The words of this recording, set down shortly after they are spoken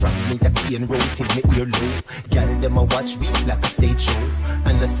chain rotating me ear low. Girl, them a watch me like a stage show.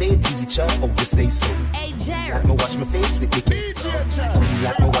 And I say, teacher, oh, you stay so. Hey, Jerry. Like me wash my face with the cakes off.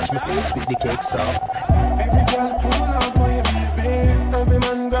 Like me wash my face with the cakes off. Every girl pull up on your baby. Every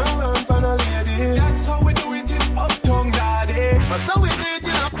man go on for a lady. That's how we do it in Uptown, daddy. But so we do it in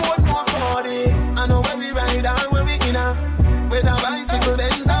a Portmore party. I know when we ride and when we in a with a bicycle,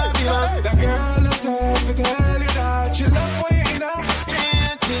 then Zambia. The girl herself, I tell you that she love when you in a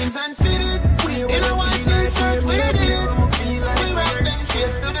straight jeans and fitted. We in a white t-shirt, we did it. We rock them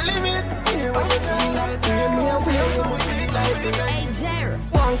shades to the limit. We feel like Hey, Jerry.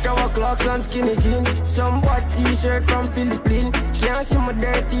 1 hour clocks and skinny jeans. Some white t-shirt from Philippines. Can't see my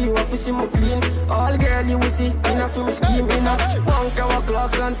dirty, you have to see my clean. All girl you will see, enough for me scheme. 1 hour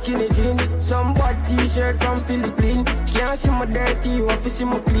clocks and skinny jeans. Some white t-shirt from Philippines. Can't see my dirty, you have to see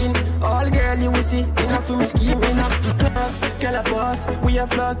my clean. All girl you will see, enough for me scheme. Girl a boss, we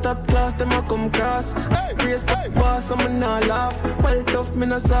have lost up class, them a come cross. Grace the boss, I'm not laugh. Well tough, me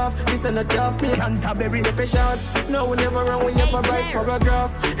not soft, this ain't a job. Me Canterbury, the shots. No, we never run, we never write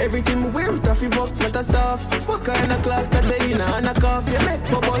paragraph. Everything we wear, toughy book, not a stuff. What kind of clocks that they in and a coffee? Make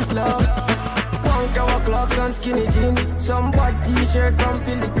bubbles love. 1 hour clocks and skinny jeans. Some white t-shirt from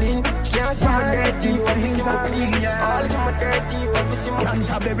Philippines. Can't see my dirty, you have to see my clean. All in my dirty, you have to see my clean.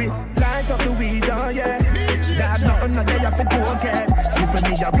 Canterbury, light up the weed, oh yeah. There's nothing no day I for don't care. See for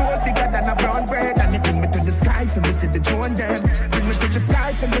me, I roll bigger than a brown bread. And it bring me to the sky for me see the drone them. Bring me to the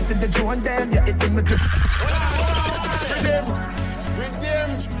sky for me see the drone them. Yeah, it bring me to...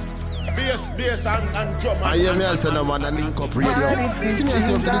 Bass and drum. I hear me as a man and Nicco radio. See me as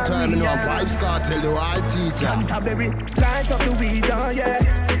you for the time, you know, Vibes Cartel, you are teacher. Canterbury, light up the weed, oh yeah.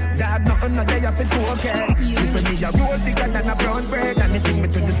 There's nothing no day I for don't care. See for me, I roll bigger than a brown bread. And it bring me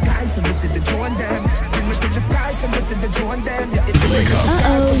to the sky for me see the drone them. Bring me to the sky for me see the drone them. Yeah, it bring me to the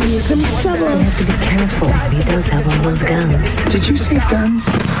sky for me see the drone them. You have to be careful. He does have all those guns. Did you say guns?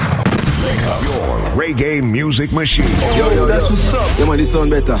 Your reggae music machine. Yo, that's what's up. Yeah, man, this sound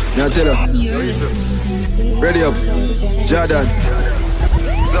better. Now tell her. Ready up. Jordan.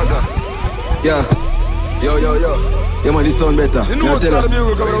 Zaga. Yeah. Yo. Yeah, man, this sound better. Now tell her.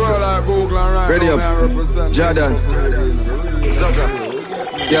 Ready up. Jordan. Zaga.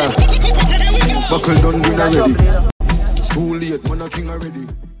 Yeah. Buckle down, green already. Too late, man, a king already.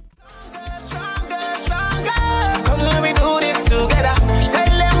 Come let me do this together.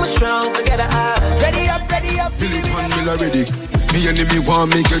 Strong together, ready up. Philip and Miller ready. Me enemy want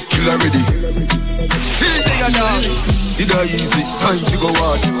me get kill already. Still they are down. It are easy, time to go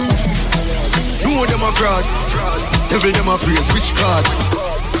hard. Know them a fraud. Devil them a praise, which card?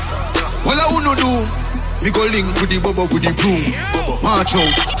 What I wanna do? Me go link with the bubble with the broom. March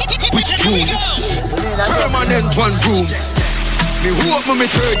out, which tune? Permanent one room. Me hope me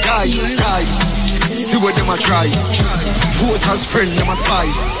third eye. See what them a try. Pose as friend, them a spy.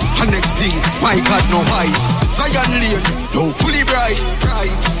 And next thing, my God no hide. Zion Lane, yo fully bright.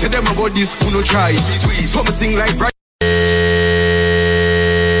 Say them a go this, who no try. Some sing like bright.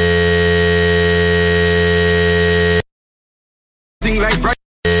 Sing like bright.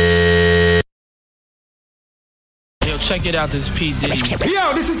 Yo, check it out, this is P. Diddy.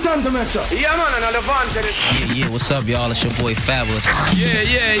 Yo, this is Tantometra. Yeah, man, and Levante. Yeah, what's up, y'all? It's your boy Fabulous.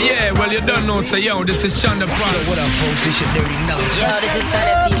 Yeah. Well, you don't know, so yo, this is Shonda Product. What up, folks? It's your dirty know. Yo, this is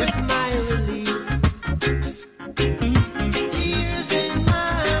Dynasty.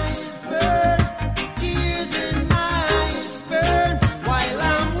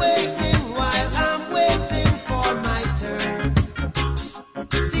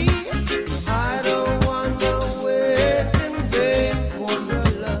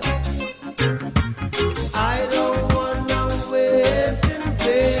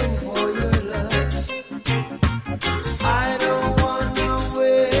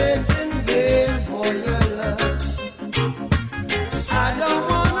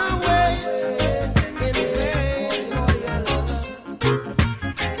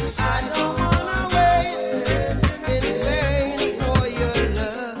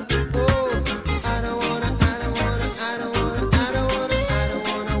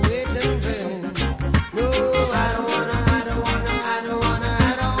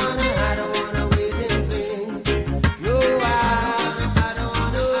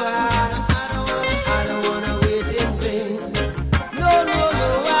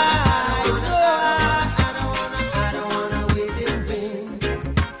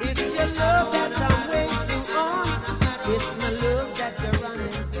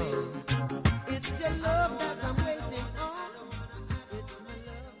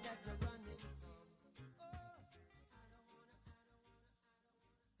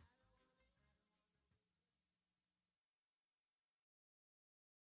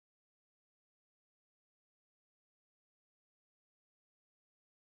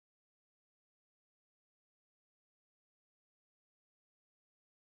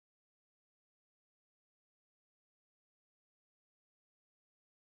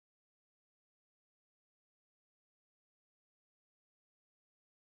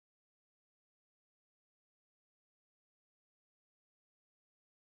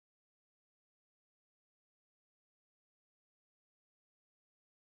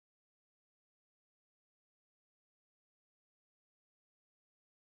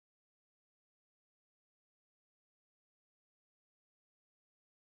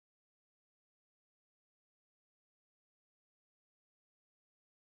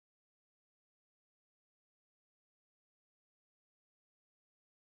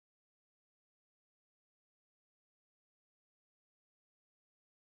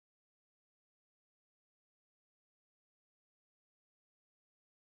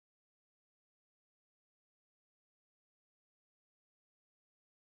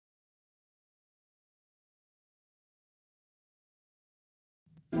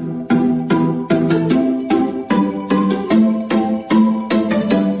 Hey,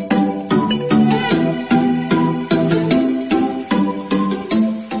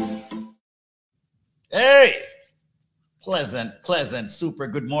 pleasant, super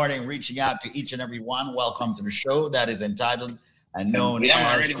good morning, reaching out to each and every one. Welcome to the show that is entitled and known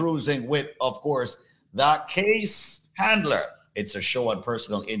as Cruising with, of course, the Case Handler. It's a show on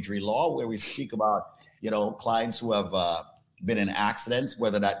personal injury law where we speak about, clients who have been in accidents,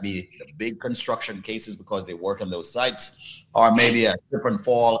 whether that be the big construction cases because they work on those sites, or maybe a slip and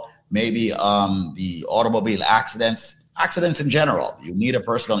fall, maybe the automobile accidents in general. You need a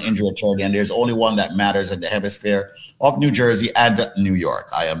personal injury attorney, and there's only one that matters in the hemisphere of New Jersey and New York.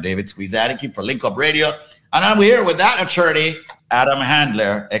 I am David Squeezadiki for Link Up Radio, and I'm here with that attorney, Adam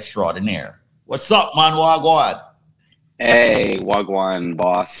Handler extraordinaire. What's up, man? Wagwan? Hey, Wagwan,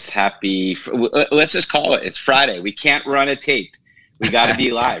 boss. Let's just call it. It's Friday. We can't run a tape. We got to be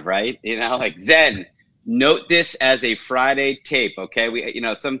live, right? Like Zen, note this as a Friday tape, okay?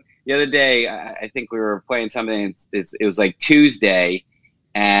 The other day, I think we were playing something. It was like Tuesday,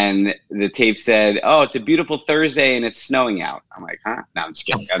 and the tape said, "Oh, it's a beautiful Thursday, and it's snowing out." I'm like, "Huh?" No, I'm just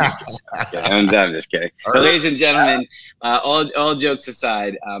kidding. I'm just kidding. But ladies and gentlemen, all jokes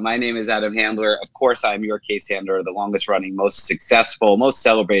aside, my name is Adam Handler. Of course, I'm your case handler, the longest-running, most successful, most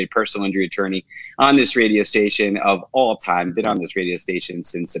celebrated personal injury attorney on this radio station of all time. Been on this radio station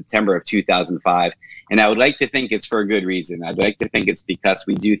since September of 2005, and I would like to think it's for a good reason. I'd like to think it's because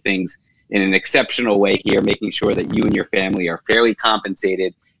we do things in an exceptional way here, making sure that you and your family are fairly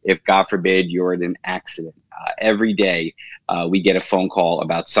compensated if, God forbid, you're in an accident. Every day, we get a phone call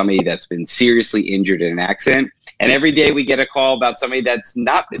about somebody that's been seriously injured in an accident. And every day we get a call about somebody that's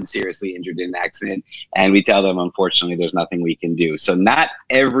not been seriously injured in an accident. And we tell them, unfortunately, there's nothing we can do. So not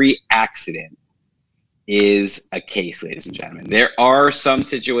every accident is a case, ladies and gentlemen. There are some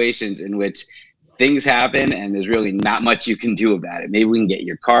situations in which things happen and there's really not much you can do about it. Maybe we can get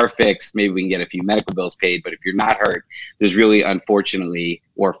your car fixed. Maybe we can get a few medical bills paid. But if you're not hurt, there's really, unfortunately,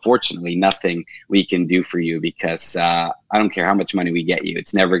 or fortunately, nothing we can do for you because I don't care how much money we get you.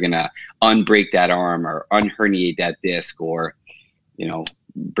 It's never going to unbreak that arm or unherniate that disc or,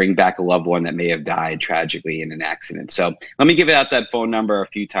 bring back a loved one that may have died tragically in an accident. So let me give out that phone number a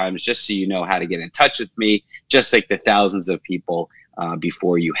few times just so you know how to get in touch with me, just like the thousands of people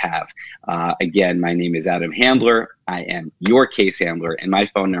before you have. Again, my name is Adam Handler. I am your case handler, and my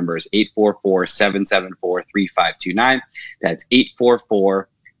phone number is 844-774-3529. That's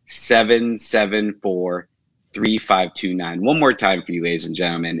 844-774-3529. One more time for you, ladies and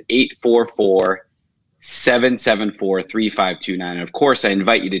gentlemen, 844-774-3529. And of course, I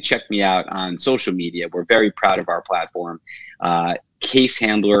invite you to check me out on social media. We're very proud of our platform. Case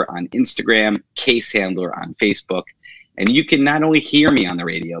Handler on Instagram, Case Handler on Facebook. And you can not only hear me on the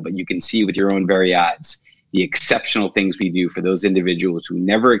radio, but you can see with your own very eyes the exceptional things we do for those individuals who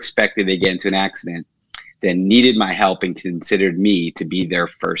never expected they get into an accident, then needed my help and considered me to be their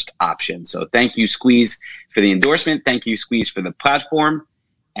first option. So thank you, Squeeze, for the endorsement. Thank you, Squeeze, for the platform.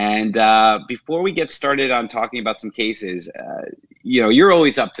 And before we get started on talking about some cases, you're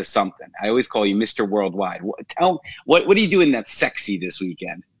always up to something. I always call you Mr. Worldwide. What are you doing that's sexy this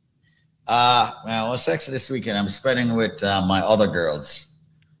weekend? What's sexy this weekend? I'm spending with my other girls,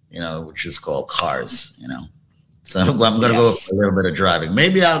 which is called Cars, So I'm going to go for a little bit of driving.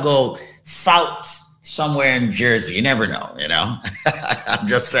 Maybe I'll go south somewhere in Jersey. You never know, I'm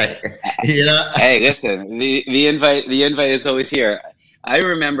just saying, Hey, listen, the invite is always here. I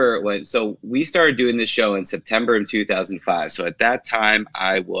remember so we started doing this show in September in 2005. So at that time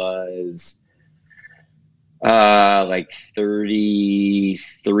I was like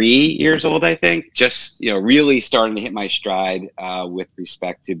 33 years old, I think, just, really starting to hit my stride with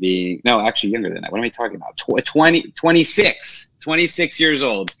respect to being, no, actually younger than that. What am I talking about? 26 years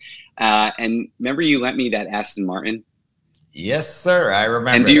old. And remember you lent me that Aston Martin? Yes, sir. I remember.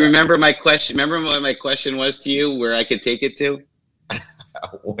 And do you remember my question? Remember what my question was to you, where I could take it to?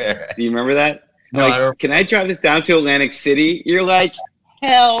 Where? Do you remember that? No, like, can I drive this down to Atlantic City? You're like,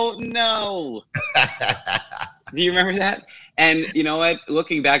 hell no. Do you remember that? And you know what?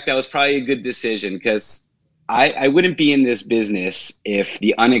 Looking back, that was probably a good decision because I wouldn't be in this business if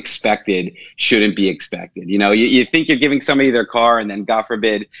the unexpected shouldn't be expected. You think you're giving somebody their car and then, God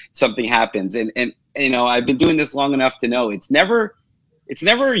forbid, something happens. And I've been doing this long enough to know it's never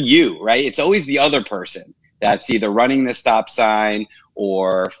you, right? It's always the other person that's either running the stop sign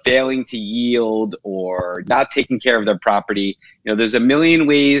or failing to yield or not taking care of their property. There's a million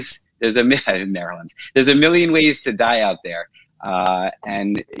ways. There's a million ways to die out there.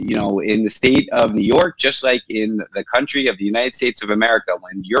 And, you know, in the state of New York, just like in the country of the United States of America,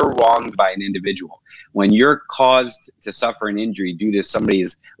 when you're wronged by an individual, when you're caused to suffer an injury due to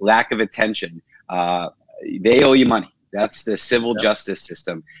somebody's lack of attention, they owe you money. That's the civil justice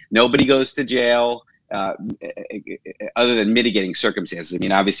system. Nobody goes to jail other than mitigating circumstances. I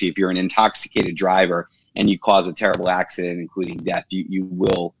mean, obviously, if you're an intoxicated driver and you cause a terrible accident, including death, you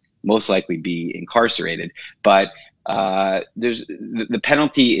will most likely be incarcerated. But the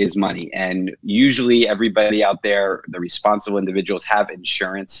penalty is money, and usually everybody out there, the responsible individuals, have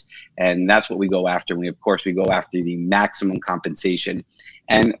insurance, and that's what we go after. And we go after the maximum compensation.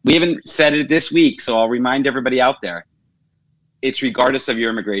 And we haven't said it this week, so I'll remind everybody out there. It's regardless of your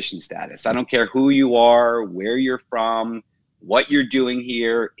immigration status. I don't care who you are, where you're from, what you're doing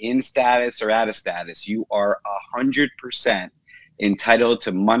here, in status or out of status. You are 100% entitled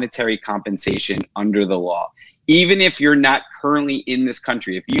to monetary compensation under the law. Even if you're not currently in this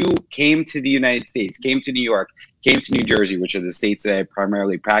country, if you came to the United States, came to New York, came to New Jersey, which are the states that I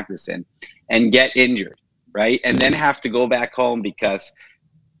primarily practice in, and get injured, right? And then have to go back home because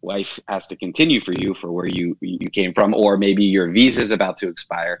life has to continue for you for where you came from, or maybe your visa is about to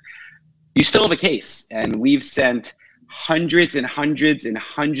expire, you still have a case. And we've sent hundreds and hundreds and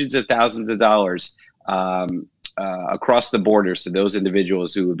hundreds of thousands of dollars across the borders to those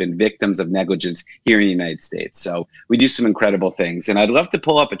individuals who have been victims of negligence here in the United States. So we do some incredible things. And I'd love to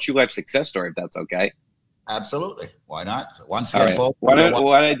pull up a true life success story, if that's okay. Absolutely. Why not? Once again, folks. Why did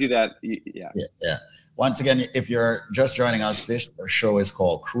I do that? Yeah. Once again, if you're just joining us, this show is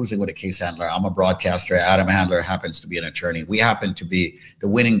called Cruising with a Case Handler. I'm a broadcaster. Adam Handler happens to be an attorney. We happen to be the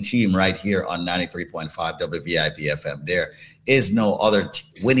winning team right here on 93.5 WVIP FM. There is no other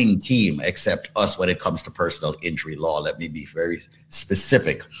winning team except us when it comes to personal injury law. Let me be very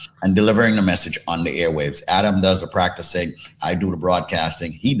specific and delivering the message on the airwaves. Adam does the practicing. I do the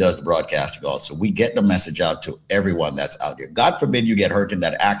broadcasting. He does the broadcasting also. We get the message out to everyone that's out there. God forbid you get hurt in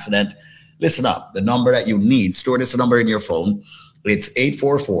that accident. Listen up. The number that you need, store this number in your phone. It's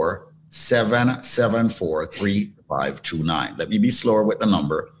 844-774-3529. Let me be slower with the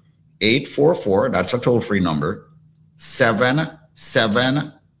number. 844, that's a toll-free number,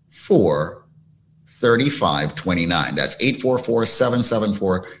 774-3529. That's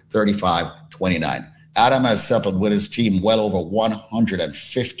 844-774-3529. Adam has settled with his team well over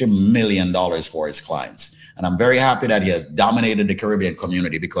 $150 million for his clients. And I'm very happy that he has dominated the Caribbean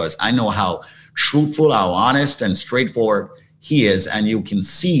community because I know how truthful, how honest and straightforward he is. And you can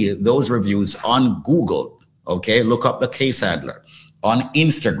see those reviews on Google. Okay, look up the Case Handler on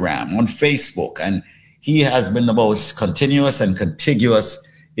Instagram, on Facebook. And he has been the most continuous and contiguous,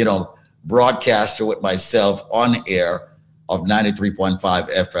 broadcaster with myself on air of 93.5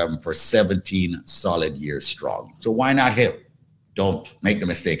 FM for 17 solid years strong. So why not him? Don't make the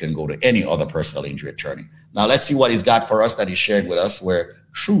mistake and go to any other personal injury attorney. Now let's see what he's got for us that he shared with us where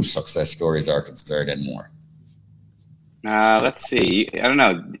true success stories are concerned and more. Let's see. I don't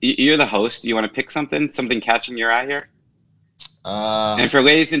know. You're the host. You want to pick something catching your eye here? And for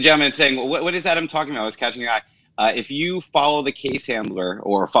ladies and gentlemen saying, what is Adam talking about? What's catching your eye? If you follow the Case Handler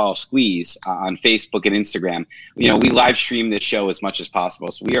or follow Squeeze on Facebook and Instagram, we live stream this show as much as possible.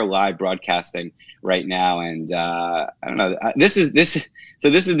 So we are live broadcasting right now. And I don't know. This is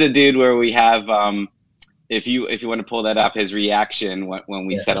the dude where we have, if you want to pull that up, his reaction when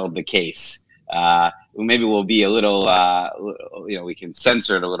we settled the case. Maybe we'll be a little, we can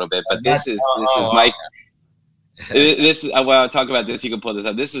censor it a little bit. But this is Mike. This is I'll talk about this. You can pull this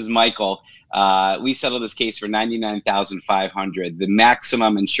up. This is Michael. We settled this case for $99,500. The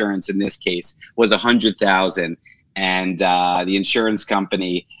maximum insurance in this case was $100,000, and the insurance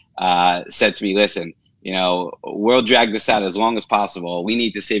company said to me, "Listen, we'll drag this out as long as possible. We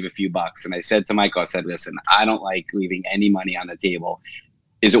need to save a few bucks." And I said to Michael, I said, "Listen, I don't like leaving any money on the table.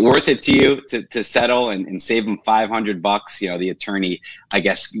 Is it worth it to you to settle and save him $500? The attorney, I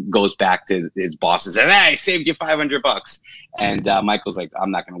guess, goes back to his boss and says, "Hey, I saved you $500. And Michael's like,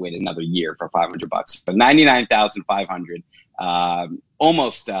 "I'm not going to wait another year for $500. But $99,500,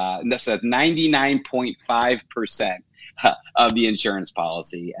 almost that's 99.5% of the insurance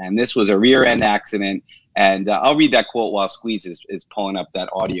policy. And this was a rear end accident. And I'll read that quote while Squeeze is pulling up that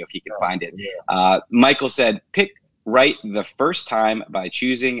audio if he can find it. Michael said, "Pick right the first time by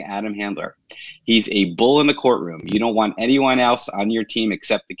choosing Adam Handler. He's a bull in the courtroom. You don't want anyone else on your team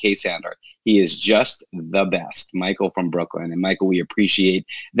except the Case Handler. He is just the best." Michael from Brooklyn. And Michael, we appreciate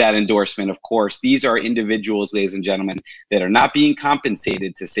that endorsement. Of course, these are individuals, ladies and gentlemen, that are not being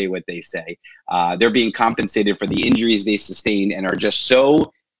compensated to say what they say. They're being compensated for the injuries they sustained and are just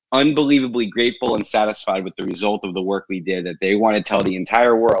so unbelievably grateful and satisfied with the result of the work we did, that they want to tell the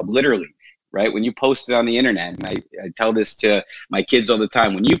entire world, literally, right? When you post it on the internet, and I tell this to my kids all the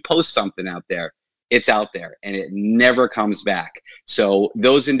time, when you post something out there, it's out there and it never comes back. So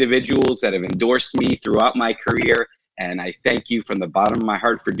those individuals that have endorsed me throughout my career, and I thank you from the bottom of my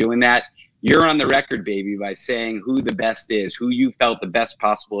heart for doing that. You're on the record, baby, by saying who the best is, who you felt the best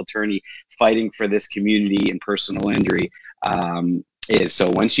possible attorney fighting for this community in personal injury is. So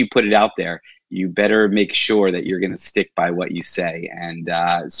once you put it out there, you better make sure that you're going to stick by what you say. And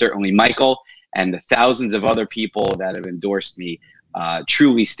certainly Michael and the thousands of other people that have endorsed me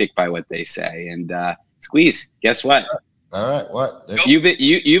truly stick by what they say. And Squeeze, guess what? All right, what?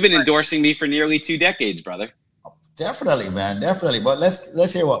 You've been endorsing me for nearly 2 decades, brother. Definitely, man, definitely. But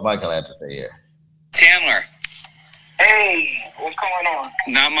let's hear what Michael had to say here. Chandler. Hey, what's going on?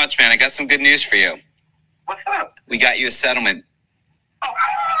 Not much, man. I got some good news for you. What's up? We got you a settlement. Oh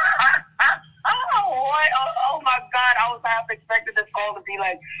my God! I was half expecting this call to be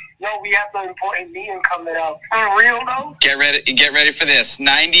like, "Yo, we have an important meeting coming up." For real though? Get ready for this.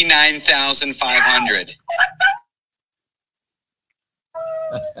 99,500.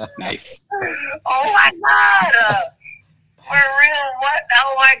 Nice. Oh my God! For real? What?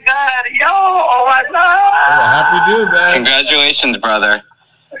 Oh my God! Yo! Oh my God! Happy dude, man. Congratulations, brother.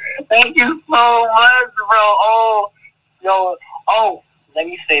 Thank you so much, bro. Oh, yo. Oh. Let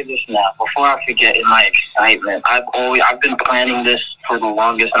me say this now, before I forget in my excitement. I've been planning this for the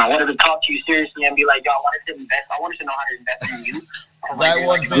longest, and I wanted to talk to you seriously and be like, yo, I wanted to know how to invest in you.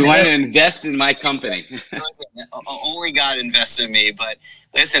 You want to invest in my company. Listen, only God invests in me, but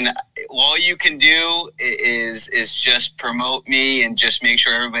listen, all you can do is just promote me and just make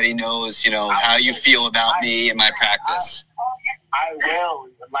sure everybody knows, how you feel about me and my practice. I will,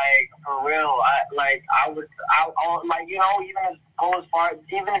 for real. I would, even as go as far,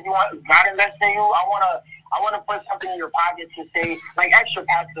 even if you want God invest in you, I wanna put something in your pocket to say, extra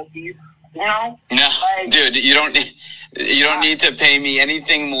passive fees. No, dude, you don't need to pay me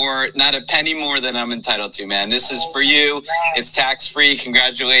anything more, not a penny more than I'm entitled to, man. This is for you. It's tax free.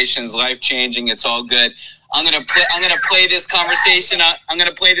 Congratulations, life changing. It's all good. I'm gonna play this conversation. I'm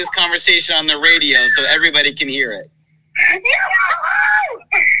gonna play this conversation on the radio so everybody can hear it.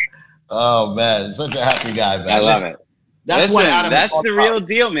 Oh man, such a happy guy, man. I love it. That's what Adam. That's the real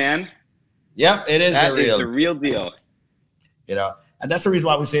deal, man. Yep, it is the real deal. And that's the reason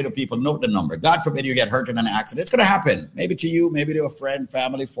why we say to people, note the number. God forbid you get hurt in an accident. It's going to happen. Maybe to you, maybe to a friend,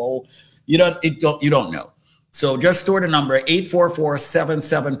 family, foe. You don't know. So just store the number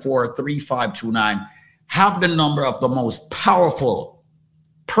 844-774-3529. Have the number of the most powerful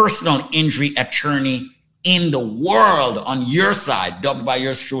personal injury attorney in the world on your side, dubbed by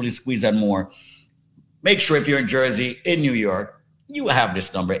yours truly, Squeeze and more. Make sure if you're in Jersey, in New York, you have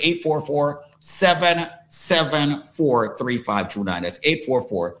this number, 844-774-3529. That's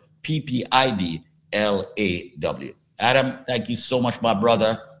 844-PPIDLAW. Adam, thank you so much, my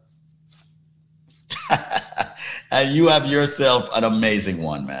brother. And you have yourself an amazing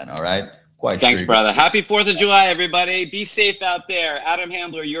one, man. All right? Thanks, brother. Happy 4th of July, everybody. Be safe out there. Adam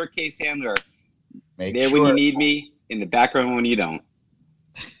Handler, your case handler. When you need me, in the background when you don't.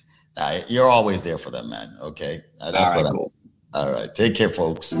 You're always there for them, man. Okay? That's what cool. All right. Take care,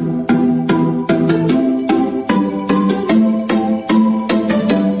 folks.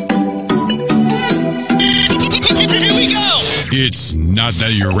 It's not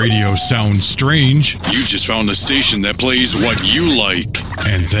that your radio sounds strange. You just found a station that plays what you like.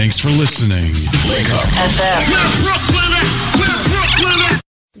 And thanks for listening. Wake up.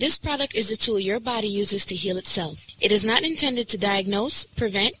 This product is a tool your body uses to heal itself. It is not intended to diagnose,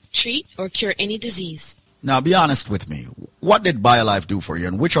 prevent, treat, or cure any disease. Now, be honest with me. What did BioLife do for you,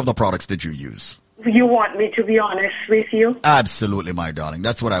 and which of the products did you use? You want me to be honest with you? Absolutely, my darling.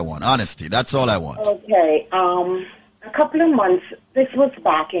 That's what I want. Honesty. That's all I want. Okay. A couple of months, this was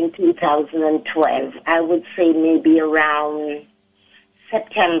back in 2012. I would say maybe around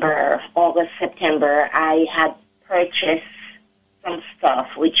August, September, I had purchased some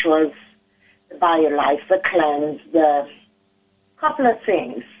stuff, which was the BioLife, the cleanse, the couple of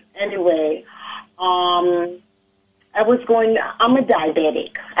things. Anyway, I'm a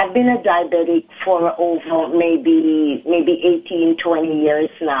diabetic. I've been a diabetic for over maybe 18, 20 years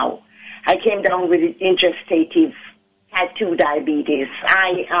now. I came down with gestative type 2 diabetes.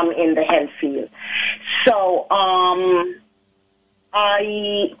 I am in the health field. So,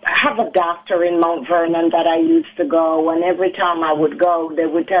 I have a doctor in Mount Vernon that I used to go, and every time I would go, they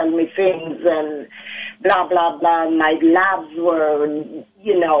would tell me things and blah, blah, blah. My labs were,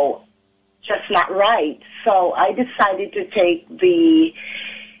 just not right. So I decided to take the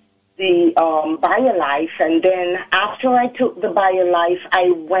the BioLife, and then after I took the BioLife,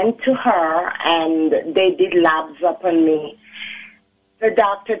 I went to her and they did labs up on me. The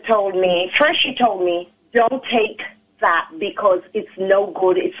doctor told me, first she told me, don't take that because it's no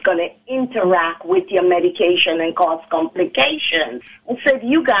good. It's going to interact with your medication and cause complications. I said,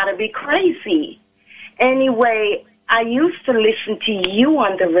 you got to be crazy. Anyway, I used to listen to you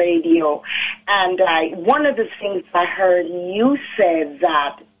on the radio, and one of the things I heard you said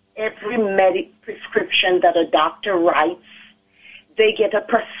that every prescription that a doctor writes, they get a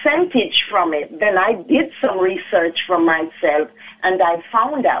percentage from it. Then I did some research for myself, and I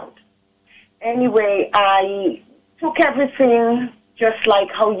found out. Anyway, I took everything just like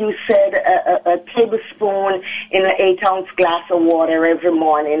how you said, a tablespoon in an 8-ounce glass of water every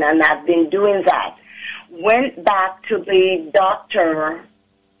morning, and I've been doing that. Went back to the doctor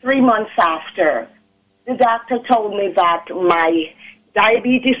 3 months after. The doctor told me that my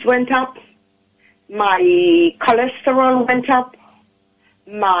diabetes went up, my cholesterol went up,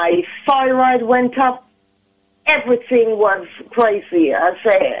 my thyroid went up. Everything was crazy. I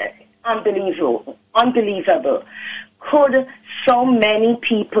said, unbelievable. Could so many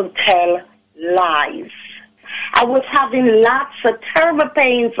people tell lies? I was having lots of terrible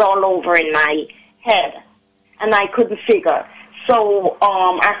pains all over in my head, and I couldn't figure. So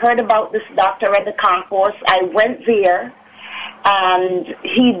I heard about this doctor at the concourse. I went there, and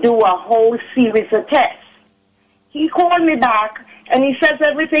he do a whole series of tests. He called me back, and he says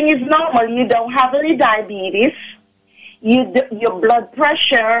everything is normal. You don't have any diabetes. Your blood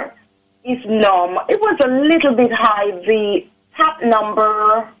pressure is normal. It was a little bit high. The top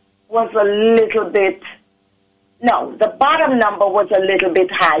number was a little bit, no, the bottom number was a little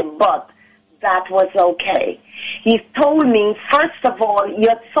bit high, but that was okay. He told me, first of all,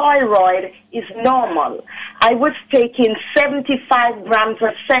 your thyroid is normal. I was taking 75 grams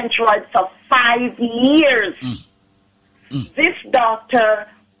of Centroid for 5 years. This doctor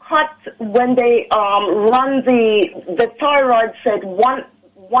cut, when they run the thyroid, said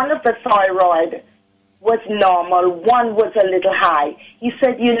one of the thyroid was normal, one was a little high. He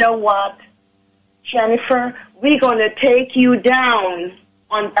said, you know what, Jennifer, we're going to take you down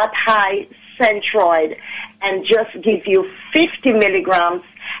on that high Centroid and just give you 50 milligrams.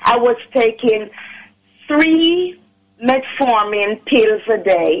 I was taking 3 metformin pills a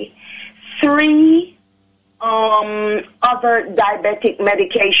day, 3 other diabetic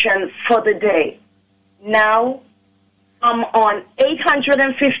medication for the day. Now I'm on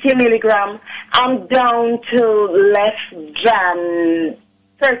 850 milligrams. I'm down to less than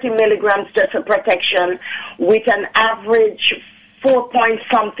 30 milligrams just for protection with an average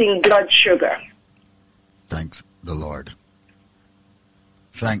 4-point-something blood sugar. Thanks the Lord.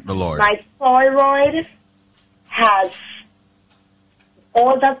 Thank the Lord. My thyroid has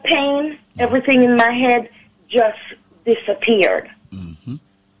all that pain, everything in my head just disappeared. Mm-hmm.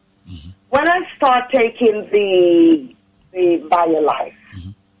 When I start taking the BioLife,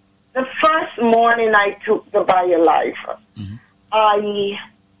 the first morning I took the BioLife,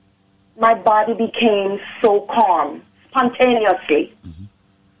 my body became so calm, spontaneously.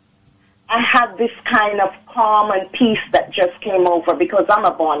 I had this kind of calm and peace that just came over because I'm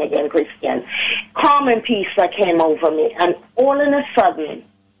a born-again Christian. Calm and peace that came over me. And all in a sudden,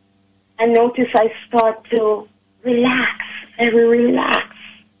 I notice I start to relax, very relaxed.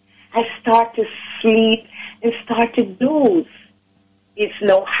 I start to sleep and start to doze. It's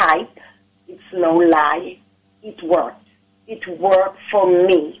no hype. It's no lie. It worked. It worked for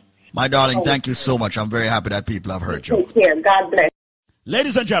me. My darling, thank you so much. I'm very happy that people have heard you. Take care. God bless.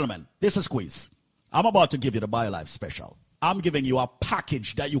 Ladies and gentlemen, this is Squeeze. I'm about to give you the BioLife special. I'm giving you a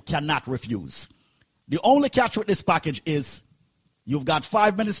package that you cannot refuse. The only catch with this package is you've got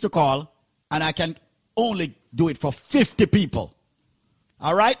 5 minutes to call, and I can only do it for 50 people.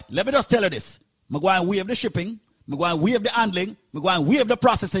 All right? Let me just tell you this. I'm going to waive the shipping. I'm going to waive the handling. I'm going to waive the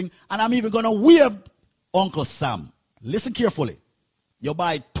processing. And I'm even going to waive Uncle Sam. Listen carefully. You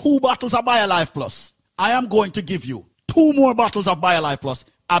buy 2 bottles of BioLife Plus. I am going to give you 2 more bottles of BioLife Plus,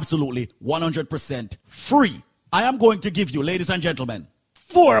 absolutely 100% free. I am going to give you, ladies and gentlemen,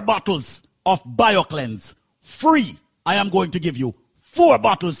 4 bottles of BioCleanse, free. I am going to give you 4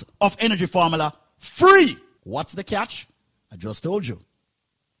 bottles of Energy Formula, free. What's the catch? I just told you.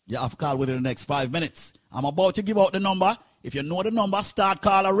 You have to call within the next 5 minutes. I'm about to give out the number. If you know the number, start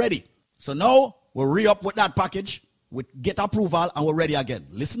call already. So now, we'll re-up with that package, we get approval, and we're ready again.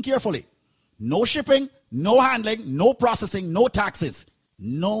 Listen carefully. No shipping, no handling, no processing, no taxes.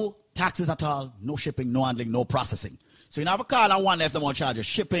 No taxes at all, no shipping, no handling, no processing. So you have a call and wonder if they want to charge you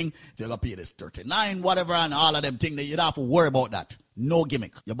shipping, if you're going to pay this $39, whatever, and all of them things. You don't have to worry about that. No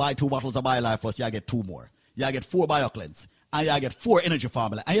gimmick. You buy 2 bottles of BioLife Plus, you get 2 more. You get 4 BioCleanse, and you get 4 Energy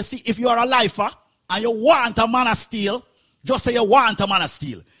Formula. And you see, if you're a lifer and you want a man of steel, just say you want a man of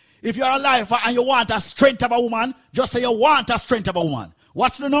steel. If you're a lifer and you want a strength of a woman, just say you want a strength of a woman.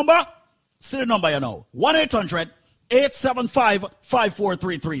 What's the number? See the number you know.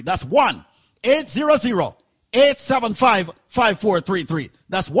 1-800-875-5433. That's 1-800-875-5433.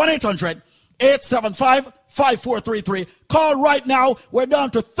 That's 1-800-875-5433. Call right now. We're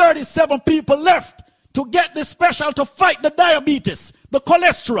down to 37 people left to get this special to fight the diabetes, the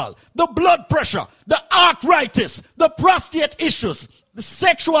cholesterol, the blood pressure, the arthritis, the prostate issues, the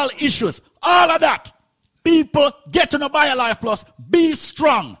sexual issues, all of that. People, get on a BioLife Plus. Be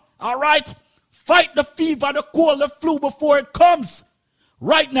strong. All right? Fight the fever, the cold, the flu before it comes.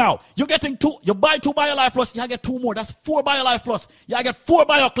 Right now, you're getting 2. You buy 2 BioLife Plus, you get 2 more. That's 4 BioLife Plus. You get 4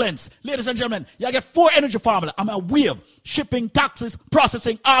 BioCleanse. Ladies and gentlemen, you get 4 Energy Formula. I'm a wave. Shipping, taxes,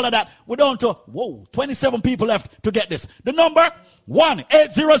 processing, all of that. We're down to, 27 people left to get this. The number,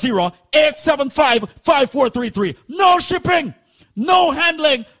 1-800-875-5433. No shipping, no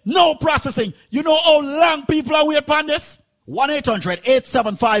handling, no processing. You know how long people are waiting on this?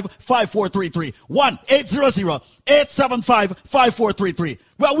 1-800-875-5433. 1-800-875-5433.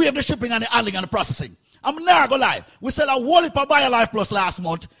 Well, we have the shipping and the handling and the processing. I'm not gonna lie. We sell a whole heap of BioLife Plus last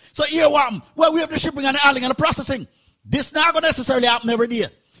month. So here what? Well, we have the shipping and the handling and the processing. This not gonna necessarily happen every day.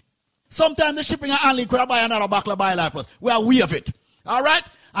 Sometimes the shipping and handling could buy another bottle of BioLife Plus. Well, we have it. All right?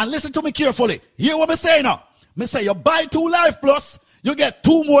 And listen to me carefully. Hear what I say now. Me say you buy 2 Life Plus, you get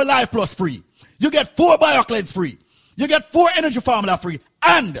 2 more Life Plus free. You get 4 BioCleanse free. You get 4 Energy Formula free.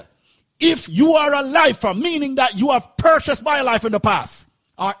 And if you are a lifer, meaning that you have purchased BioLife in the past,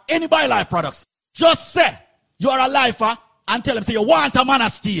 or any BioLife products, just say you are a lifer and tell them, say you want a man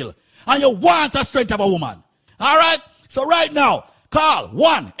of steel and you want a strength of a woman. All right? So right now, call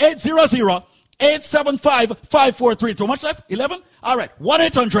 1-800-875-5433. How much left? 11? All right.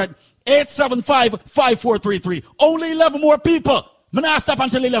 1-800-875-5433. Only 11 more people. I'm not stop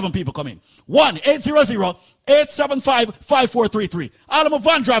until 11 people come in. 1-800-875-5433. All of my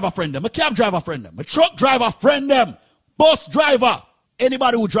van driver friend them, my cab driver friend them, my truck driver friend them, bus driver.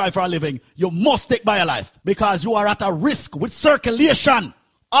 Anybody who drive for a living, you must take BioLife because you are at a risk with circulation.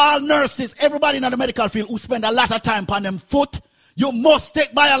 All nurses, everybody in the medical field who spend a lot of time on them foot, you must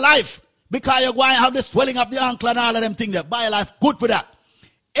take BioLife because you're going to have the swelling of the ankle and all of them things there. BioLife, good for that.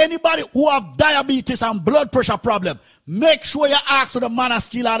 Anybody who have diabetes and blood pressure problem, make sure you ask for the man of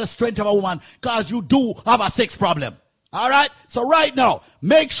steel or the strength of a woman because you do have a sex problem. All right? So right now,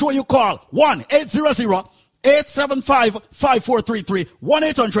 make sure you call 1-800-875-5433.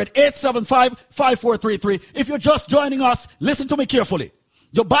 1-800-875-5433. If you're just joining us, listen to me carefully.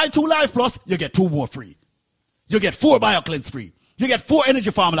 You buy 2 Life Plus, you get 2 more free. You get 4 BioCleanse free. You get 4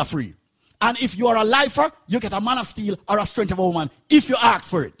 Energy Formula free. And if you are a lifer, you get a man of steel or a strength of a woman if you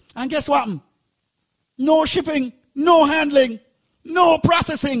ask for it. And guess what? No shipping, no handling, no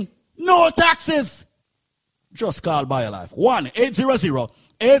processing, no taxes. Just call BioLife.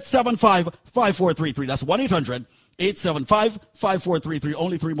 1-800-875-5433. That's 1-800-875-5433.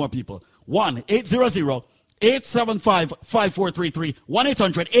 Only 3 more people. 1-800-875-5433.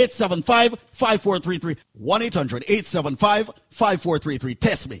 1-800-875-5433. 1-800-875-5433.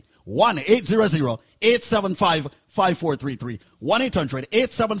 Test me. 1-800-875-5433.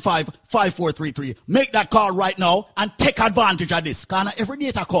 1-800-875-5433. Make that call right now and take advantage of this. Because every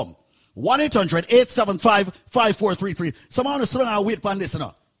data come. 1-800-875-5433. Someone is slow and wait for this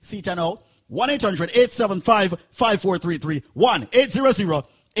now. See it now. 1-800-875-5433.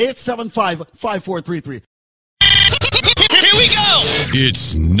 1-800-875-5433. Here we go!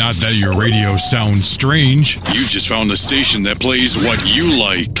 It's not that your radio sounds strange. You just found the station that plays what you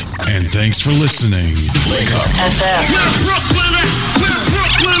like. And thanks for listening. Wake up.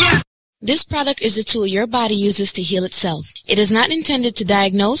 This product is the tool your body uses to heal itself. It is not intended to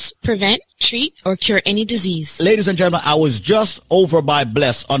diagnose, prevent, treat, or cure any disease. Ladies and gentlemen, I was just over by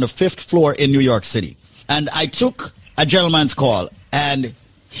Bless on the 5th floor in New York City. And I took a gentleman's call. And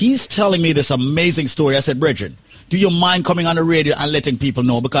he's telling me this amazing story. I said, Bridget, do you mind coming on the radio and letting people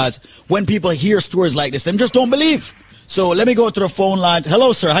know? Because when people hear stories like this, they just don't believe. So let me go to the phone lines.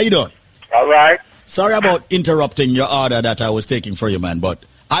 Hello, sir. How you doing? All right. Sorry about interrupting your order that I was taking for you, man. But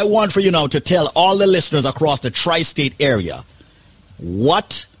I want for you now to tell all the listeners across the tri-state area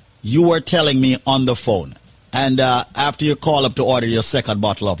what you were telling me on the phone. And after you call up to order your second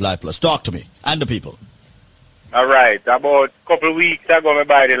bottle of Life Plus, talk to me and the people. All right. About a couple of weeks ago, I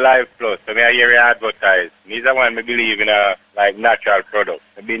buy the Life Plus. So I hear it advertised. Me's the one I believe in like natural products.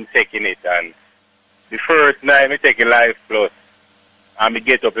 I've been taking it, and the first night I take a Life Plus, and me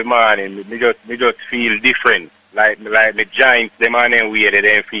get up in the morning, me just feel different. Like the joints, them on them way,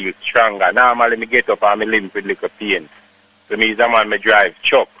 they feel stronger. Normally, me get up and me limp with little pain. So me is the man me drive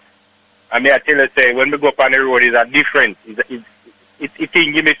truck. And me I tell you, say, when me go up on the road, it's a different. It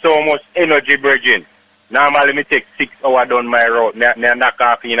give me so much energy, virgin. Normally, me take 6 hours down my road. Me knock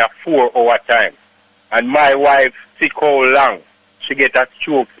off in a 4-hour time. And my wife, sick how long, she get a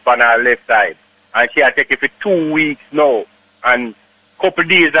stroke on her left side. And she had take it for 2 weeks now. And a couple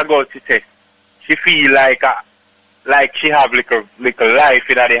days ago, she said, she feel like she have little life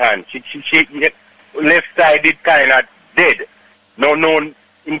in her hand. She left side is kind of dead. No,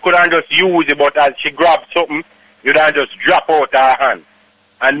 he couldn't just use it, but as she grabbed something, you don't just drop out her hand.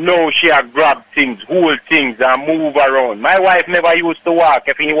 And now she have grabbed things, hold things, and move around. My wife never used to walk.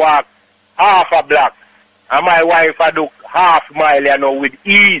 If he walk half a block, and my wife I do half mile, you know, with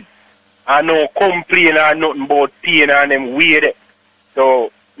ease. I no complain or nothing about pain and them weird.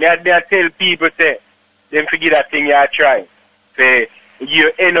 So, I tell people, say, them forget that thing you're trying. Say,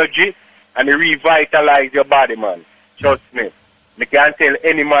 your energy and revitalize your body, man. Trust me. I can't tell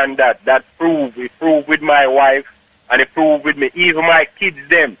any man that prove. It proved with my wife and it proved with me. Even my kids,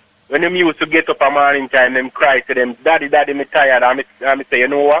 them, when them used to get up a morning time, them cry to them, daddy, me tired. And I say, you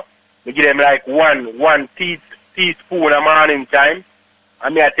know what? I give them like one teaspoon a morning time.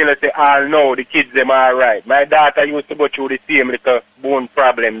 And I tell her, say, all know the kids, them are right. My daughter used to go through the same little bone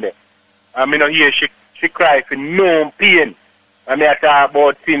problem there. And I know here she cry for no pain. And I talk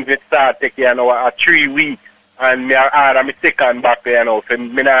about since it start taking, you know, 3 weeks. And I order my second back there, you know, so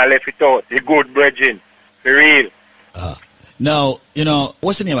me not left it out. The good brethren. For real. Now, you know,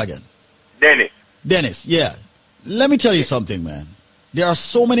 what's the name again? Dennis, yeah. Let me tell you something, man. There are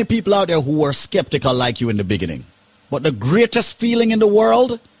so many people out there who were skeptical like you in the beginning. But the greatest feeling in the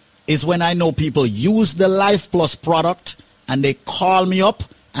world is when I know people use the Life Plus product and they call me up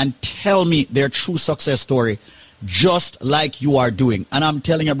and tell me their true success story, just like you are doing. And I'm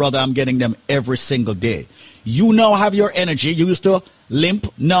telling you, brother, I'm getting them every single day. You now have your energy. You used to limp.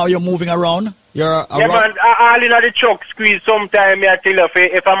 Now you're moving around. Yeah, man, all in the truck squeeze sometime. I tell you,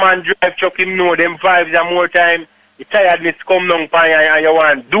 if a man drive truck, him know them vibes and more time. The tiredness come down and you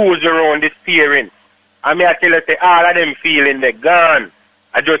want doze around the steering. I mean, I tell you, say, all of them feeling they're gone.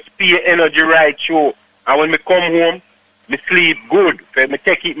 I just pay energy right through. And when me come home, me sleep good. Me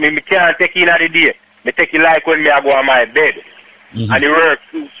take it, me can't take it in the day. Me take it like when me I go on my bed. Mm-hmm. And it works.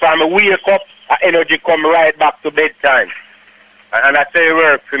 So I wake up, energy come right back to bedtime. And I say it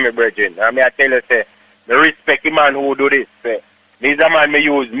works for me, brethren. I mean, I tell you, say, me respect the man who do this. This a man me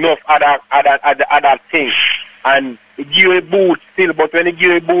use enough other things. And he give you a boot still, but when he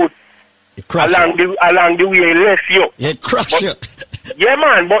give you a boot, along the way he left you. It crush you. Yeah,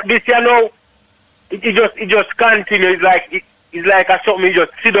 man, but this, you know, it just continues. It's like a something you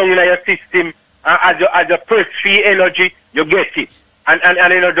just sit down in your system, and as you press free energy, you get it.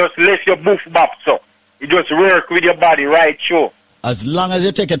 And you know, just let your boof bop, so. You just work with your body right through. As long as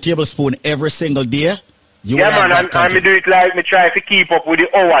you take a tablespoon every single day, you will man, and me do it like me try to keep up with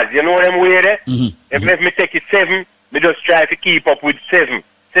the hours. You know them way there? Mm-hmm. If me take it 7, me just try to keep up with 7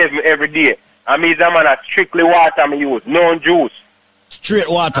 every day. And me is a man that strictly water me use, no juice. Straight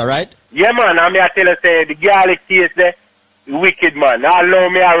water, right? Yeah, man. And me I tell you, say, the garlic taste there, wicked, man. Now allow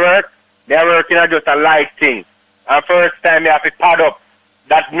me I work, they are working on just a light thing. And first time me have to pad up,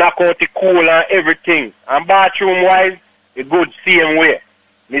 that knock out the cool and everything. And bathroom wise, it good same way.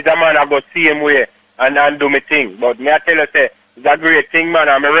 Me is a man I go same way and do me thing. But me I tell you, say, it's a great thing, man.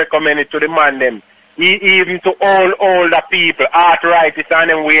 And I recommend it to the man them. Even to all older people, arthritis and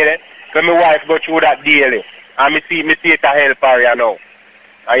them way there. So my wife go through that daily. And me see it a help her, you know.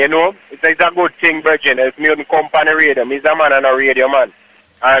 And you know, it's a good thing, Virgin. If me don't come on the radio, me is a man and a radio man.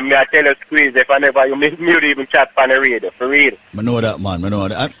 And me I tell you, Squeeze, if I never, you me even chat on the radio, for real. I know that, man. I know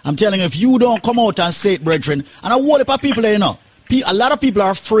that. I'm telling you, if you don't come out and say it, brethren, and a whole heap of people there, you know, a lot of people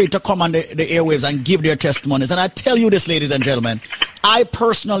are afraid to come on the airwaves and give their testimonies. And I tell you this, ladies and gentlemen, I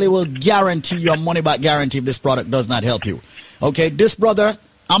personally will guarantee your money back guarantee if this product does not help you. Okay, this brother,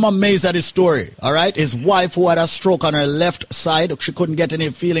 I'm amazed at his story, all right? His wife, who had a stroke on her left side, she couldn't get any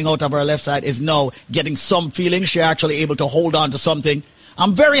feeling out of her left side, is now getting some feeling. She's actually able to hold on to something.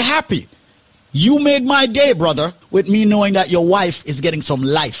 I'm very happy. You made my day, brother, with me knowing that your wife is getting some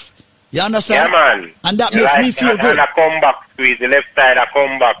life. You understand? Yeah, man. And that makes me feel good. And I come back to the left side, I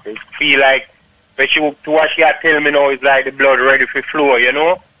come back. It feel like But what she had tell me now is like the blood ready for flow, you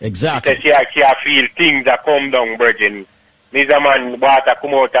know? Exactly. She feel things that come down, virgin. Me's a man, water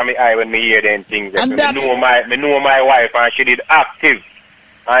come out of my eye when me hear them things. And me know my wife and she did active.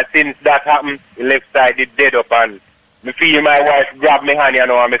 And since that happened, the left side did dead up and me feel my wife grab me hand, you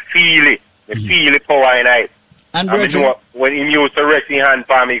know, and me feel it. Me feel the power in it. And me know when he used to rest his hand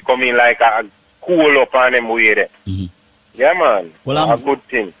for me, come in like a cool up on them way there. Yeah, man. Well, a good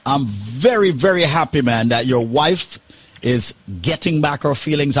thing. I'm very, very happy, man, that your wife is getting back her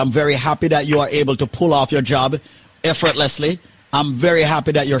feelings. I'm very happy that you are able to pull off your job effortlessly. I'm very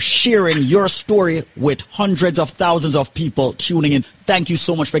happy that you're sharing your story with hundreds of thousands of people tuning in. Thank you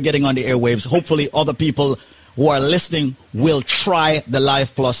so much for getting on the airwaves. Hopefully other people who are listening will try the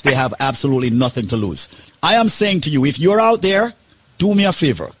Life Plus. They have absolutely nothing to lose. I am saying to you, if you're out there, do me a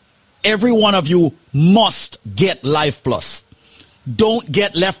favor. Every one of you must get Life Plus. Don't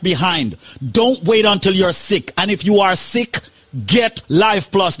get left behind. Don't wait until you're sick. And if you are sick, get Life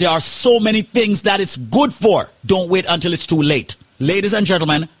Plus. There are so many things that it's good for. Don't wait until it's too late. Ladies and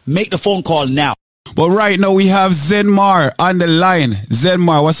gentlemen, make the phone call now. But right now we have Zenmar on the line.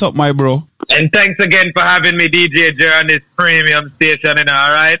 Zenmar, what's up, my bro? And thanks again for having me, DJ Jer, on this premium station, you know,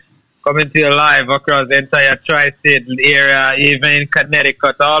 all right? Coming to you live across the entire tri-state area, even in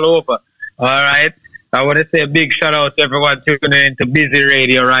Connecticut, all over. All right? I want to say a big shout out to everyone tuning into Busy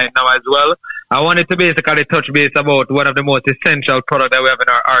Radio right now as well. I wanted to basically touch base about one of the most essential products that we have in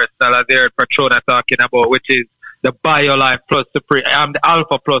our arsenal, as you heard Patrona talking about, which is the BioLife Plus Supreme, the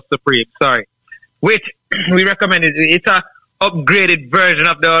Alpha Plus Supreme, sorry. Which we recommend it's a upgraded version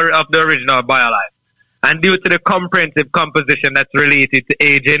of the original BioLife. And due to the comprehensive composition that's related to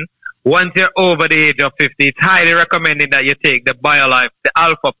aging, once you're over the age of 50, it's highly recommended that you take the BioLife, the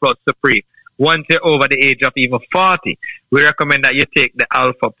Alpha Plus Supreme. Once you're over the age of even 40, we recommend that you take the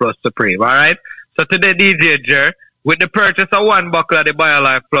Alpha Plus Supreme, all right? So today, DJ Jer, with the purchase of one bottle of the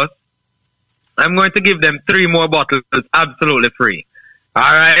BioLife Plus, I'm going to give them 3 more bottles absolutely free,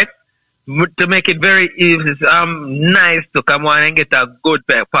 all right? To make it very easy, nice to come on and get a good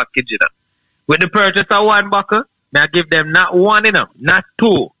package, you know. With the purchase of one bottle, I give them not 1, you know, not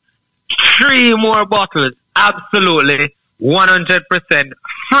 2, 3 more bottles, absolutely 100%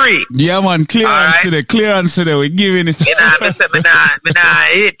 free. Yeah, man, clearance today, we're giving it. Me nah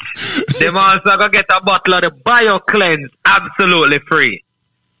hit. Them also gonna get a bottle of the BioCleanse, absolutely free.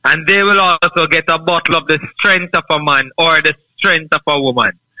 And they will also get a bottle of the Strength of a Man or the Strength of a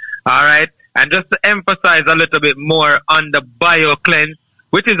Woman. Alright? And just to emphasize a little bit more on the BioCleanse,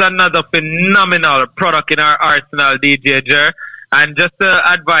 which is another phenomenal product in our arsenal, DJ Jer. And just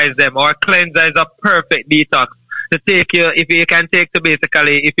to advise them, our cleanser is a perfect detox to take you, if you can take to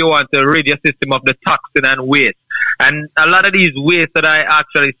basically, if you want to rid your system of the toxin and waste. And a lot of these wastes that I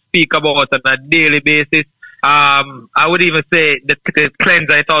actually speak about on a daily basis, I would even say the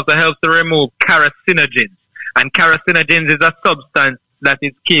cleanser, it also helps to remove carcinogens. And carcinogens is a substance that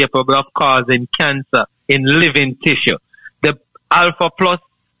is capable of causing cancer in living tissue. The Alpha Plus,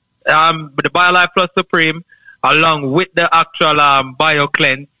 the BioLife Plus Supreme, along with the actual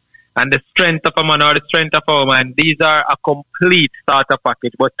BioCleanse and the Strength of a Man or the Strength of a Woman, these are a complete starter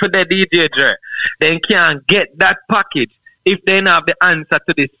package. But today, DJ Jer, they can't get that package if they don't have the answer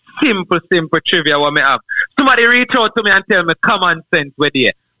to this simple trivia what me have. Somebody reach out to me and tell me common sense with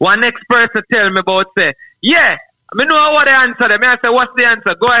you. One next person tell me about, say, yeah, I know what the answer is. I say, what's the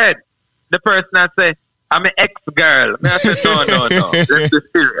answer? Go ahead. The person I say, I'm an ex-girl. I say, no. Let's be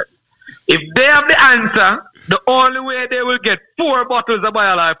serious. If they have the answer, the only way they will get 4 bottles of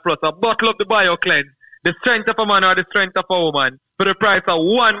BioLife Plus, a bottle of the BioCleanse, the Strength of a Man or the Strength of a Woman, for the price of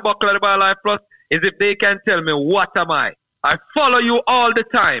 1 bottle of the BioLife Plus, is if they can tell me, what am I? I follow you all the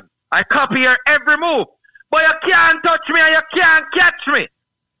time. I copy your every move. But you can't touch me and you can't catch me.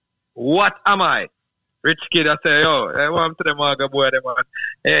 What am I? Rich kid, I say, yo, I want to the maga boy, man.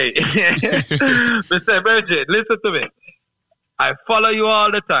 Hey. I say, Bridget, listen to me. I follow you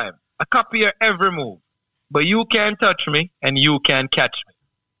all the time. I copy your every move. But you can't touch me and you can't catch me.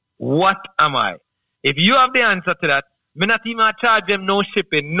 What am I? If you have the answer to that, me not even charge them no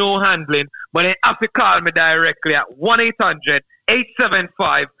shipping, no handling, but they have to call me directly at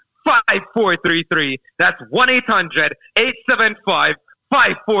 1-800-875-5433. That's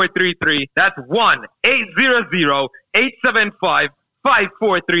 1-800-875-5433. That's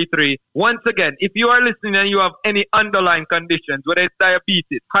 1-800-875-5433. Once again, if you are listening and you have any underlying conditions, whether it's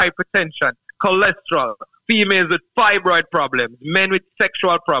diabetes, hypertension, cholesterol, females with fibroid problems, men with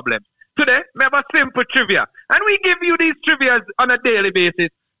sexual problems, today, we have a simple trivia. And we give you these trivias on a daily basis,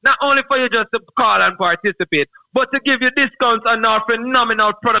 not only for you just to call and participate, but to give you discounts on our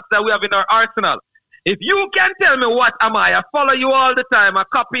phenomenal products that we have in our arsenal. If you can tell me what am I follow you all the time. I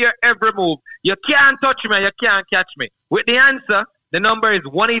copy your every move. You can't touch me. You can't catch me. With the answer, the number is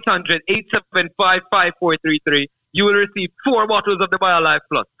 1-800-875-5433. You will receive 4 bottles of the BioLife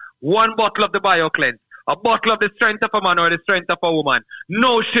Plus, 1 bottle of the BioCleanse, a bottle of the strength of a man or the strength of a woman.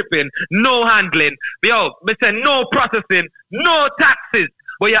 No shipping, no handling. Yo, me say no processing, no taxes.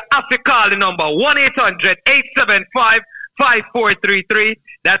 But you have to call the number 1-800-875-5433.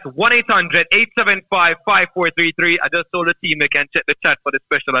 That's 1-800-875-5433. I just told the team they can check the chat for the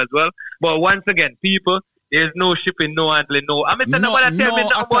special as well. But once again, people, there's no shipping, no handling, no. I mean, nobody tell me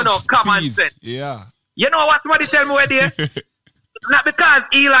no common sense. Yeah. You know what somebody tell me where there? Not because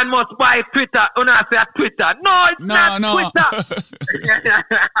Elon must buy Twitter. Oh, no, I say Twitter. No, it's not Twitter.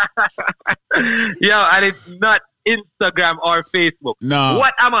 Yo, and it's not Instagram or Facebook. No.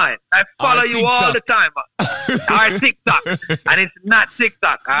 What am I? I follow you all the time. Or TikTok. And it's not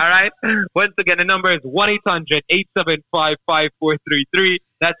TikTok, all right? Once again, the number is 1-800-875-5433.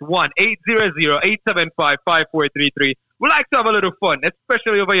 That's 1-800-875-5433. We like to have a little fun,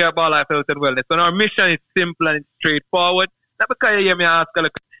 especially over here at BioLife Health and Wellness. And our mission is simple and straightforward. Not because you hear me ask a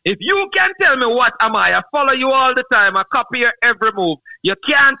look. If you can tell me what am I follow you all the time. I copy your every move. You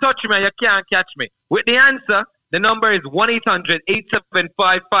can't touch me. You can't catch me. With the answer, the number is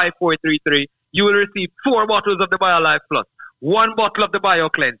 1-800-875-5433. You will receive 4 bottles of the BioLife Plus, 1 bottle of the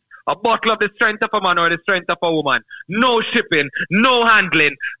BioCleanse, a bottle of the strength of a man or the strength of a woman. No shipping, no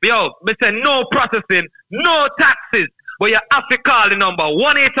handling. Yo, me say no processing, no taxes. But you have to call the number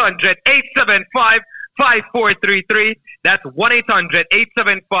 1-800-875-5433. That's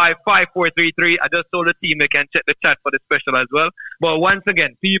 1-800-875-5433. I just told the team they can check the chat for the special as well. But once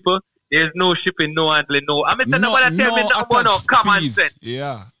again, people, there's no shipping, no handling, no. I mean, nobody tell me no common sense.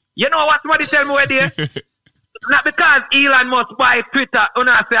 Yeah. You know what somebody tell me where there? Not because Elon must buy Twitter. Oh,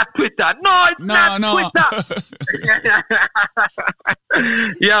 no, I say Twitter. No, it's not Twitter.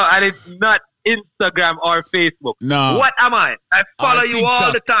 Yo, and it's not Instagram or Facebook. No. What am I? I follow you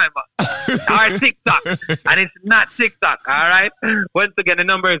all the time. Or TikTok. And it's not TikTok, all right? Once again, the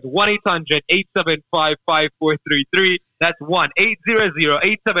number is 1-800-875-5433. That's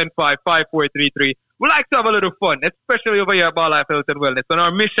 1-800-875-5433. We like to have a little fun, especially over here at BioLife Health and Wellness. And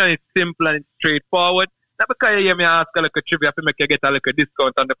our mission is simple and straightforward. Not because you hear me ask a little trivia to make you get a little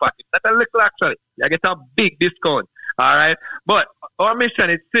discount on the package. That's a little actually. You get a big discount. All right? But our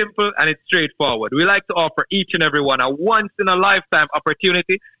mission is simple and it's straightforward. We like to offer each and every one a once-in-a-lifetime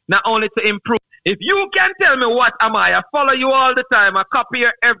opportunity, not only to improve. If you can tell me what am I follow you all the time. I copy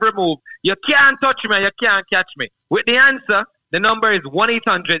your every move. You can't touch me. You can't catch me. With the answer, the number is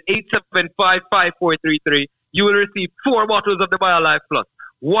 1-800-875-5433. You will receive 4 bottles of the BioLife Plus,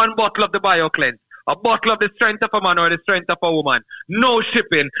 1 bottle of the BioCleanse, a bottle of the strength of a man or the strength of a woman. No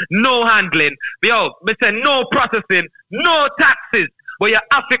shipping, no handling. Yo, me say no processing, no taxes. But you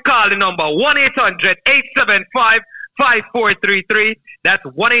have to call the number 1-800-875-5433. That's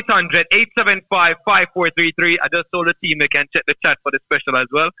 1-800-875-5433. I just told the team they can check the chat for the special as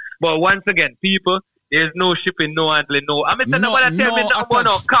well. But once again, people, there's no shipping, no handling, no. I mean, nobody tell me no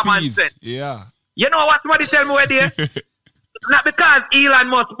common sense. Yeah. You know what somebody tell me where there? Not because Elon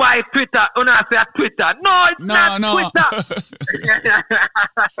must buy Twitter. Oh, no, I say Twitter. No, it's not Twitter.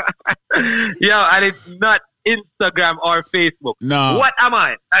 Yo, and it's not Instagram or Facebook. No. What am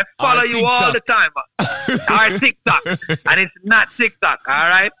I? I follow you all the time. Or TikTok. And it's not TikTok, all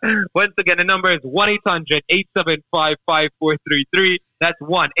right? Once again, the number is 1-800-875-5433. That's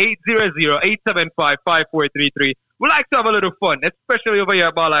 1-800-875-5433. We like to have a little fun, especially over here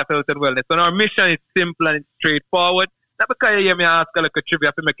at BioLife Health and Wellness. And our mission is simple and straightforward. Not because you hear me ask a little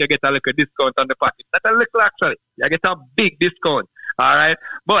trivia to make you get a little discount on the package. That's a little actually. You get a big discount. All right?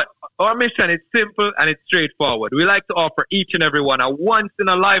 But our mission is simple and it's straightforward. We like to offer each and every one a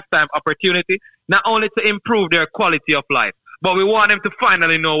once-in-a-lifetime opportunity, not only to improve their quality of life, but we want them to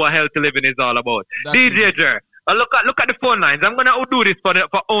finally know what healthy living is all about. DJ Jer, look at the phone lines. I'm going to do this for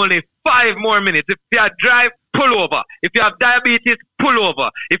only 5 more minutes. If you have drive, pull over. If you have diabetes, pull over.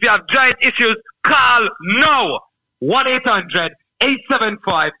 If you have joint issues, call now.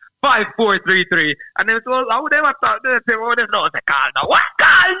 1-800-875-5433. And then so how would they have thought? They say, oh, there's no call now. What?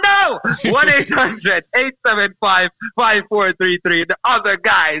 Call now! 1-800-875-5433. The other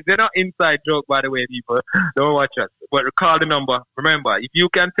guys, they're not inside joke, by the way, people. Don't watch us. But call the number. Remember, if you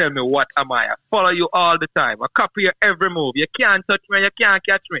can tell me what am I follow you all the time. I copy your every move. You can't touch me. You can't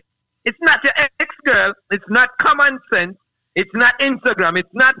catch me. It's not your ex-girl. It's not common sense. It's not Instagram.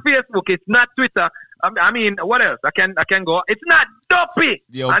 It's not Facebook. It's not Twitter. I mean, what else? I can go. It's not dopey.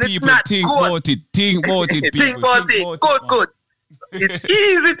 Yo, and people it's not think about it. Think about it, people. Think about it. Good. It's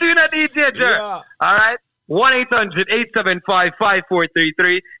easy to win a DJ, Jer. Yeah. All right?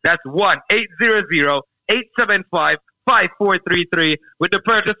 1-800-875-5433. That's 1-800-875-5433. With the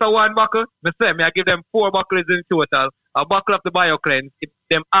purchase of one buckle, I give them 4 buckles in total. A buckle of the BioCleanse. If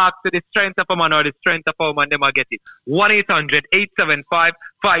them ask to the strength of a man or the strength of a woman, them I get it.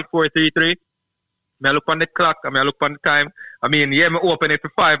 1-800-875-5433. I look on the clock, I look on the time. Me open it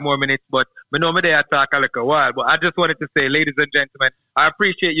for 5 more minutes, but I know me there talk a little while. But I just wanted to say, ladies and gentlemen, I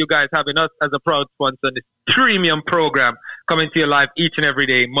appreciate you guys having us as a proud sponsor on this premium program coming to your live each and every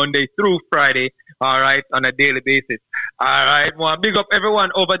day, Monday through Friday, all right, on a daily basis. All right, well, big up everyone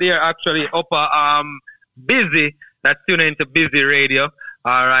over there actually up Busy, that's tuning into Busy Radio.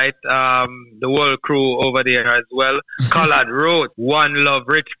 All right, the whole crew over there as well. Collard Road, One Love,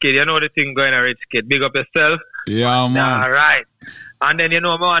 Rich Kid. You know the thing going on, Rich Kid. Big up yourself. Yeah, man. All right. And then,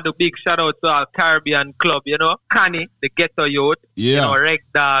 I want to big shout out to our Caribbean Club, Connie, the Ghetto Youth, Reg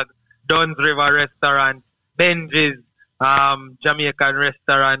Dog, Duns River Restaurant, Benji's Jamaican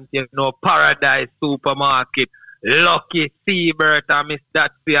Restaurant, Paradise Supermarket, Lucky, Seabird, and Miss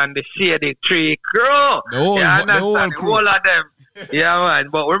Datsy, and the Shady Tree Crew. The whole crew. All of them. Yeah, man.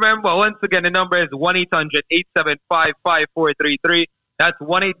 But remember, once again, the number is 1-800-875-5433. That's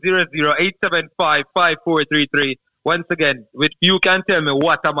 1-800-875-5433. Once again, you can tell me,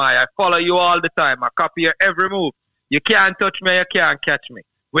 what am I? I follow you all the time. I copy your every move. You can't touch me, you can't catch me.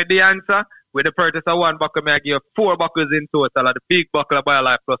 With the answer, with the purchase of 1 buckle, I give you 4 buckles in total of the big buckle of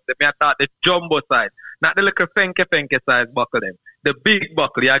BioLife Plus. I thought the jumbo side, not the little fenke size buckle them. The big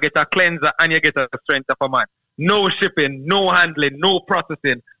buckle, you get a cleanser and you get a strength of a man. No shipping, no handling, no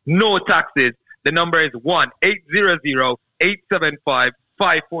processing, no taxes. The number is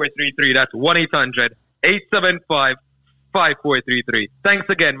 1-800-875-5433. That's 1-800-875-5433. Thanks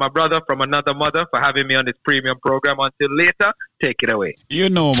again, my brother from another mother, for having me on this premium program. Until later, take it away. You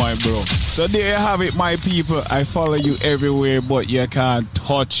know, my bro. So there you have it, my people. I follow you everywhere, but you can't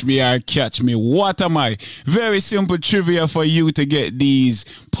touch me or catch me. What am I? Very simple trivia for you to get these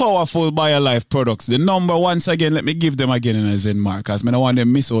powerful BioLife products. The number, once again, let me give them again in a Zen mark, because I don't want them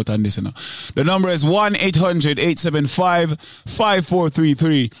to miss out on this. The number is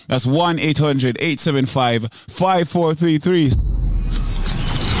 1-800-875-5433. That's 1-800-875-5433.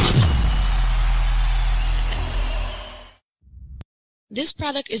 This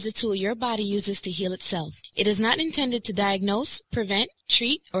product is the tool your body uses to heal itself. It is not intended to diagnose, prevent,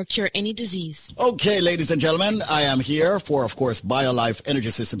 treat, or cure any disease. Okay, ladies and gentlemen, I am here for, of course, BioLife Energy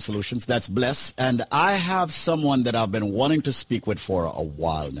System Solutions. That's Bless. And I have someone that I've been wanting to speak with for a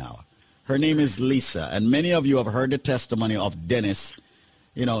while now. Her name is Lisa. And many of you have heard the testimony of Dennis,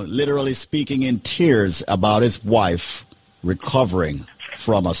 literally speaking in tears about his wife recovering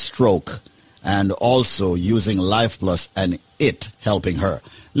from a stroke and also using Life Plus and it helping her.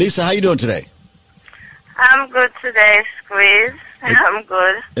 Lisa, how you doing today? I'm good today, Squeeze. I'm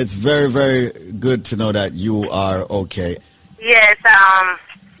good. It's very, very good to know that you are okay. Yes,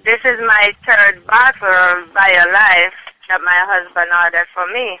 this is my 3rd bottle of BioLife that my husband ordered for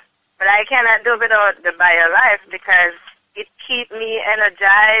me. But I cannot do without the BioLife because it keeps me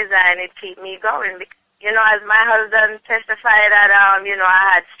energized and it keeps me going. As my husband testified that, I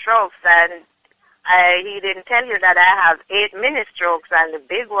had strokes and he didn't tell you that I have 8 mini strokes, and the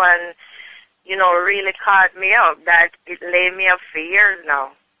big one, really caught me up, that it laid me up for years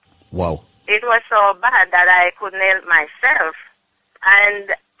now. Wow. It was so bad that I couldn't help myself.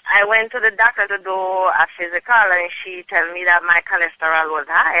 And I went to the doctor to do a physical, and she told me that my cholesterol was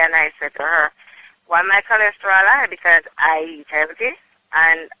high. And I said to her, why my cholesterol high? Because I eat healthy,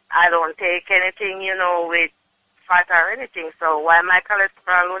 and I don't take anything, with fat or anything. So why my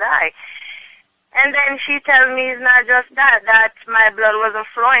cholesterol was high? And then she told me it's not just that my blood wasn't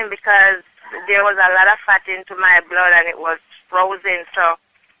flowing because there was a lot of fat into my blood and it was frozen. So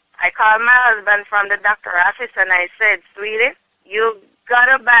I called my husband from the doctor's office and I said, sweetie, you got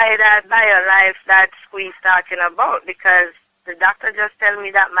to buy that BioLife that Squeeze talking about because the doctor just told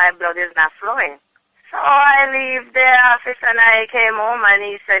me that my blood is not flowing. So I leave the office and I came home and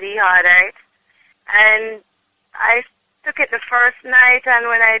he said he ordered it. And I took it the first night, and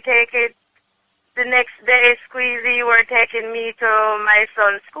when I take it, the next day, Squeezy were taking me to my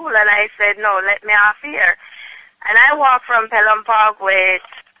son's school, and I said, no, let me off here. And I walked from Pelham Parkway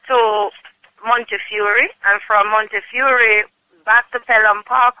to Montefiore, and from Montefiore back to Pelham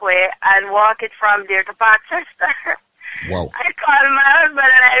Parkway, and walk it from there to Parkchester. Wow. I called my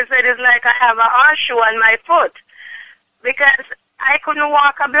husband, and I said, it's like I have a horseshoe on my foot, because I couldn't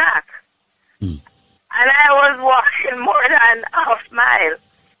walk a block. And I was walking more than half mile.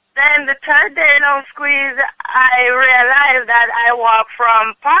 Then the third day, long squeeze, I realized that I walked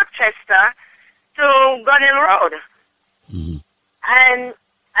from Parkchester to Gunning Road. And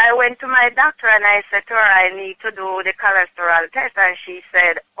I went to my doctor and I said to her, I need to do the cholesterol test. And she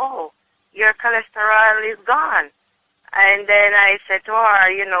said, oh, your cholesterol is gone. And then I said to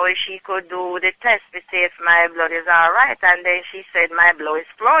her, you know, if she could do the test to see if my blood is all right. And then she said, my blood is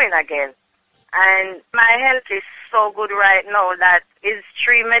flowing again. And my health is so good right now that it's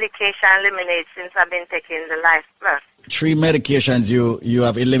 3 medication eliminated since I've been taking the Life Plus. 3 medications you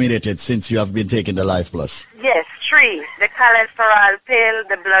have eliminated since you have been taking the Life Plus. Yes, 3. The cholesterol pill,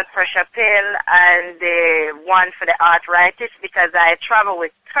 the blood pressure pill, and the one for the arthritis because I travel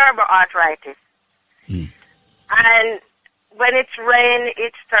with turbo arthritis. And when it's rain,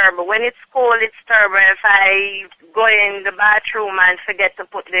 it's turbo. When it's cold, it's turbo. If I go in the bathroom and forget to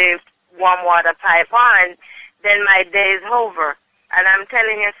put the warm water pipe on, then my day is over. And I'm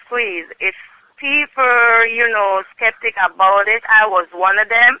telling you, Squeeze, if people, you know, skeptic about it, I was one of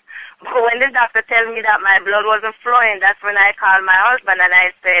them. But when the doctor told me that my blood wasn't flowing, that's when I called my husband and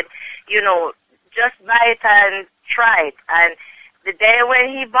I said, you know, just buy it and try it. And the day when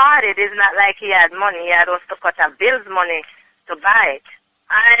he bought it, it's not like he had money. He had us to cut a bill's money to buy it.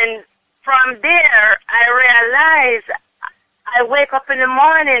 And from there, I realized I wake up in the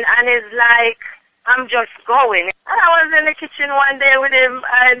morning and it's like I'm just going. And I was in the kitchen one day with him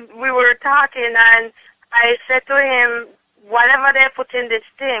and we were talking and I said to him, whatever they put in this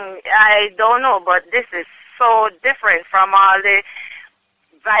thing, I don't know, but this is so different from all the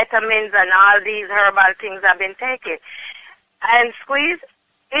vitamins and all these herbal things I've been taking. And Squeeze,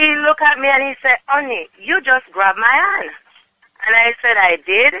 he looked at me and he said, honey, you just grabbed my hand. And I said, I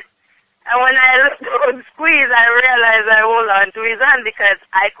did. And when I looked on Squeeze, I realized I hold on to his hand because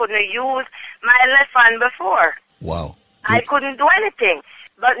I couldn't use my left hand before. Wow. I couldn't do anything.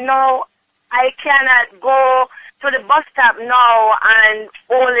 But now I cannot go to the bus stop now and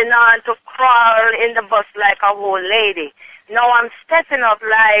holding on to crawl in the bus like a whole lady. Now I'm stepping up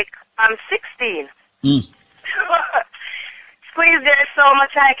like I'm 16. Squeeze, there's so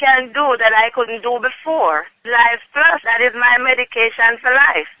much I can do that I couldn't do before. Life Plus, that is my medication for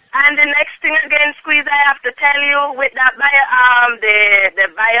life. And the next thing again, Squeeze, I have to tell you, with that the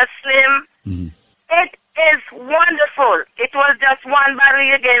BioSlim, it is wonderful. It was just one bottle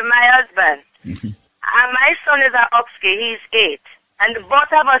you gave my husband. And my son is an upski, he's 8. And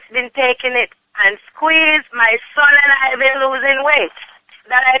both of us been taking it. And Squeeze, my son and I have been losing weight.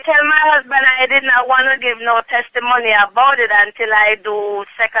 That I tell my husband I did not want to give no testimony about it until I do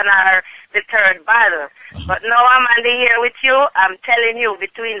second or the third bottle. But now I'm on the air with you. I'm telling you,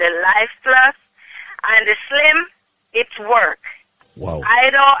 between the Life Plus and the Slim, it's work. Wow.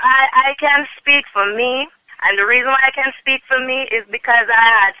 I can speak for me, and the reason why I can speak for me is because I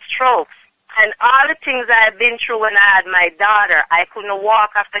had strokes. And all the things I've been through when I had my daughter, I couldn't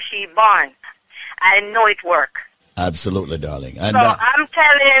walk after she born. I know it worked. Absolutely, darling. And so I'm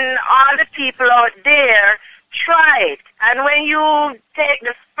telling all the people out there, try it. And when you take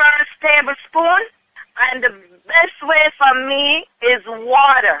the first tablespoon, and the best way for me is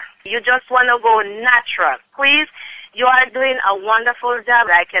water. You just want to go natural. Please, you are doing a wonderful job.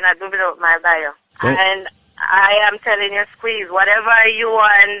 I cannot do without my bio. And I am telling you, Squeeze, whatever you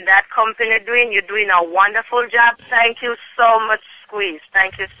and that company doing, you're doing a wonderful job. Thank you so much, Squeeze.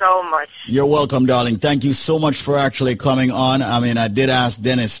 Thank you so much. You're welcome, darling. Thank you so much for actually coming on. I mean, I did ask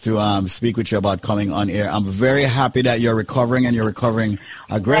Dennis to speak with you about coming on air. I'm very happy that you're recovering and you're recovering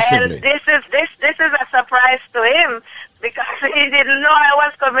aggressively. Well, this is a surprise to him because he didn't know I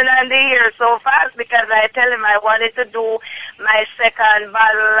was coming on the air so fast because I tell him I wanted to do my second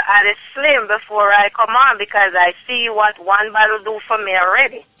bottle at a Slim before I come on because I see what one bottle do for me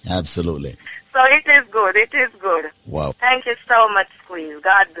already. Absolutely. So it is good. It is good. Wow. Thank you so much, Squeeze.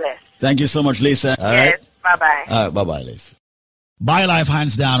 God bless. Thank you so much, Lisa. All yes. right. Bye-bye. All right. Bye-bye, Lisa. BioLife,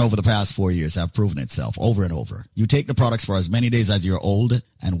 hands down, over the past 4 years, have proven itself over and over. You take the products for as many days as you're old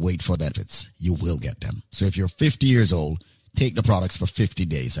and wait for benefits. You will get them. So if you're 50 years old, take the products for 50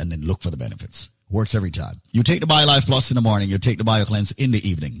 days and then look for the benefits. Works every time. You take the BioLife Plus in the morning, you take the BioCleanse in the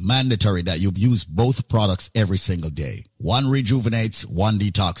evening. Mandatory that you use both products every single day. One rejuvenates, one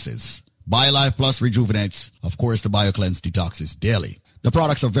detoxes. BioLife Plus rejuvenates. Of course, the BioCleanse detoxes daily. The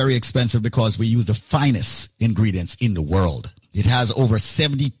products are very expensive because we use the finest ingredients in the world. It has over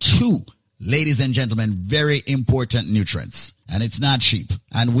 72, ladies and gentlemen, very important nutrients. And it's not cheap.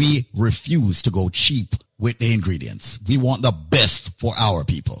 And we refuse to go cheap with the ingredients. We want the best for our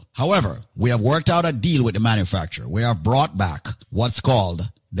people. However, we have worked out a deal with the manufacturer. We have brought back what's called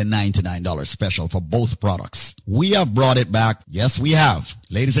the $99 special for both products. We have brought it back. Yes, we have.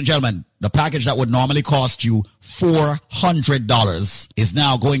 Ladies and gentlemen, the package that would normally cost you $400 is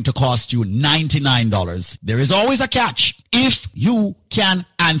now going to cost you $99. There is always a catch if you can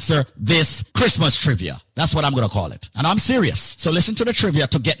answer this Christmas trivia. That's what I'm going to call it. And I'm serious. So listen to the trivia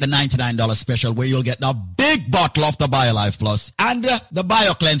to get the $99 special where you'll get the big bottle of the BioLife Plus and the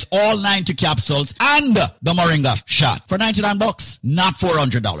BioCleanse, all 90 capsules, and the Moringa shot for $99, not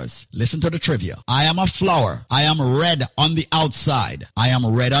 $400. Listen to the trivia. I am a flower. I am red on the outside. I am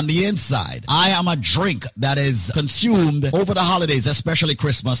red on the inside. I am a drink that is consumed over the holidays, especially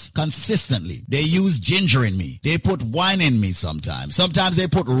Christmas, consistently. They use ginger in me. They put wine in me sometimes. Sometimes they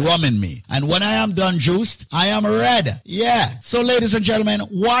put rum in me. And when I am done juiced, I am red. Yeah. So ladies and gentlemen,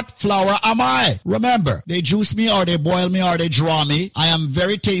 what flower am I? Remember, they juice me or they boil me or they draw me. I am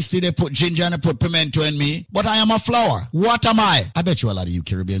very tasty. They put ginger and they put pimento in me. But I am a flower. What am I? I bet you a lot of you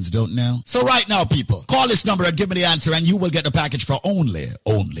Caribbeans don't know. So right now, people, call this number and give me the answer and you will get the package for only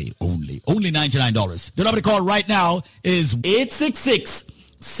 $99. The number to call right now is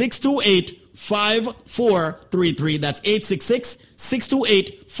 866-628-5433. That's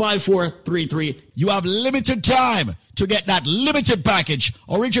 866-628-5433. You have limited time to get that limited package,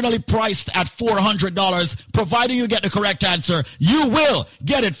 originally priced at $400. Providing you get the correct answer, you will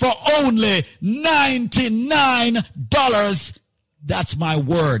get it for only $99. That's my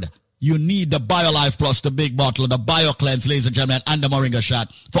word. You need the BioLife Plus, the big bottle, the BioCleanse, ladies and gentlemen, and the Moringa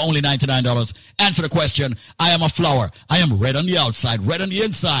shot for only $99. Answer the question. I am a flower. I am red on the outside, red on the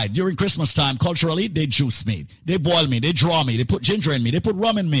inside. During Christmas time, culturally, they juice me. They boil me. They draw me. They put ginger in me. They put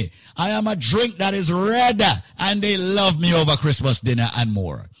rum in me. I am a drink that is red, and they love me over Christmas dinner and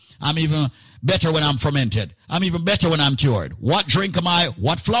more. I'm even better when I'm fermented. I'm even better when I'm cured. What drink am I?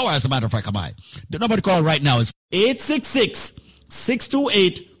 What flower, as a matter of fact, am I? The number to call right now is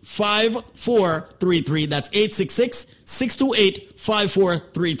 866-628-5433. That's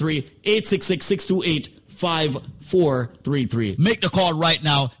 866-628-5433. 866-628-5433. Make the call right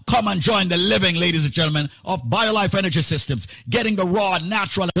now. Come and join the living, ladies and gentlemen, of BioLife Energy Systems. Getting the raw,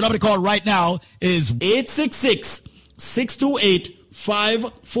 natural. The number to call right now is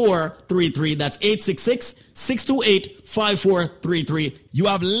 866-628-5433. That's 866-628-5433. You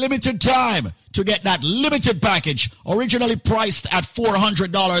have limited time to get that limited package, originally priced at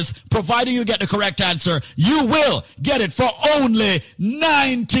 $400. Providing you get the correct answer, you will get it for only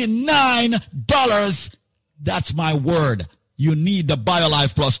 $99. That's my word. You need the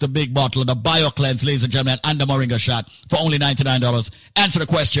BioLife Plus, the big bottle, the BioCleanse, ladies and gentlemen, and the Moringa shot for only $99. Answer the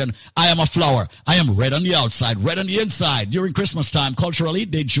question. I am a flower. I am red on the outside, red on the inside. During Christmas time, culturally,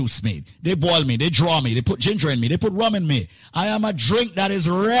 they juice me. They boil me. They draw me. They put ginger in me. They put rum in me. I am a drink that is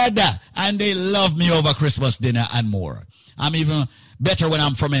red, and they love me over Christmas dinner and more. I'm even better when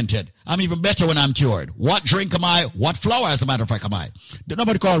I'm fermented. I'm even better when I'm cured. What drink am I? What flower, as a matter of fact, am I? The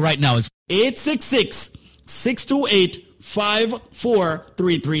number to call right now is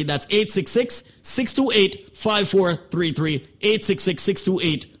 866-628-5433. That's 866-628-5433.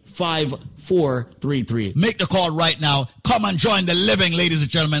 866-628-5433. Make the call right now. Come and join the living, ladies and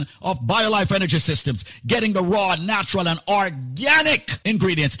gentlemen, of BioLife Energy Systems. Getting the raw, natural, and organic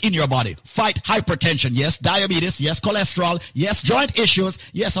ingredients in your body. Fight hypertension. Yes, diabetes. Yes, cholesterol. Yes, joint issues.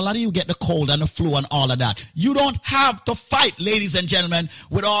 Yes, a lot of you get the cold and the flu and all of that. You don't have to fight, ladies and gentlemen,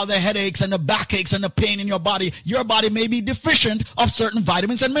 with all the headaches and the backaches and the pain in your body. Your body may be deficient of certain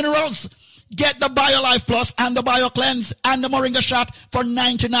vitamins and minerals. Get the BioLife Plus and the BioCleanse and the Moringa shot for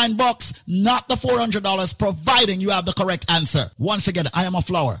 $99, not the $400, providing you have the correct answer. Once again, I am a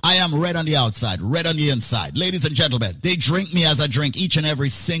flower. I am red on the outside, red on the inside. Ladies and gentlemen, they drink me as I drink each and every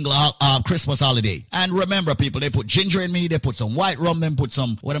single Christmas holiday. And remember, people, they put ginger in me, they put some white rum, then put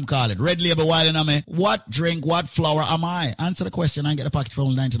some, red label wine in me. What drink, what flower am I? Answer the question and get a package for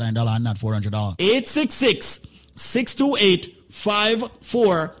only $99 and not $400.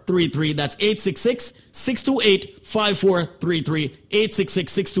 866-628-5433. That's 866-628-5433.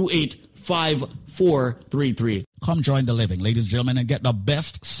 866-628-5433. Come join the living, ladies and gentlemen, and get the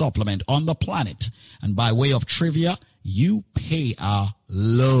best supplement on the planet. And by way of trivia, you pay a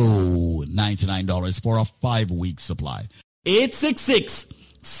low $99 for a 5-week supply.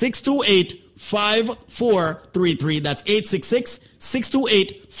 866-628-5433. That's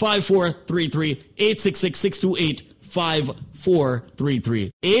 866-628-5433.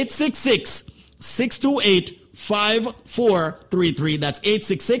 866-628-5433. 866-628-5433. That's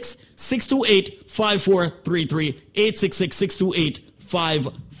 866-628-5433.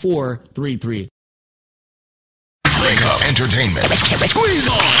 866-628-5433. Wake up entertainment. Squeeze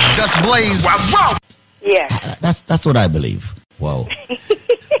on. Just blaze. Wow, wow. Yeah. That's what I believe. Whoa.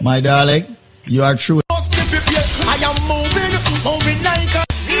 My darling, you are true. I am moving like a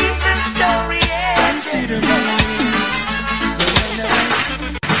leave the story. Consider me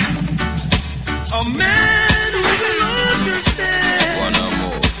a man who will understand. One or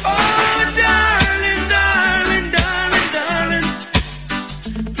more. Oh, darling, darling, darling, darling,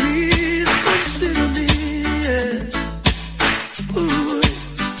 please consider me. Yeah. Ooh.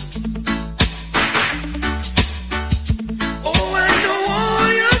 Oh, I know all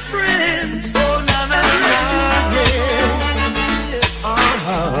your friends. Oh, na na na, yeah.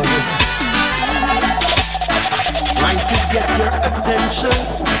 Trying to get your attention.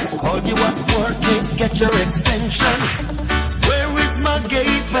 Call you at work, can't get your extension. Where is my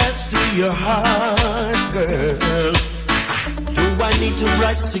gate pass to your heart, girl? Do I need to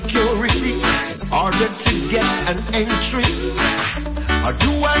write security in order to get an entry? Or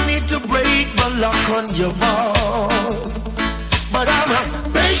do I need to break the lock on your vault? But I'm a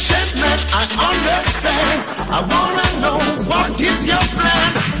patient man, I understand. I wanna know what is your plan.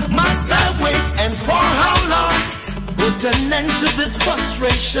 Must I wait and for how long? Put an end to this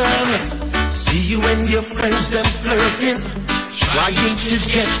frustration. See you and your friends, them flirting, trying to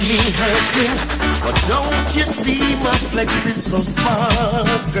get me hurting. But don't you see my flex is so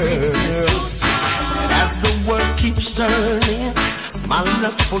smart, girl? And as the world keeps turning, my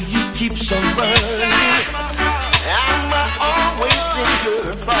love for you keeps on burning. I'm always in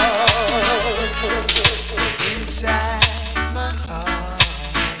your thoughts. Inside my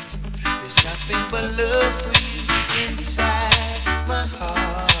heart, there's nothing but love for you. Inside my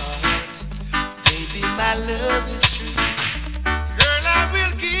heart, baby, my love is true. Girl, I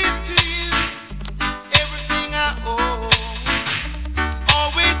will give to you everything I owe.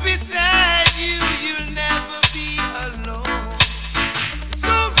 Always beside you, you'll never be alone. It's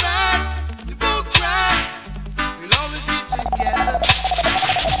alright, we won't cry, we'll always be together.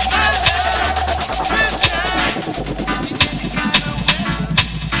 My love will shine in any kind of weather.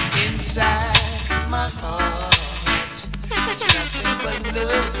 Inside my heart, there's nothing but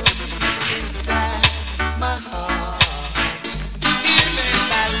love for you. Inside my heart,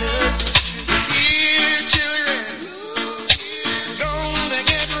 my love is true. Dear children, it's gonna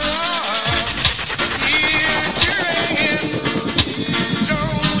get rough. Dear children, it's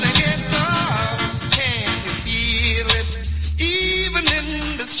gonna get tough. Can't you feel it? Even in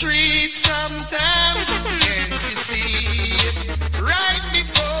the streets sometimes. Can't you see it? Right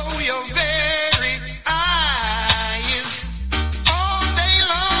before your very eyes. All day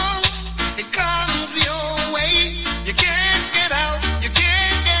long, it comes your way. You can't get out, you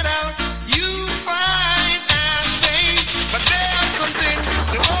can't get out. You fight and say, but there's something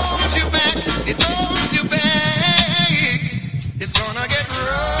to hold you back. It holds you back. It's gonna get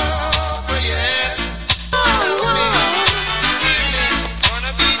rougher, yeah. Help me, give me,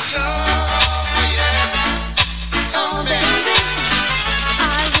 wanna be tougher, yeah. Oh, baby,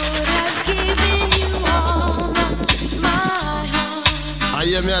 I would have given you all of my heart. I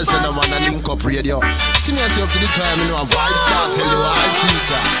hear me, I say, no man, I link up radio. See me, I say, up to the time, you know, a vibe start tell you I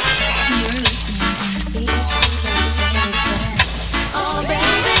teacher. Oh,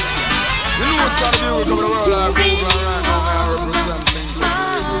 baby, You know what's up, you come to the world, I move around now, I represent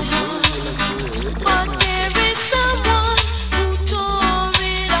but there is someone who tore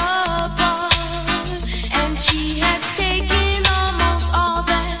it apart, and she has taken almost all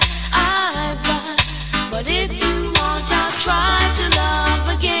that I've got. But if you want, I'll try to love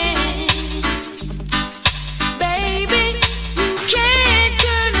again. Baby, you can't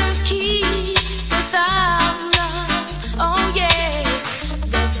turn a key without love. Oh yeah,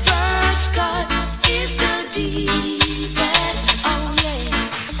 the first cut is the deepest. Oh yeah,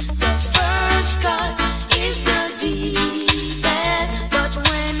 the first cut is the deepest. But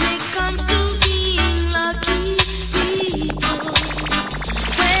when it comes to being lucky people,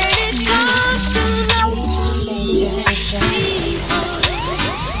 when it comes to loving people,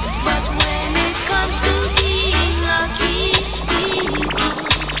 but when it comes to being lucky people,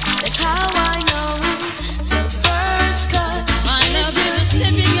 that's how I know the first cut. My love is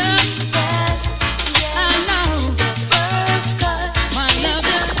slipping up. Yes, I know the first cut. My love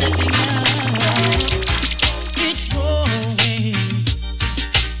is slipping up. It's growing.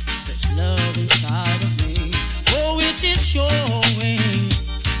 There's love inside of me. Oh, it is showing.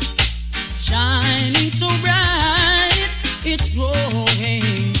 Shining so bright. It's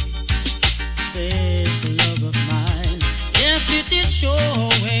growing. This love of mine. Yes, it is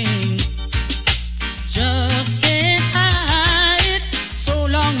showing. Just can't hide. So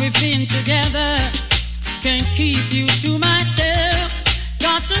long we've been together. Can't keep you to myself.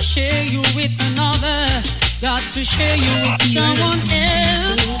 Got to share you with another. got to share you with someone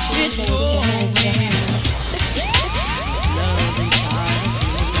else. It's showing. Love inside of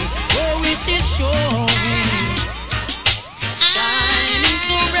me. Oh, it is showing. Shining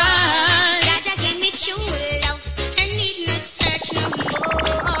so bright. Jaja give me true love. I need not search no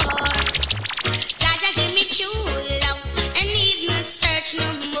more. Jaja give me true love. I need not search no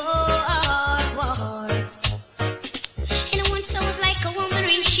more. And once I was like a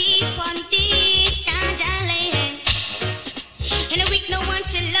wandering sheep on this Jaja land. In a week no one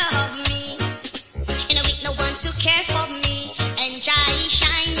to love me. In a week no one to care for me. And Jai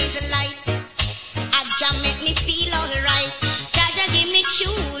shine is a light. Jah make me feel alright. Jaja give me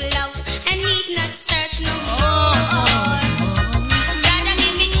true love. I need not search no more. Jaja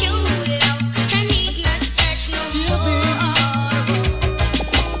give me true love. I need not search no more.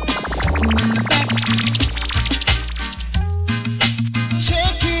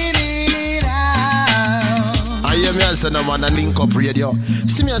 Checking it out. I am here, son, I'm on a link up radio.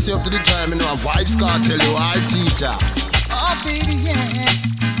 See me, I say up to the time, you know, a vibes can't tell you, I teacher. Oh, baby, yeah.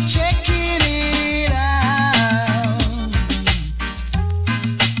 Checking it out.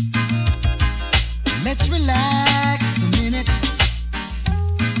 Let's relax a minute.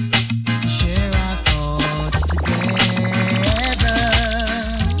 Share our thoughts together.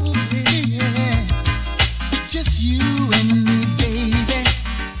 Oh, baby, yeah. Just you and me, baby.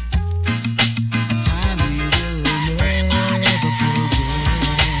 A time we will never forget.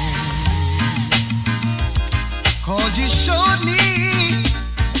 'Cause you showed me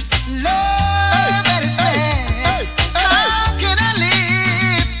love at its best. How can I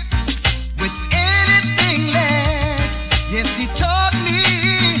live with anything less? Yes, he taught me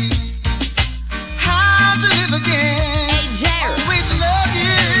how to live again. Hey, Jared. Always love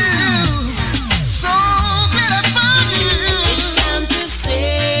you. So glad I found you. It's time to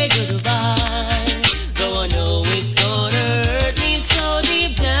say goodbye. Though I know it's gonna hurt me so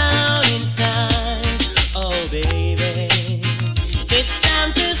deep down inside. Oh, baby. It's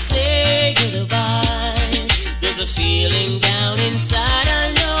time to say goodbye. There's a feeling down inside.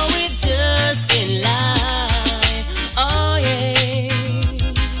 I know it just can't lie. Oh, yeah.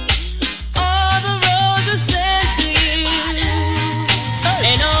 All the roads are sent to you.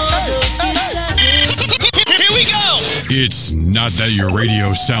 And all those gifts I give. Here we go! It's not that your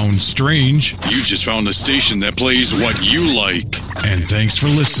radio sounds strange. You just found the station that plays what you like. And thanks for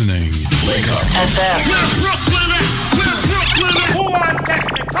listening. Wake up.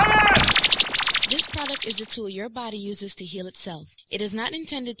 This product is a tool your body uses to heal itself. It is not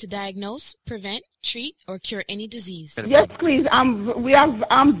intended to diagnose, prevent, treat, or cure any disease. Yes, please.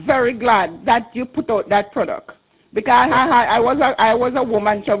 I'm very glad that you put out that product because I was a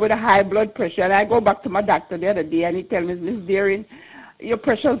woman with a high blood pressure, and I go back to my doctor the other day, and he tell me, Miss Deering, your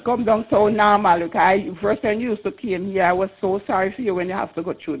pressure's come down so normal. Because first time you used to came here, I was so sorry for you when you have to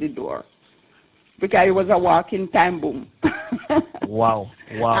go through the door because it was a walking time bomb. Wow.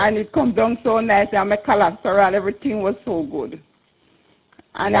 And it come down so nice, and my cholesterol, everything was so good.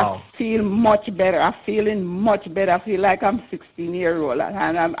 And Wow. I feel much better. I'm feeling much better. I feel like I'm 16-year-old,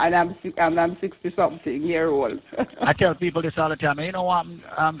 and I'm 60-something-year-old. I tell people this all the time. You know what,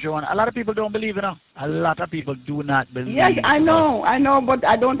 Joan? A lot of people don't believe, A lot of people do not believe. Yes, I know, but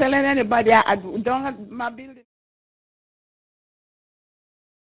I don't tell anybody. I don't have my building.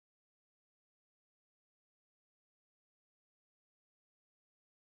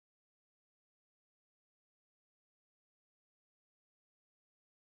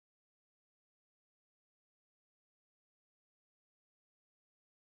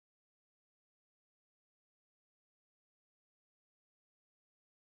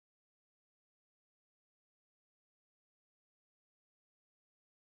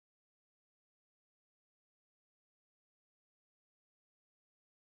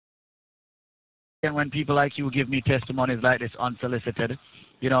 And when people like you give me testimonies like this unsolicited,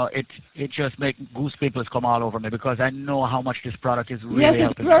 it just makes goosebumps come all over me because I know how much this product is really helping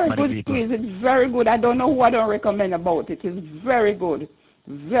Yes, it's very many good, people. please. It's very good. I don't know who I don't recommend about it. It's very good.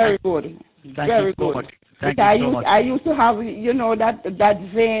 Very good. Thank Very you so good. much. But Thank you so much. I used to have, that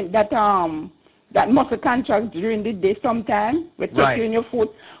vein, that muscle contract during the day sometime with Right. touching your foot.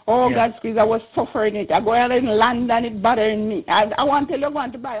 Oh, Yeah. God, squeeze, I was suffering it. I go out and land and it bothering me. I want to tell you, I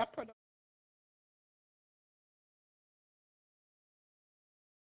want to buy a product.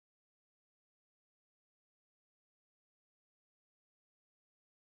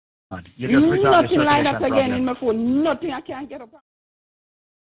 You just resolve Nothing the like circulation that again problem. in my phone. Nothing, I can't get up.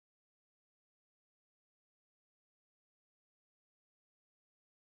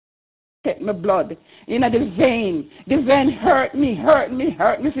 Take my blood. The vein. The vein hurt me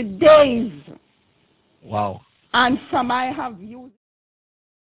for days. Wow. And some I have used.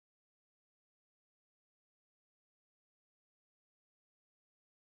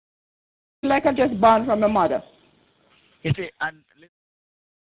 Like I just born from my mother. You see, and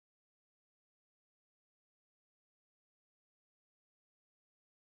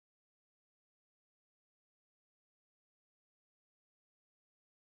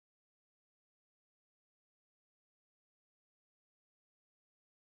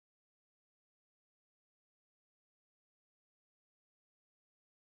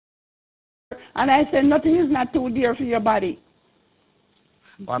And I said, nothing is not too dear for your body.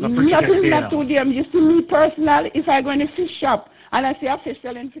 well, Nothing is not too dear. You see me personally, if I go in a fish shop and I see a fish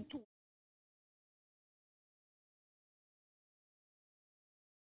selling for $2.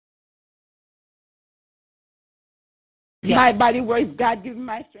 Yeah. My body works, God give me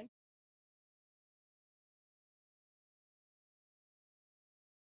my strength.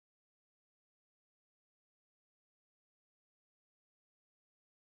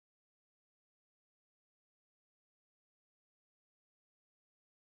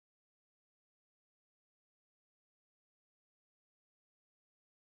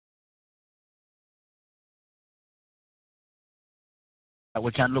 We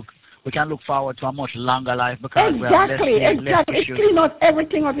can look forward to a much longer life because we have Exactly. less It issues. clean out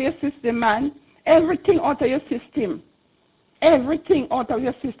everything out of your system, man. Everything out of your system. Everything out of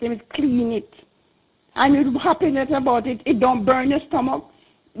your system, it clean it. And you're happiness about it. It don't burn your stomach.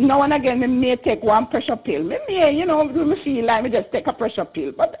 Now and again, me may take one pressure pill. Me feel like me just take a pressure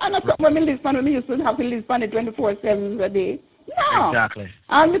pill. But I not when me live on, me used to have to live on it 24/7 a day. No. Exactly.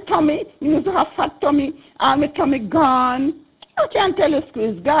 And my tummy, you used to have fat tummy, and my tummy gone. I can't tell you,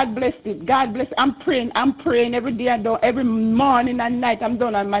 Squeeze. God bless it. God bless it. I'm praying every day. Every morning and night. I'm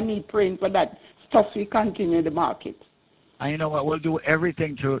down on my knee praying for that stuff we continue in the market. And you know what? We'll do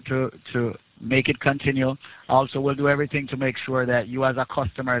everything to make it continue. Also, we'll do everything to make sure that you as a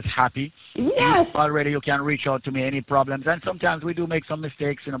customer is happy. Yes. Already you can reach out to me any problems. And sometimes we do make some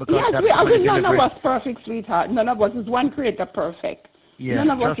mistakes, because yes, that's none of us perfect, sweetheart. None of us is one creator perfect. Yeah,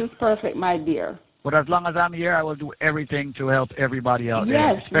 none of us is perfect, my dear. But as long as I'm here, I will do everything to help everybody out there.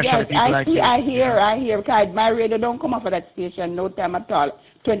 Yes, Especially people like you. I hear. Because my radio don't come off of that station no time at all.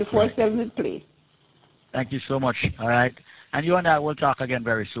 24/7 it play. Thank you so much. All right. And you and I will talk again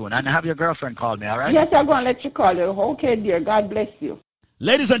very soon. And have your girlfriend call me, all right? Yes, I'm going to let you call her. Okay, dear. God bless you.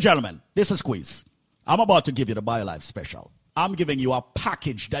 Ladies and gentlemen, this is Squeeze. I'm about to give you the BioLife special. I'm giving you a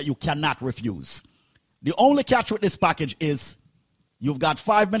package that you cannot refuse. The only catch with this package is you've got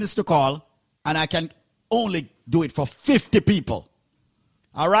 5 minutes to call, and I can only do it for 50 people.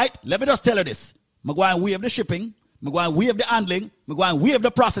 All right? Let me just tell you this. I'm going to waive the shipping. I'm going to waive the handling. I'm going to waive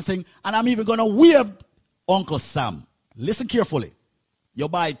the processing. And I'm even going to waive Uncle Sam. Listen carefully. You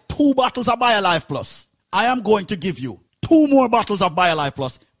buy 2 bottles of BioLife Plus. I am going to give you 2 more bottles of BioLife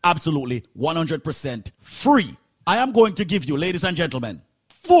Plus absolutely 100% free. I am going to give you, ladies and gentlemen,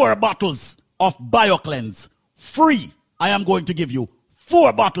 4 bottles of BioCleanse free. I am going to give you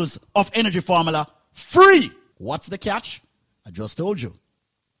 4 bottles of Energy Formula free. What's the catch? I just told you.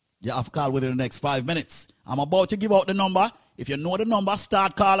 You have to call within the next 5 minutes. I'm about to give out the number. If you know the number,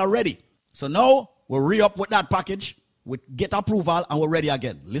 start call already. So now we'll re-up with that package. We get approval and we're ready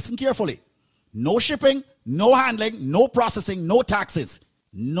again. Listen carefully. No shipping, no handling, no processing, no taxes.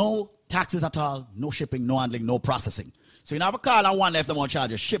 No taxes at all. No shipping, no handling, no processing. So you have a call and one left them on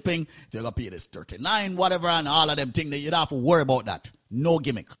charge of shipping. If you're going to pay this $39, whatever, and all of them things, you don't have to worry about that. No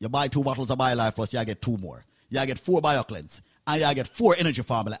gimmick. You buy 2 bottles of BioLife Plus, you get 2 more. You get 4 BioCleanse. And you get 4 Energy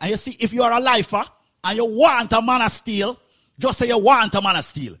Formula. And you see, if you are a lifer and you want a man of steel, just say you want a man of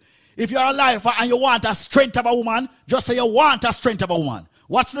steel. If you're a lifer and you want a strength of a woman, just say you want a strength of a woman.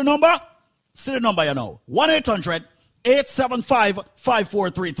 What's the number? See the number you know.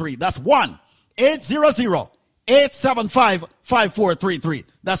 1-800-875-5433. That's 1-800-875-5433.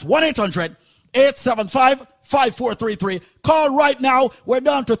 That's 1-800-875-5433. Call right now. We're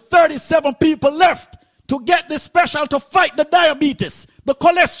down to 37 people left to get this special to fight the diabetes, the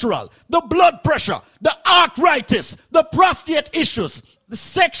cholesterol, the blood pressure, the arthritis, the prostate issues, the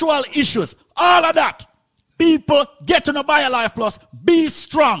sexual issues, all of that. People, get to the BioLife Plus. Be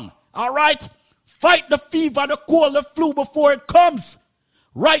strong. All right? Fight the fever, the cold, the flu before it comes.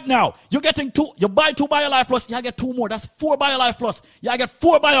 Right now, you're getting 2. You buy 2 BioLife Plus, you get 2 more. That's 4 BioLife Plus. You get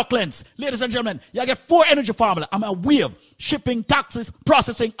 4 BioCleanse. Ladies and gentlemen, you get 4 Energy Formula. I'm a waive shipping, taxes,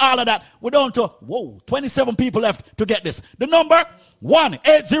 processing, all of that. We're down to 27 people left to get this. The number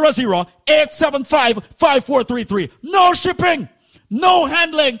 1-800-875-5433. No shipping, no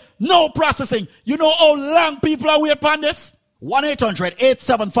handling, no processing. You know how long people are waiting on this?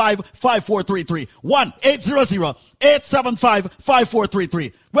 1-800-875-5433.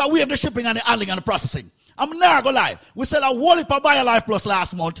 1-800-875-5433. Well, we have the shipping and the handling and the processing. I'm not gonna lie. We sell a whole heap of BioLife Plus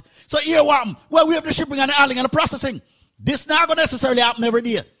last month. So here what happened? Well, we have the shipping and the handling and the processing. This not gonna necessarily happen every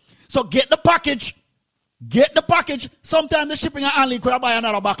day. So get the package. Get the package. Sometimes the shipping and handling could buy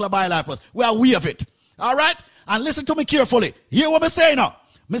another bottle of BioLife Plus. Well, we have it. All right? And listen to me carefully. Hear what I say now.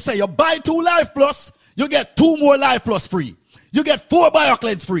 Me say you buy 2 Life Plus, you get 2 more Life Plus free. You get 4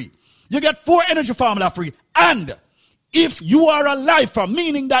 BioCleanse free. You get 4 Energy Formula free. And if you are a lifer,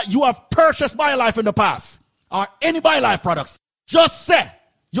 meaning that you have purchased BioLife in the past, or any BioLife products, just say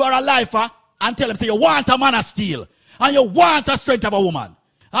you are a lifer and tell them, say you want a man of steel and you want the strength of a woman.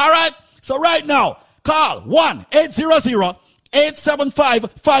 All right? So right now, call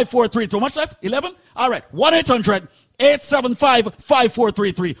 1-800-875-5433. How much left? 11? All right.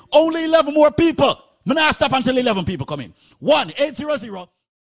 1-800-875-5433. Only 11 more people. I'm not stop until 11 people come in. 1-800.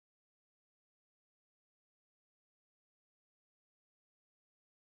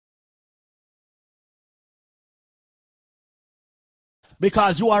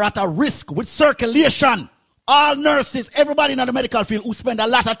 Because you are at a risk with circulation. All nurses, everybody in the medical field who spend a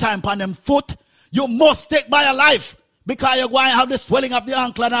lot of time on them foot, you must take BioLife because you're going to have the swelling of the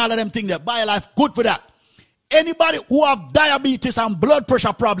ankle and all of them things there. BioLife, good for that. Anybody who have diabetes and blood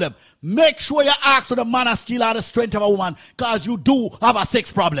pressure problem, make sure you ask for the man of steel or the strength of a woman because you do have a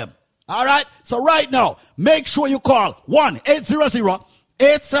sex problem. All right? So right now, make sure you call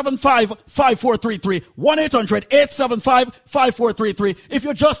 1-800-875-5433. 1-800-875-5433. If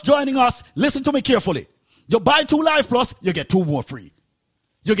you're just joining us, listen to me carefully. You buy 2 Life Plus, you get 2 more free.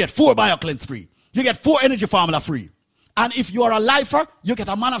 You get 4 BioCleanse free. You get 4 Energy Formula free. And if you are a lifer, you get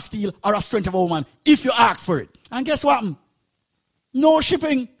a man of steel or a strength of a woman if you ask for it. And guess what? No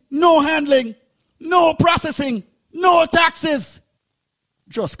shipping, no handling, no processing, no taxes.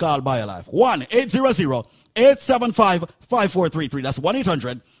 Just call BioLife. 1-800-875-5433. That's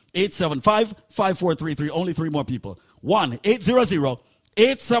 1-800-875-5433. Only 3 more people.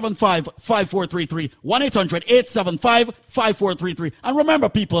 1-800-875-5433. 1-800-875-5433. And remember,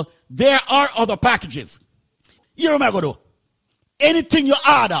 people, there are other packages. Here am I going to do? Anything you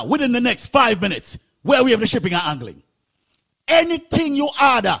order within the next 5 minutes, where we have the shipping and handling. Anything you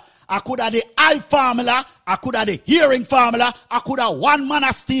order, I could have the eye formula, I could have the hearing formula, I could have 1 man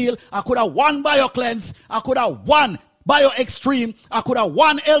of steel, I could have 1 BioCleanse, I could have 1 Bio Extreme, I could have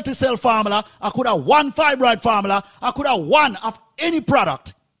 1 healthy cell formula, I could have 1 fibroid formula, I could have 1 of any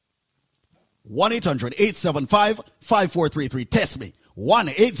product. 1-800-875-5433. Test me.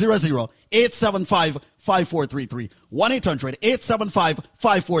 1-800-875-5433.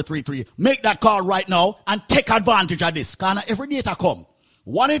 1-800-875-5433. Make that call right now and take advantage of this. Because every data come.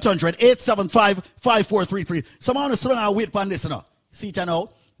 1-800-875-5433. Someone is strong and wait for this now. See it now.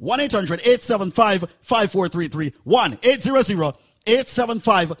 1-800-875-5433.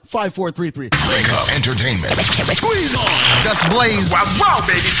 1-800-875-5433. Wake Up Entertainment. Squeeze on. Just blaze. Wow, wow,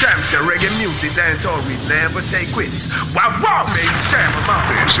 baby, Sham say reggae music, dance all we never say quits. Wow, wow, baby, Sham.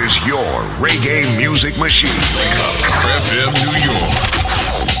 This is your reggae music machine. Wake Up FM New York.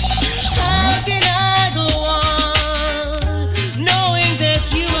 How can I go on knowing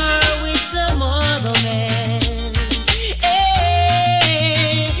that you are with some other man?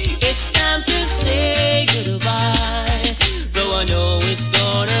 Hey, it's time to say goodbye. Though I know it's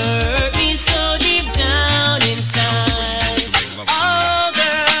gonna hurt me so deep down inside. Oh,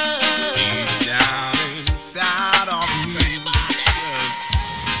 girl, deep down inside of me,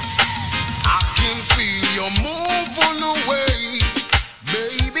 I can feel you moving away,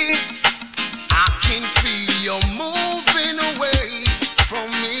 baby. I can feel you moving away from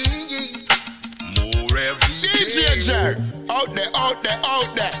me. More every day. DJ Jerry, out there, out there,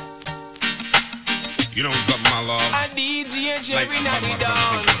 out there. You know something, my love? I DJ Jerry, like, not about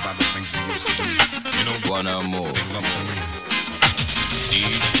down. You know, wanna move.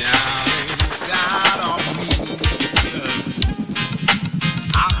 Deep down inside of me, yes.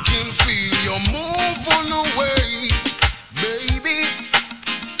 I can feel you moving away, baby.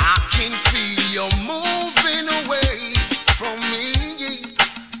 I can feel you moving away from me.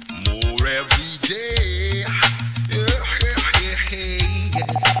 More every day. Yeah, yeah, yeah, yes.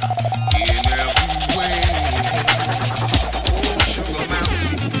 In every way. Oh, sugar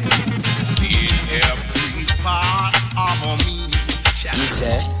mountain. In every part of me. You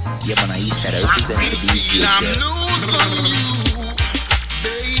said, you're gonna eat that out. Is that the DJ? I'm losing you,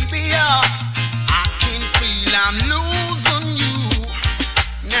 baby. I can feel I'm losing you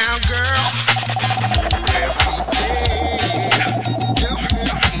now, girl. Every day,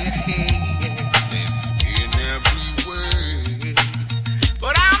 in every way.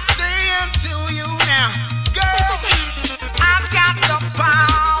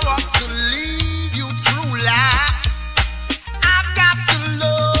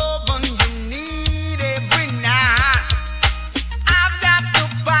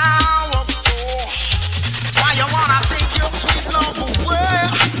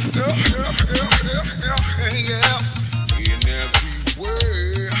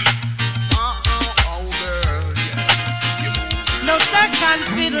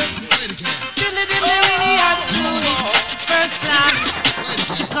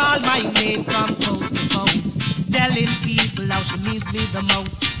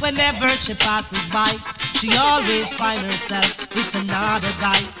 Whenever she passes by, she always finds herself with another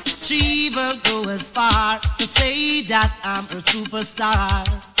guy. She even goes as far to say that I'm her superstar.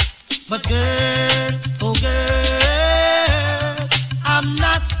 But girl, oh girl, I'm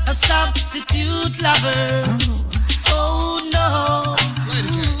not a substitute lover. Oh no.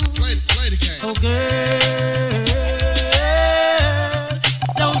 Oh girl,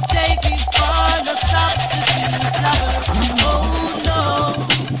 don't take me for the substitute lover. Oh no.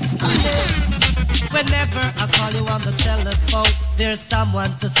 Yeah. Whenever I call you on the telephone, there's someone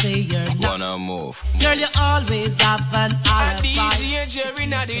to say you're not. Wanna move. Girl, you always have an alibi. DJ Jerry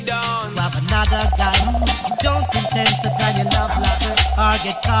Natty dance. You have another guy. You don't intend to try your love lover or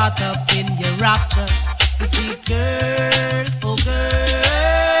get caught up in your rapture. You see, girl, oh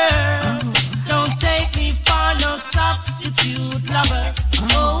girl, don't take me for no substitute lover.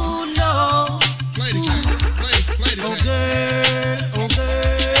 Oh no. Oh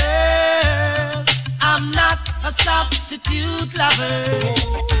girl, I'm not a substitute lover.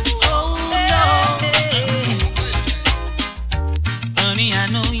 Oh no. Honey, I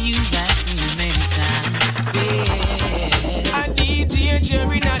know you've asked me many times. Yeah. I DJ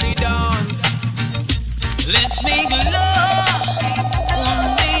Jerry Natty dance. Let's make love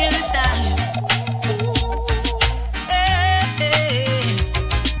one day at a time. Hey.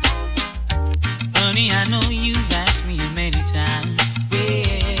 Honey, I know you've asked me many times.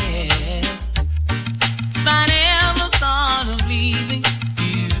 Yeah. If I never thought of leaving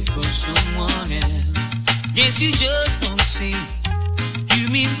you for someone else, guess you just don't see. You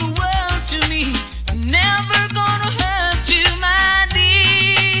mean the world to me. Never gonna hurt you, my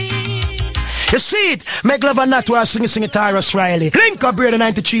dear. You see it? Make love and not where I sing it, Tyrus Riley. Link up here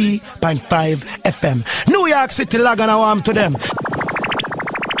 93.5 FM. New York City, log on a warm to them.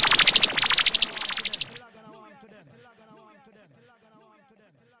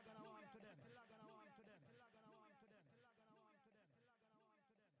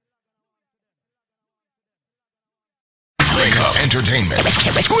 Entertainment.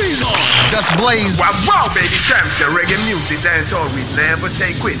 Squeeze on. Just blaze. Wow, wow, baby Sham. Say reggae music, dance all we never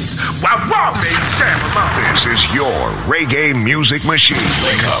say quits. Wow, wow, baby Sham. This is your reggae music machine.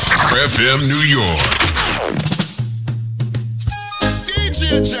 Wake up. FM New York.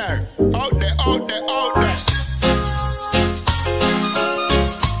 DJ Jerry. Out there, out there, out there.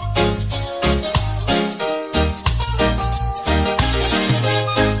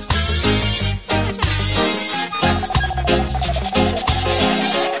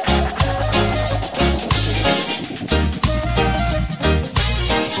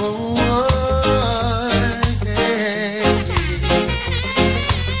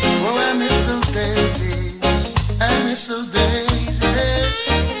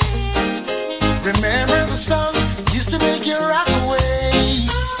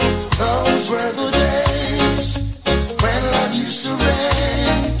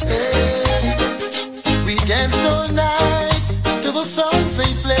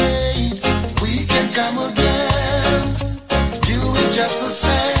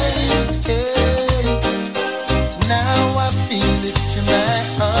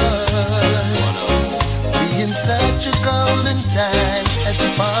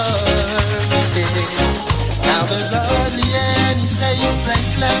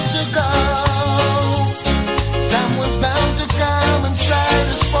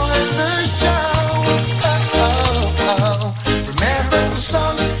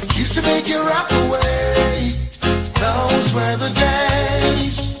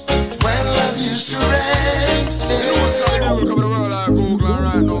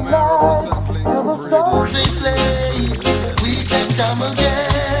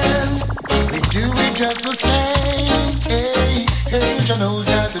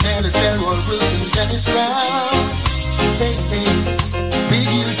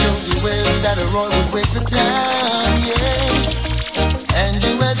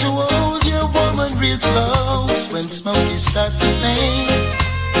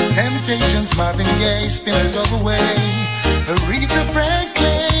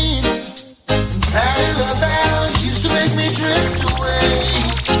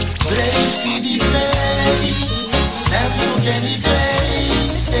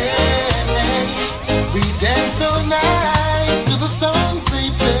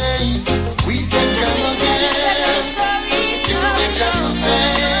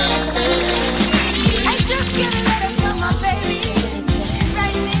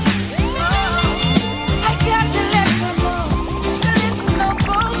 I got to let you know.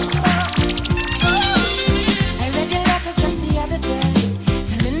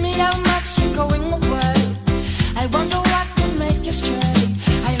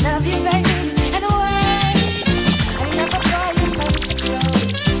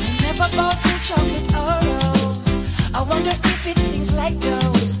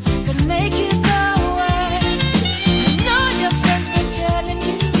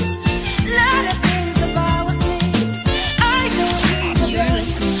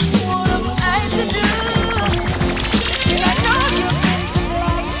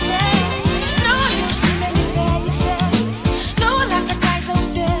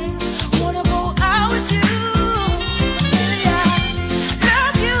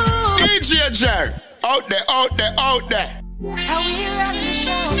 DJ Jerry. Out there, out there, out there. How we run the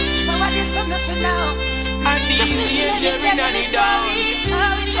show, so I just have nothing now. And the DJ Jerry done it down.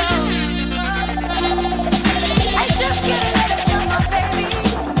 I just get a letter from my baby.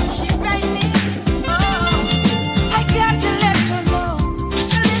 She write me, oh, I got to let her know.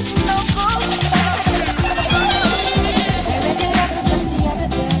 So listen, no go. I read your letter just the other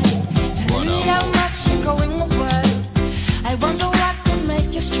day, telling me how much you're going away. I wonder what could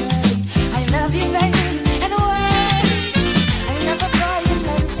make you stray. I love you, baby, and why? I never buy you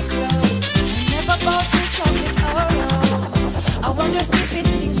fancy clothes. I never bought you chocolate or rose. I wonder if it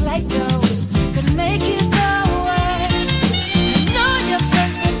things like those could make you go away. I know your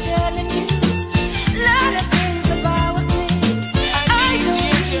friends been telling you a lot of things about me. I don't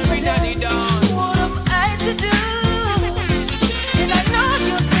even know what am I to do. And I know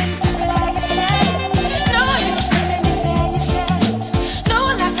you've been to places. Know you've seen many faces. Know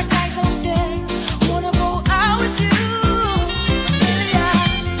a lot of guys out there wanna go out with you. Yeah,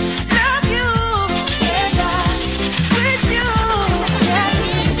 love you, and I wish you that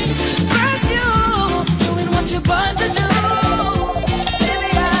first you doing what you're born to do.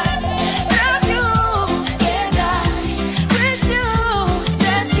 Baby, I love you, and I wish you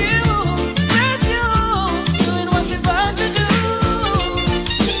that first you doing what you're born to do.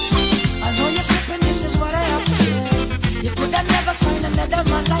 Although you're flipping, this is what I have to say. You could have never find another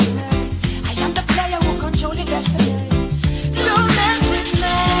man like me. I am the player who control your destiny. So don't mess with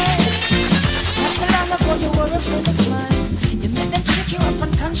me. Not so long ago you were a friend of mine. You made them trick you up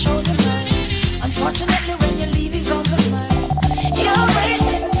and control your mind. Unfortunately, when you leave these arms of mine, you're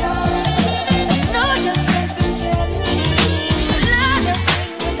wasting time. I know your friends been telling you a lot of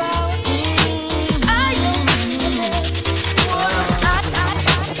things about me. I don't even know what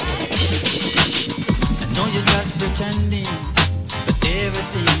I know you're just pretending, but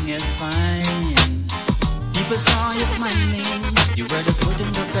everything is fine. People saw you smiling, you were just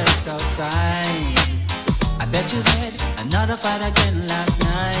putting the best outside. I bet you had another fight again last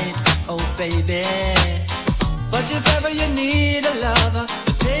night, oh baby. But if ever you need a lover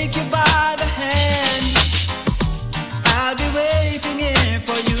to take you by the hand, I'll be waiting here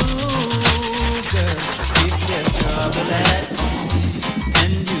for you, girl. If there's trouble at home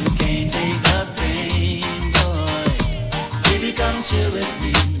and you can't take the pain, boy, baby come chill with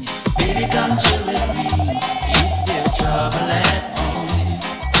me, baby come chill with me. If there's trouble at home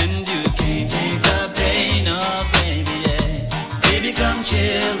and you can't take the pain, oh baby, yeah, baby come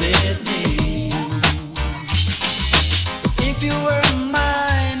chill with me. If you were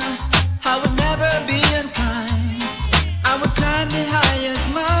mine, I would never be unkind. I would climb the highest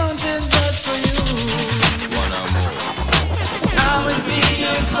mountain just for you. I would be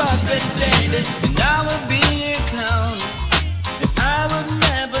your puppet, baby, and I would be your clown. And I would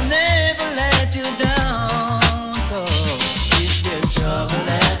never, never let you down. So if there's trouble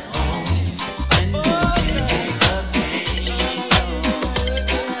at home and you can't take the pain,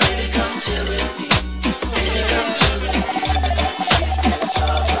 baby, come chill with me. Baby, come chill with me.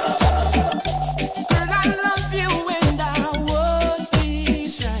 Girl, I love you and I would be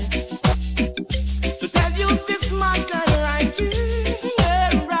shy to tell you this, my girl, right to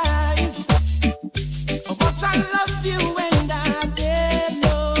your eyes. But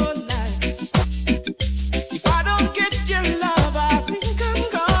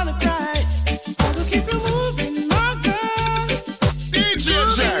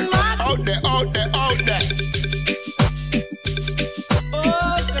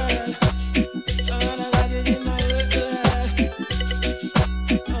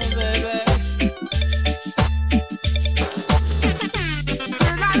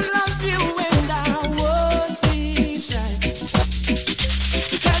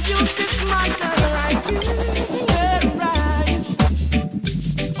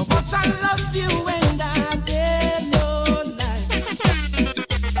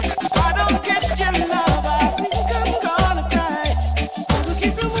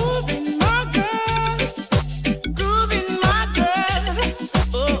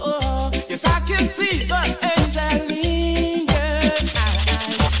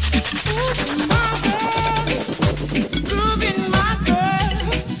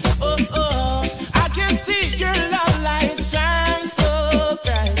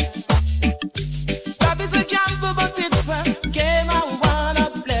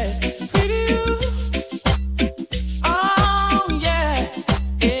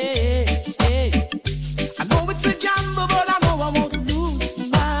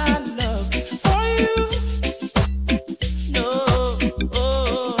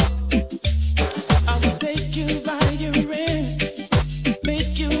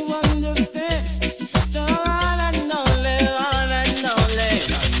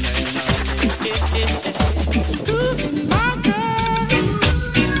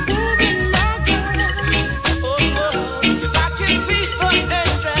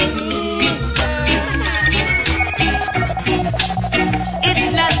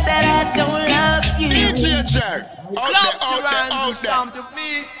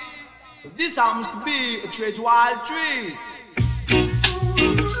This happens to be a treat wild treat.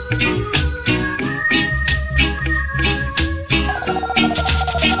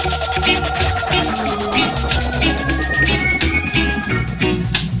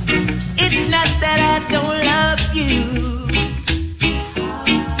 It's not that I don't love you.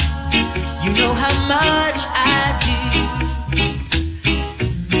 You know how much I do.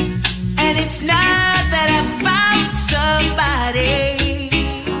 And it's not that I found somebody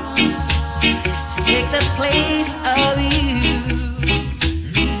to take the place of you.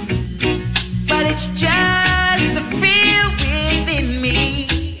 But it's just the feel within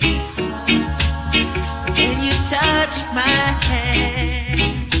me when you touch my hand.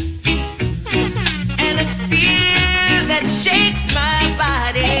 And a fear that shakes my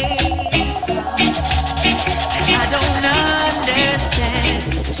body. And I don't understand,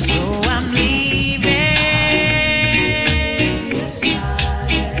 so I'm leaving.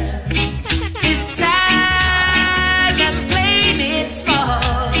 This time I'm playing it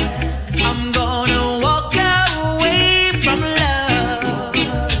smart. I'm gonna walk away from love.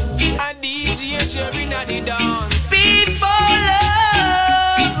 I DJ Jerry not the dance. Before love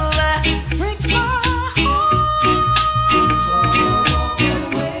breaks my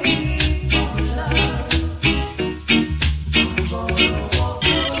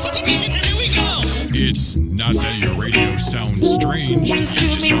It's not that your radio sounds strange. You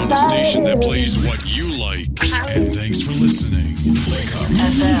just found a station that plays what you like. And thanks for listening.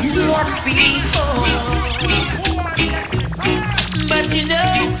 But you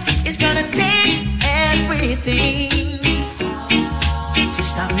know, it's gonna take everything to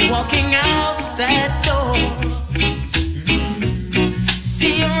stop me walking out that door.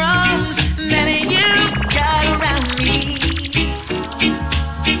 See your arms that you've got around me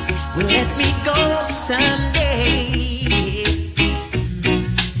will let me go someday.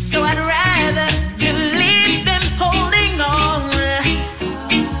 So I'd rather to leave them holding on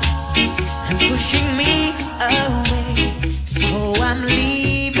and pushing me away. So I'm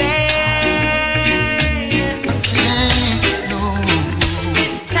leaving.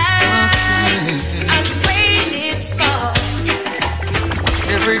 This time I'm playing it smart.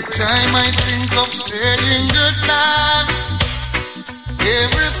 Every time I think of saying goodbye,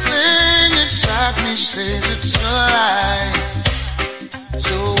 everything inside me says it's a lie.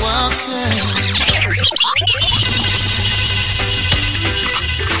 So I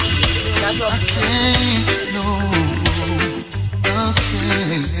can't, no, I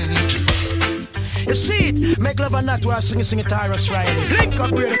can't. You see it? Make love and not while sing it, Tyrus Riley. Link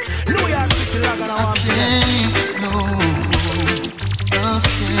up with New York City, Lagan, I want to. No, I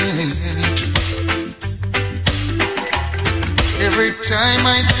can't. Every time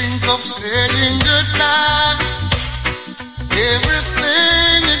I think of saying goodbye,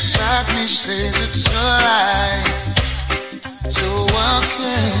 everything inside me says it's a lie. So I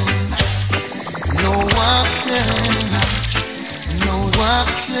can't, no I can't, no I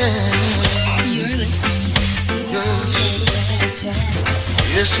can't. You're listening to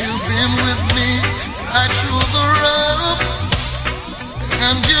Yes, you've been with me right through the rough,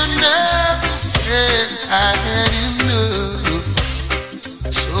 and you never said I had enough.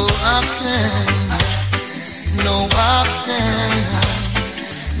 So I can't, no I can't,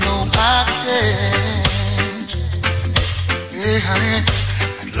 no I can't. Hey honey,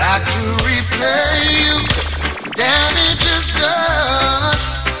 I'd like to repay you the damage is done.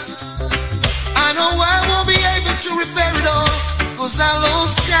 I know I won't be able to repair it all, 'cause I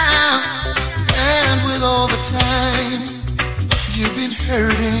lost count. And with all the time you've been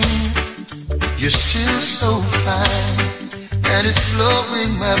hurting, you're still so fine, and it's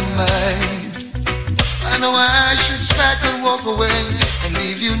blowing my mind. I know I should back and walk away and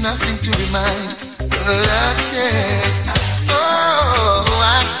leave you nothing to remind, but I can't. Oh,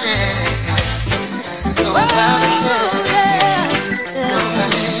 I can't. No, I can't. No,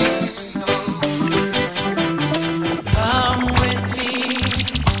 honey. Come with me,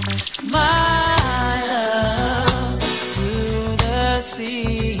 my love, to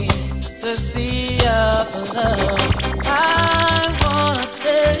the sea of love. I wanna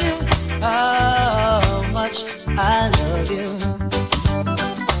tell you how much I love you.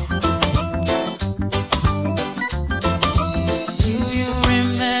 Do you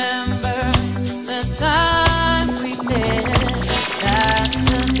remember the time we met? That's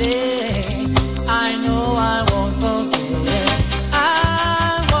the day I know I won't forget. I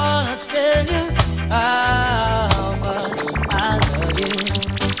wanna tell you how much I love you.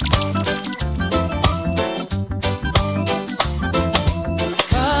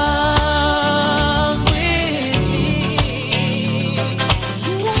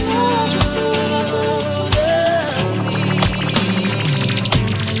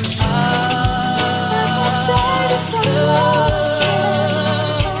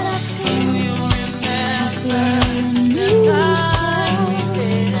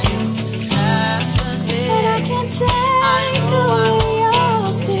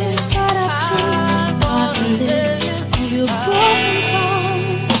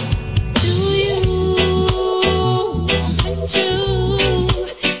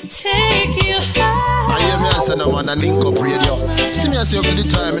 a link up radio. See me as you to the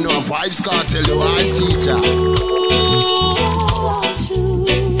time, you know, a vibes can't tell you, I'm teacher.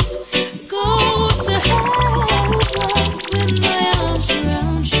 Go to heaven with my arms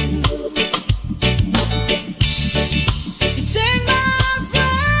around you. You take my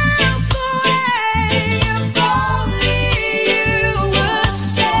breath away. If only you would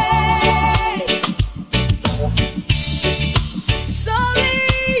say it's only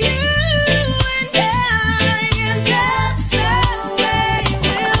you and I, and that's the way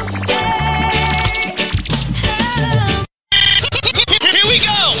we'll stay. Here we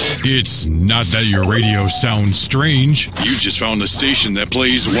go! It's not that your radio sounds strange. You just found a station that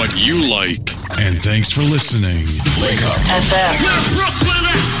plays what you like. And thanks for listening. Wake up. FM.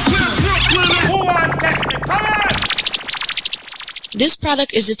 This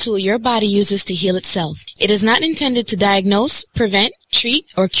product is a tool your body uses to heal itself. It is not intended to diagnose, prevent, treat,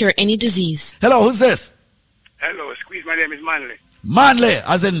 or cure any disease. Hello, who's this? Hello, Squeeze. My name is Manley. Manley,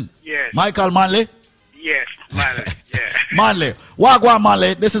 as in Yes. Michael Manley? Yes, Manley. Yeah. Manley. Wagwan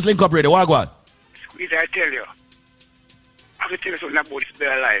Manley, this is Link Up Radio. Wagwan. Squeeze, I tell you. I have to tell you something about this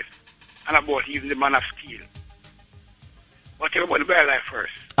bare life and about even the man of steel. But tell me about the bare life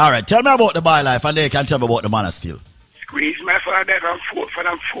first. Alright, tell me about the Boy Life and then you can tell me about the Man of Steel. Squeeze, my father died when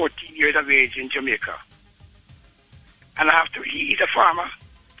I'm 14 years of age in Jamaica. And I have to, he's a farmer.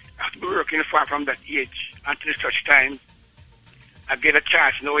 I have to be working in the farm from that age until such time I get a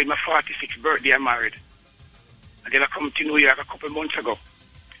chance. Now, in my 46th birthday, I'm married. And then I come to New York a couple of months ago.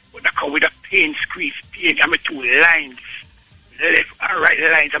 But I come with a pain, Squeeze, pain. I'm 2 lines, left and right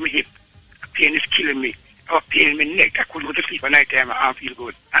lines on my hip. The pain is killing me. I have pain in my neck. I couldn't go to sleep at night time. I don't feel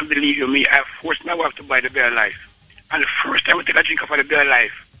good. And believe you me, I forced my wife to buy the Bare Life. And the first time I take a drink of the Bare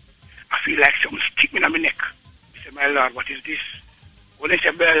Life, I feel like something stick me on my neck. I said, my Lord, what is this? When I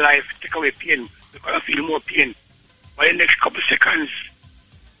say Bare Life, take away pain, because I feel more pain. But in the next couple of seconds,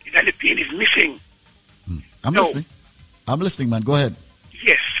 it's like the pain is missing. I'm listening. I'm listening, man. Go ahead.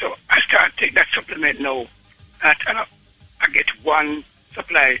 Yes, so I start to take that supplement now. And I get one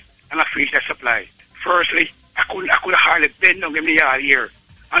supply, and I finish that supply. Firstly, I could hardly bend down in the yard here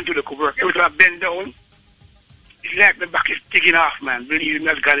and do the work. Every time I bend down, it's like the back is digging off, man. Believe me,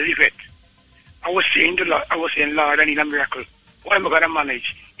 I've got to live it. I was saying, Lord, I need a miracle. What am I going to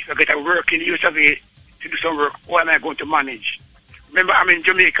manage? If I get a work in the use of it to do some work, what am I going to manage? Remember, I'm in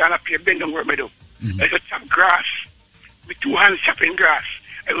Jamaica and I pay bend down work I do. I just chop grass. With 2 hands chopping grass.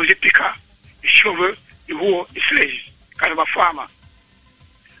 I was the picker, the shovel, the hoe, the sledge. Because I'm a farmer.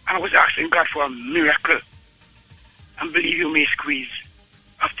 And I was asking God for a miracle. And believe you me, Squeeze,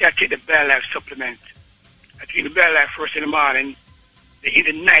 after I take the Bare Life supplement, I take the Bare Life first in the morning, in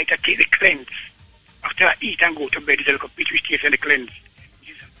the night I take the cleanse. After I eat and go to bed, it's a little bit which takes in the cleanse.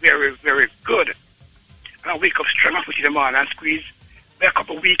 It's very, very good. And I wake up strong enough in the morning and Squeeze. By a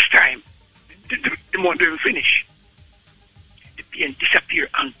couple of weeks' time, the month doesn't finish. The pain disappear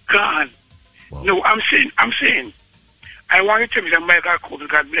and gone. Wow. No, I'm saying, I want to tell you that Michael Coble,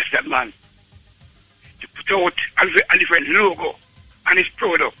 God bless that man, to put out a different logo on his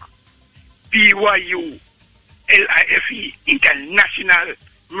product. BYU LIFE International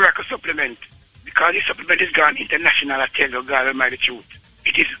Miracle Supplement. Because this supplement is gone international, I tell you, God Almighty truth.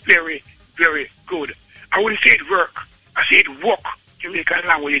 It is very, very good. I wouldn't say it work. I say it work. Jamaican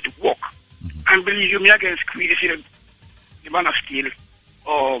language, it work. And believe you me, again, Squeeze, the Man of Steel.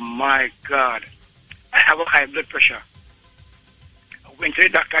 Oh my God. I have a high blood pressure. I went to the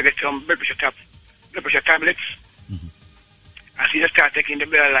doctor, I get some blood pressure tablets. And she just started taking the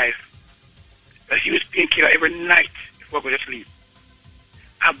Bare Life. I use painkiller every night before I go to sleep.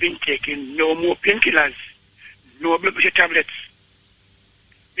 I've been taking no more painkillers, no blood pressure tablets.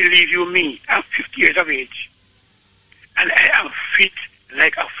 Believe you me, I'm 50 years of age. And I am fit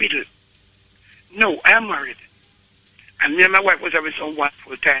like a fiddle. No, I am married. And me and my wife was having some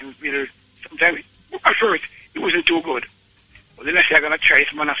wonderful time. Sometimes, at first, it wasn't too good. But then I said, I'm going to try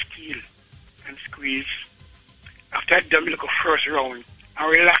this Man of Steel and Squeeze. After I done the first round, I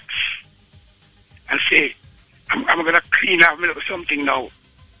relax and say, I'm going to clean out something now.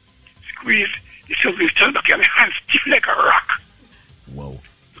 Squeeze, the something turned back, and my hands stiff like a rock. Whoa.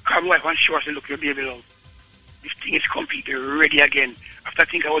 Because my wife and she was to look your baby love. This thing is completely ready again. After I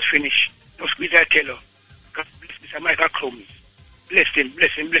think I was finished, no Squeeze, I tell her, God bless Mr. Michael Combs. Bless him,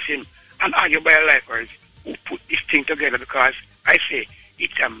 bless him, bless him. And all your biolifers who put this thing together, because I say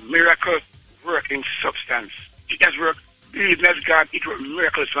it's a miracle working substance. It has worked. Believe me as God, it worked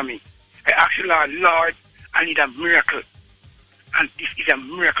miracles for me. I asked the Lord, Lord, I need a miracle. And this is a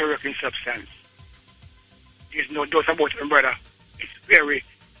miracle working substance. There's no doubt about it, brother. It's very,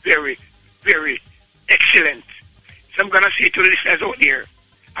 very, very excellent So I'm going to say to the listeners out there,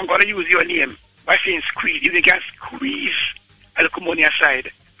 I'm going to use your name by saying squeeze. If you can squeeze a little money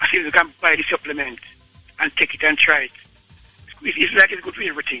aside, I see if you can buy the supplement and take it and try it. Squeeze is like it's good for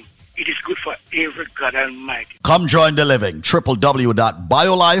everything. It is good for every God Almighty. Come join the living.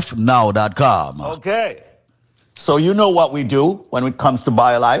 www.biolifenow.com. Okay. So you know what we do when it comes to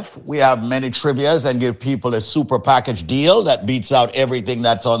BioLife. We have many trivias and give people a super package deal that beats out everything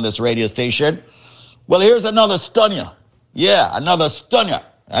that's on this radio station. Well, here's another stunner. Yeah, another stunner.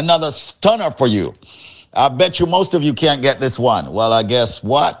 Another stunner for you. I bet you most of you can't get this one. Well, I guess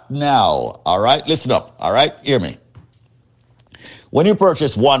what now? All right, listen up. All right, hear me. When you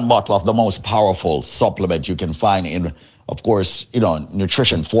purchase one bottle of the most powerful supplement you can find in, of course,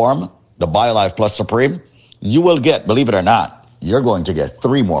 nutrition form, the BioLife Plus Supreme, you will get, believe it or not, you're going to get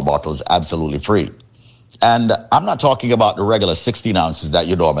 3 more bottles absolutely free. And I'm not talking about the regular 16 ounces that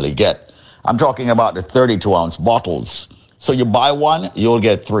you normally get. I'm talking about the 32-ounce bottles. So you buy one, you'll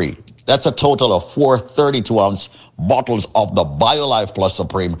get 3. That's a total of 4 32-ounce bottles of the BioLife Plus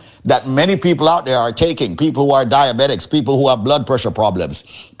Supreme that many people out there are taking. People who are diabetics, people who have blood pressure problems,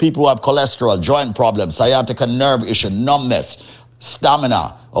 people who have cholesterol, joint problems, sciatica nerve issue, numbness,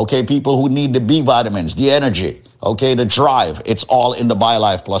 stamina, okay, people who need the B vitamins, the energy, okay, the drive. It's all in the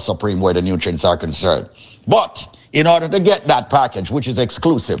BioLife Plus Supreme where the nutrients are concerned. But in order to get that package, which is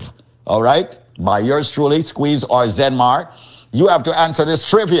exclusive, all right, by yours truly, Squeeze or Zenmar, you have to answer this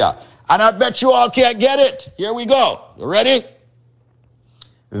trivia. And I bet you all can't get it. Here we go. You ready?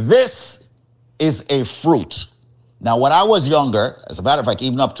 This is a fruit. Now, when I was younger, as a matter of fact,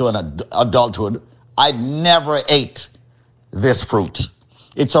 even up to an adulthood, I never ate this fruit.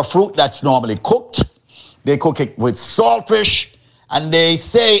 It's a fruit that's normally cooked. They cook it with saltfish, and they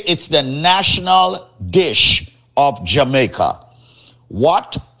say it's the national dish of Jamaica.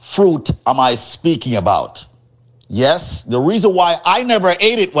 What fruit am I speaking about? Yes, the reason why I never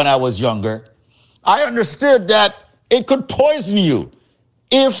ate it when I was younger, I understood that it could poison you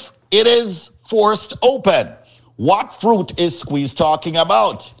if it is forced open. What fruit is Squeeze talking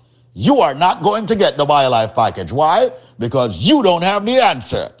about? You are not going to get the BioLife package. Why? Because you don't have the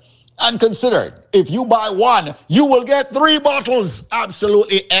answer. And consider, if you buy one, you will get 3 bottles.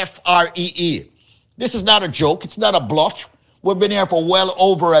 Absolutely free. This is not a joke. It's not a bluff. We've been here for well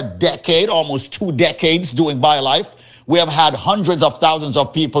over a decade, almost 2 decades doing BioLife. We have had hundreds of thousands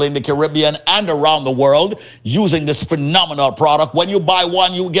of people in the Caribbean and around the world using this phenomenal product. When you buy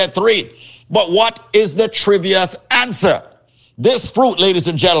one, you get 3. But what is the trivia's answer? This fruit, ladies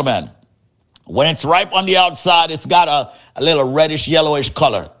and gentlemen, when it's ripe on the outside, it's got a little reddish, yellowish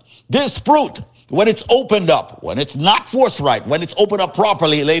color. This fruit, when it's opened up, when it's not forthright, when it's opened up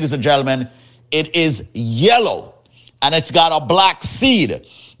properly, ladies and gentlemen, it is yellow. And it's got a black seed.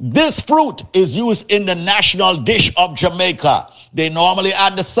 This fruit is used in the national dish of Jamaica. They normally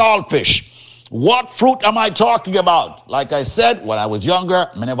add the saltfish. What fruit am I talking about? Like I said, when I was younger,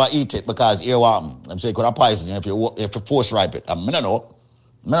 I never eat it because I'm saying could have poison you if you force ripe it. I don't know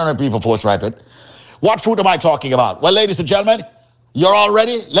if people force ripe it. What fruit am I talking about? Well, ladies and gentlemen, you're all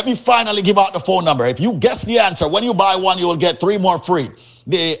ready? Let me finally give out the phone number. If you guess the answer, when you buy one, you will get 3 more free.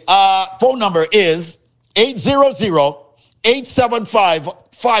 The phone number is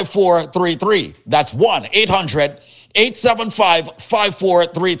 800-875-5433. That's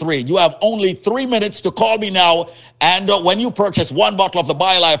 1-800-875-5433. You have only 3 minutes to call me now. And when you purchase one bottle of the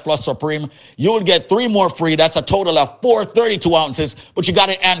BioLife Plus Supreme, you will get 3 more free. That's a total of 4 32 ounces. But you got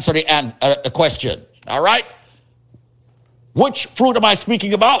to answer the question. All right? Which fruit am I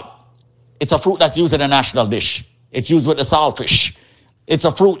speaking about? It's a fruit that's used in a national dish. It's used with the saltfish. It's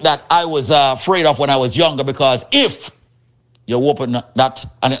a fruit that I was afraid of when I was younger because if you open that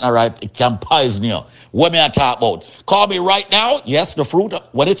and it's not ripe, it can poison you. What may I talk about? Call me right now. Yes, the fruit,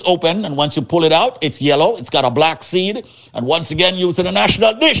 when it's open and once you pull it out, it's yellow. It's got a black seed. And once again, used in a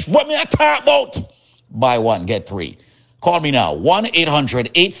national dish. What may I talk about? Buy one, get 3. Call me now,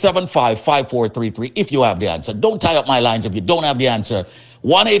 1-800-875-5433 if you have the answer. Don't tie up my lines if you don't have the answer.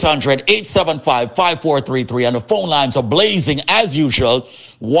 1-800-875-5433 and the phone lines are blazing as usual.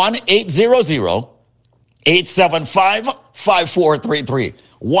 1-800-875-5433.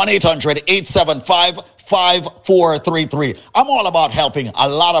 1-800-875-5433. I'm all about helping a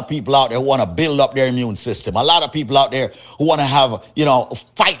lot of people out there who want to build up their immune system. A lot of people out there who want to have,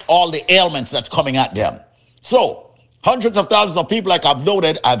 fight all the ailments that's coming at them. So, hundreds of thousands of people, like I've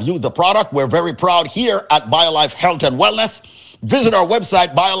noted, have used the product. We're very proud here at BioLife Health and Wellness. Visit our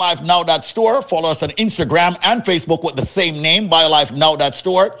website, biolifenow.store. Follow us on Instagram and Facebook with the same name,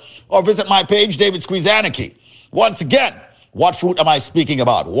 biolifenow.store. Or visit my page, David Squeeze Anarchy. Once again, What fruit am I speaking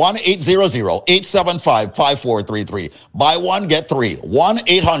about? 1-800-875-5433. Buy one, get three.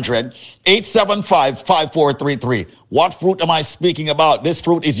 1-800-875-5433. What fruit am I speaking about? This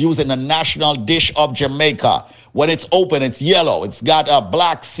fruit is used in the national dish of Jamaica. When it's open, it's yellow. It's got a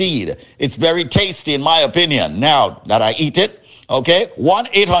black seed. It's very tasty, in my opinion. Now that I eat it, okay?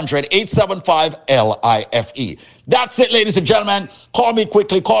 1-800-875-LIFE. That's it, ladies and gentlemen. Call me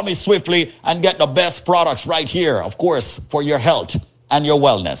quickly, call me swiftly, and get the best products right here, of course, for your health and your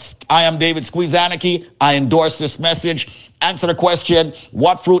wellness. I am David Squeezaniki. I endorse this message. Answer the question,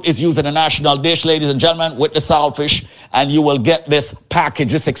 what fruit is used in a national dish, ladies and gentlemen, with the saltfish, and you will get this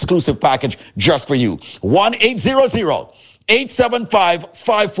package, this exclusive package, just for you.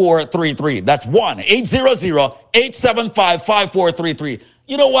 1-800-875-5433. That's 1-800-875-5433.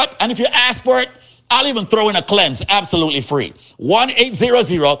 You know what? And if you ask for it, I'll even throw in a cleanse, absolutely free.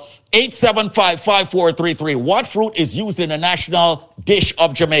 1-800-875-5433. What fruit is used in the national dish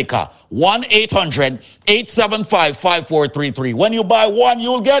of Jamaica? 1-800-875-5433. When you buy one,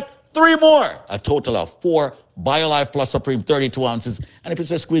 you'll get three more. A total of 4 BioLife Plus Supreme 32 ounces. And if it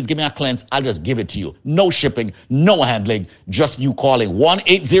says Squeeze, give me a cleanse, I'll just give it to you. No shipping, no handling, just you calling.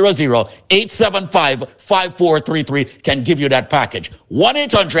 1-800-875-5433 can give you that package.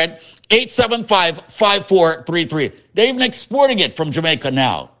 1-800-875-5433. They're even exporting it from Jamaica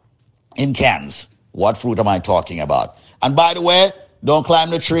now in cans. What fruit am I talking about? And by the way, don't climb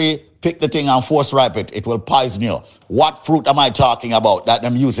the tree, pick the thing and force ripe it. It will poison you. What fruit am I talking about that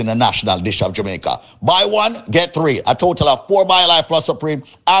I'm using the national dish of Jamaica? Buy one, get three. A total of 4 BioLife Plus Supreme.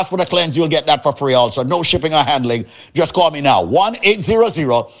 Ask for the cleanse, you'll get that for free also. No shipping or handling. Just call me now.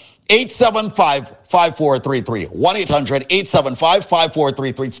 1-800-875-5433.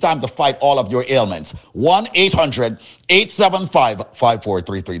 1-800-875-5433. It's time to fight all of your ailments.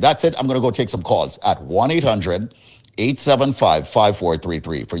 1-800-875-5433. That's it. I'm going to go take some calls at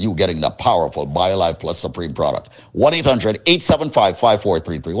 1-800-875-5433 for you getting the powerful BioLife Plus Supreme product.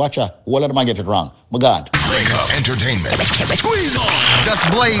 1-800-875-5433. Watch out. What am I get it wrong? My God. Wake up entertainment. Squeeze on. Just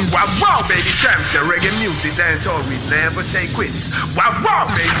blaze. Wow, wow, baby, Sham. Say reggae music, dance all we never say quits. Wow, wow,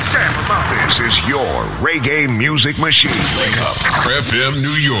 baby, Sham. This is your reggae music machine. Wake up. FM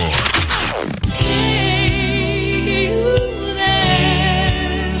New York.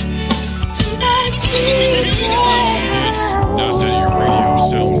 It's not that your radio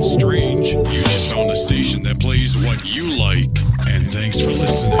sounds strange. You just found a station that plays what you like. And thanks for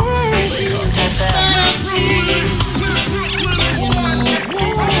listening. Wake up.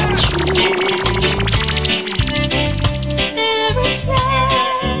 Every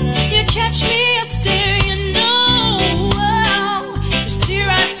time you catch me, I stare, you know, you see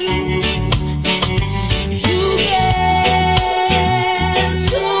right through. You get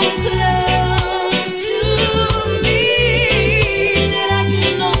so close to me that I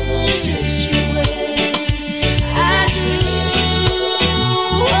can almost taste you when I do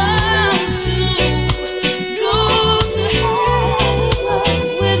want to go to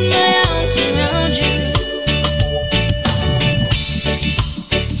heaven with my arms around you.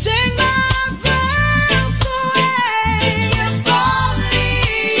 Take my breath away if only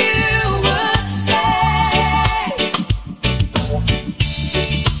you would say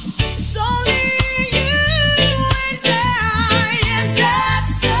it's only you and I, and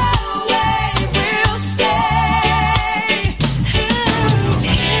that's the way we'll stay. I'll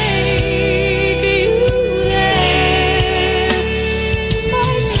take you there to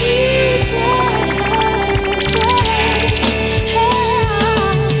my secret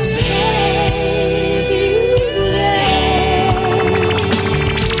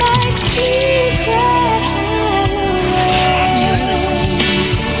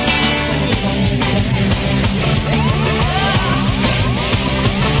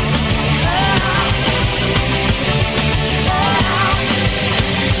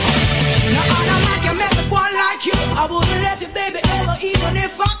I wouldn't let you, baby, ever, even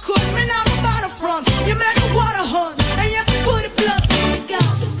if I could. Me now the battlefront, you make me water hunt, and you put it blood. You got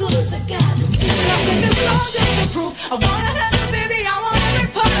the goods, I got the tea. I sing this song just to prove I wanna have you, baby, I want every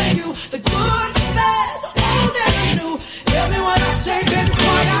part of you. The good, the bad, the old and the new. Hear me when I say, baby,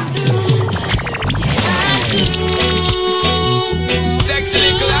 what I do. Sexy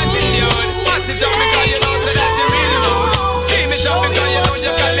little attitude. What's it up because you know so that you really know. See me up because you know you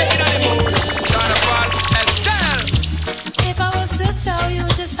got me in the mood. If I was to tell you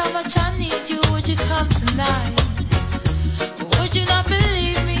just how much I need you, would you come tonight? Would you not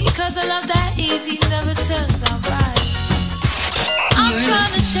believe me? Cause a love that easy never turns out right. I'm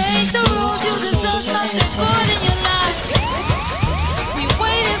trying to change the rules. You deserve something good in your life. We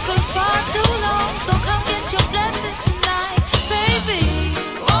waited for far too long, so come get your blessings tonight.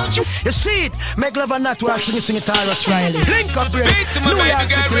 You see it, make love and not war, sing it, Tyrus Riley. Link up, Brady. Speak to my baby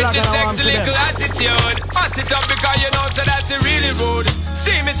girl with the sexy little attitude. Hot it up because you know so that's really rude.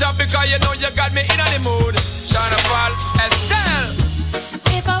 Steam it up because you know you got me in the mood. Shana Paul, Estelle.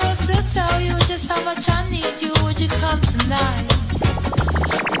 If I was to tell you just how much I need you, would you come tonight?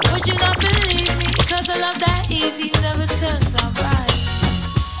 Would you not believe me? Cause a love that easy never turns out right.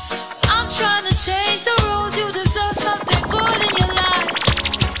 I'm trying to change the rules, you deserve something good in your life.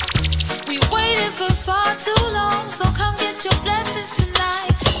 We waited for far too long, so come get your blessings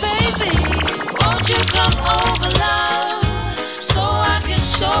tonight. Baby, won't you come over, love, so I can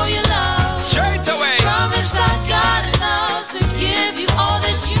show you love. Straight away. Promise I got enough to give you all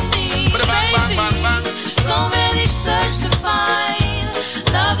that you need. Baby, so many search to find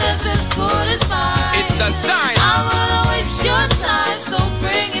love that's as good as mine. It's a sign. I will waste your time, so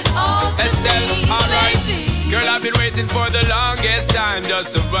bring it all to me, baby. Girl, I've been waiting for the longest time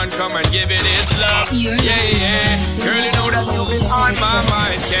just to run, come and give it its love. Yeah, yeah. Girl, you know that you've been on my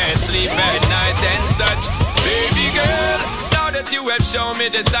mind. Can't sleep at night and such. Baby girl, now that you have shown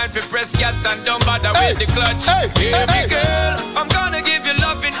me the sign for press gas and don't bother with the clutch. Baby girl, I'm gonna give you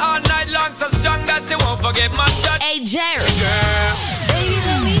loving all night long, so strong that you won't forget my touch. Hey, Jerry. Girl. Baby,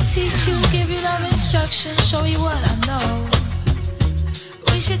 let me teach you, give you love instruction, show you what I know.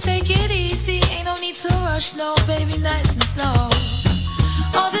 We should take it easy, ain't no need to rush, no, baby, nice and slow.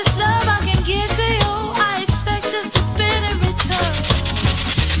 All this love I can give to you, I expect just a bit in return.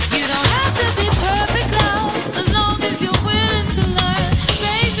 You don't have to be perfect, love, as long as you're willing to learn.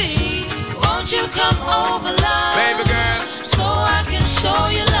 Baby, won't you come over, love? Baby girl, so I can show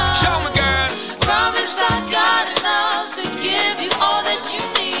you love. Show me, girl. Promise I got enough to give you all that you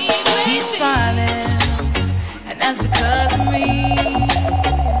need. Baby. He's smiling, and that's because of me.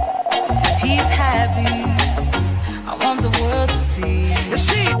 He's happy, I want the world to see. You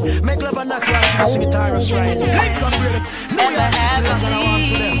see it, make love and not war, sing it, Tyrus Riley. Link up, Brady. New York City, Lagana,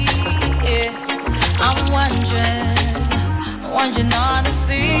 yeah. I'm wondering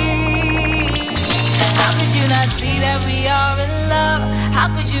honestly, how could you not see that we are in love? How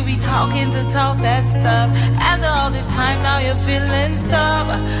could you be talking to talk that stuff? After all this time, now your feelings tough.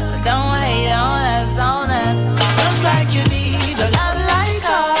 But don't hate on us, Looks like you need a love like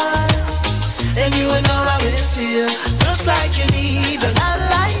us, then you would know how it feels. Looks like you need a love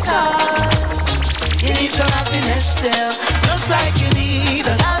like us, you need some happiness still. Looks like you need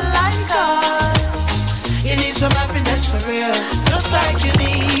a love like us, you need some happiness for real. Looks like you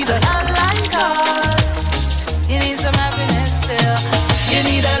need a love like us, you need some happiness still. You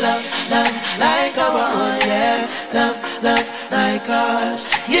need a love like our own, yeah. Love like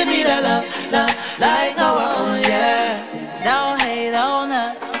ours. You need a love like our own, yeah. Don't hate on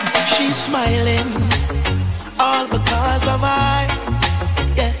us. She's smiling, all because of I,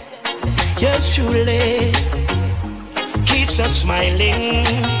 yeah. Yours truly keeps us smiling.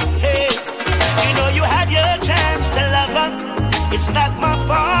 Hey, you know you had your chance to love her. It's not my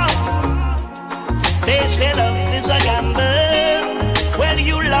fault. They say love is a gamble. Well,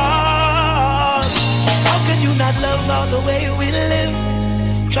 you lost. How could you not love all the way we live?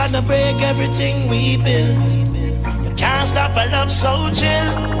 Trying to break everything we built. But can't stop a love so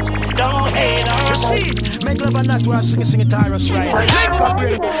chill. Don't hate on us. You see it, make love and not war, sing it, Tyrus Riley. Link up,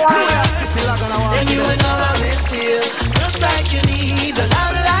 Brady. New York City, Lagana, then you would know how it feels. Looks like you need a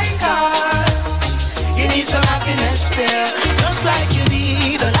love like us. You need some happiness still. Looks like you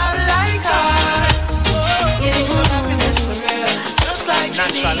need a love like us. You need some happiness for real. Looks like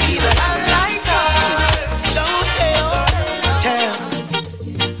you need a love like us. Don't hate on us. Yeah.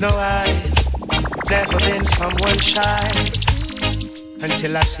 No, I've never been someone shy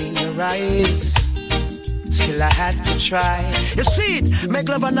until I seen your eyes. Still I had to try. You see it, make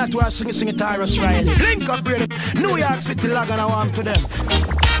love and not war, sing it, Tyrus Riley. Link up, Brady. New York City, Lagana, warm to them.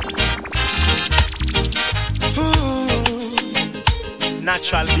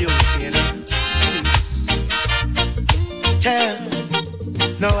 Natural beauty, you know. Yeah,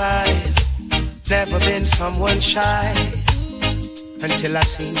 no, I've never been someone shy until I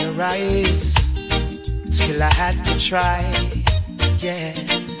seen your eyes. Still I had to try, yeah.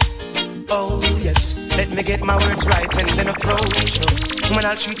 Oh yes, let me get my words right and then approach you. When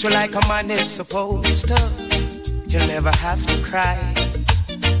I'll treat you like a man is supposed to. You'll never have to cry,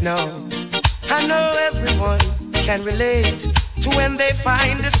 no. I know everyone can relate to when they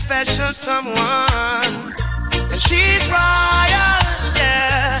find a special someone. And she's royal,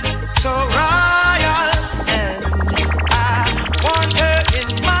 yeah, so royal. And I want her in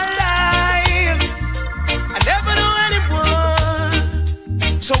my life. I never knew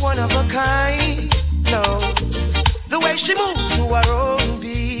anyone so one of a kind, no. The way she moves to her own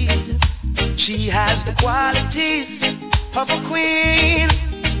beat, qualities of a queen.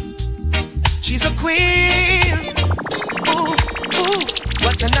 She's a queen. Ooh, ooh,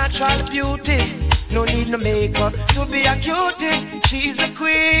 what a natural beauty. No need no makeup to be a cutie. She's a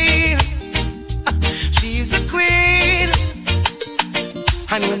queen. She's a queen.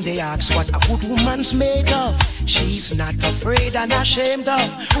 And when they ask what a good woman's made of, she's not afraid and ashamed of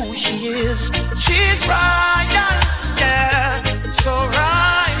who she is. She's royal, yeah, so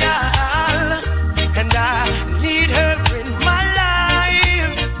royal. And I need her in my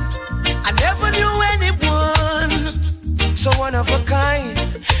life. I never knew anyone so one of a kind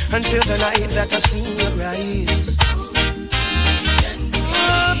until the night that I seen her rise.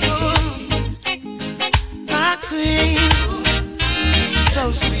 Oh, my queen, so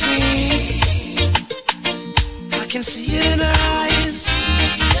supreme. I can see it in her eyes,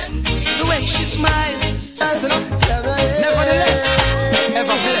 the way she smiles. Nevertheless,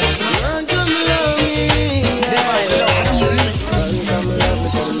 ever blessed. Run, come love me. Run, come love me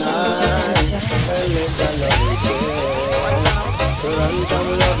tonight. Run,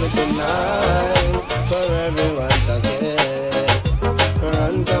 come love me tonight. For everyone to get.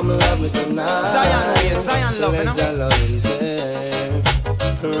 Run, come love me tonight. Zion love, let your loving say.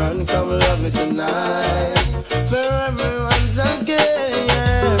 Run, come love me tonight. For everyone's okay,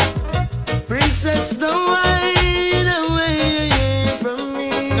 yeah. Princess, don't hide away from me.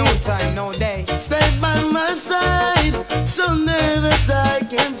 No time, no day. Stay by my side, so near that I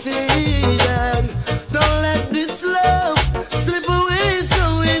can see that. Don't let this love slip away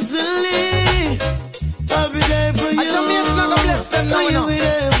so easily. I'll be there for you. I tell me it's not gonna bless them now, you know. Be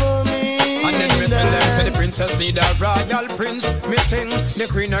there for me. And then Mr. Lance said the princess need a royal prince. Missing the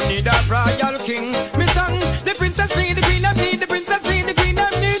queen of need a royal king. Me song the princess need the queen of need. The princess need the queen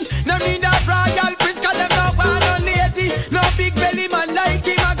of need. No need a royal prince, cause them no want no lady. No big belly man like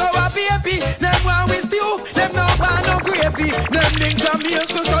him a go a baby. Them want with you, them no want no gravy. Them think Jamaican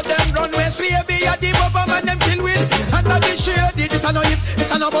so them run west baby. A the bubble man them chill with. Under the shady, this a no if,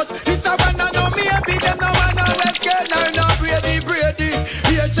 this a no but. This a one and no maybe. Them no want no west girl, no Brady.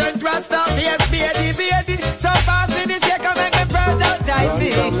 Patient Rasta, yes baby. So pass me this year, come make me proud out I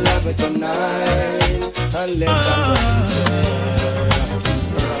see. Come love it tonight, and let them say.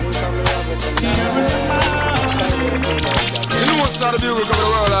 Come love it tonight. You know what's out of the music of the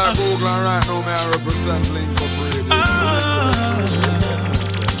world like Oakland right now, man, I represent Nicco Radio.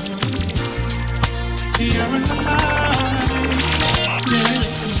 You're in my mind, yeah.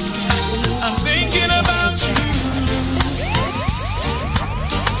 I'm thinking about you.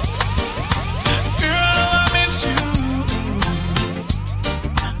 Girl, I miss you.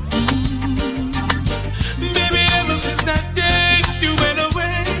 Baby, ever since that day you went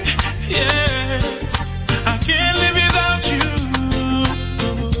away, yes, I can't live without you.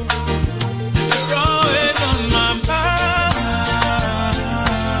 You're always on my mind.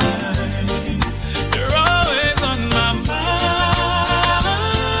 You're always on my mind.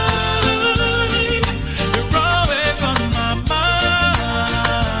 You're always on my mind.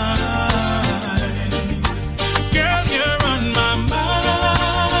 Girl, you're on my mind.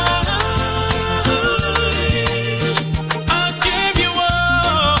 I'll give you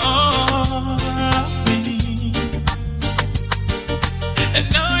all of me. And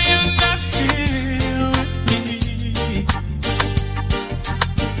now you're not here with me.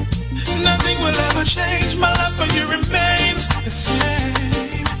 Nothing will ever change. My love for you remains the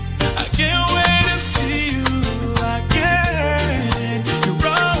same. I can't wait to see you again. You're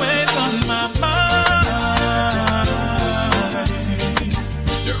always on my mind.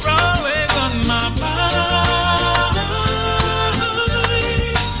 You're always on my mind.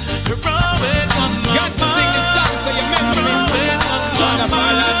 You're always on my mind. Got to sing this song so you remember me.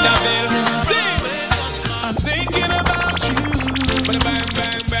 Sing. I'm thinking about you. Bang,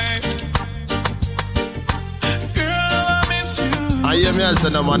 bang, bang. Girl, I miss you. I hear me as a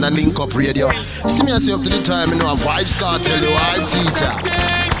man and link up radio. See me as up to the time, you know, a Vibes Cartel, you are teacher.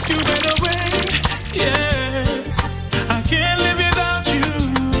 You went away, yes. I can't live without you.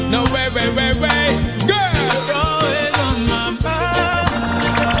 No way. Girl, you're always on my mind.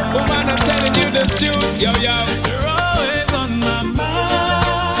 Woman, I'm telling you the truth. Yo. You're always on my mind.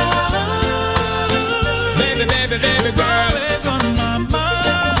 Baby, girl. Always on my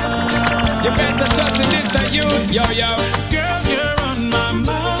mind. You better trust in this and you. Yo. Girl, you're on my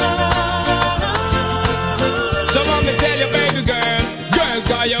mind. So let me tell you, baby girl.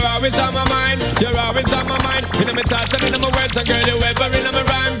 Cause you're always on my mind. You're always on my mind. In my thoughts and in my words, and girl, you ever in my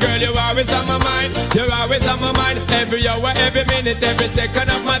rhyme. Girl, you're always on my mind. You're always on my mind, every hour, every minute, every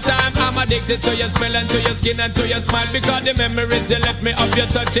second of my time. I'm addicted to your smell and to your skin and to your smile, because the memories you left me of your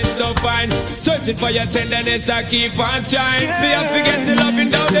touch is so fine. Searching for your tenderness, I keep on trying. Me I forget to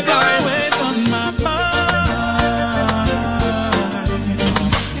loving down the line. Always on my mind.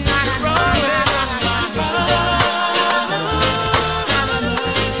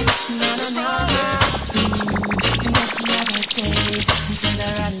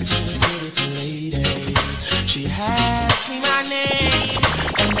 She asked me my name,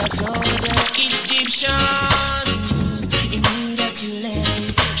 and I told her it's Egyptian. Immediately,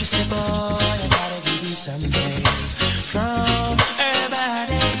 she said, boy, I gotta give you something from her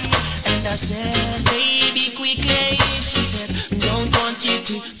body. And I said, baby, quickly. She said, don't want you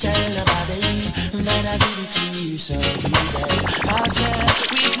to tell nobody that I give it to you so easy. I said,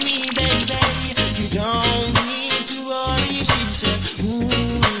 with me, baby, you don't need to worry. She said,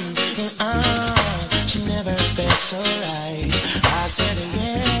 she never felt so right. I said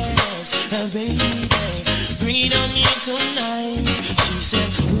yes, baby, bring it on me tonight. She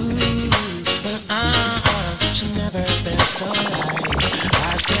said she never felt so right.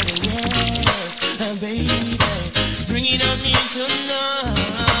 I said yes, baby, bring it on me tonight.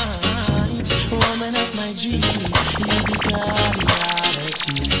 Woman of my dreams, you become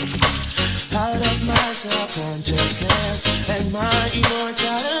reality. Out of my subconsciousness and my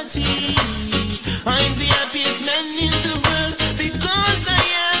immortality. I'm the happiest man in the world because I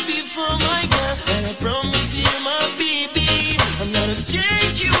am before my girl, and I promise you, my baby, I'm gonna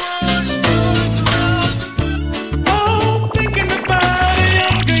take you all around. Oh, thinking about the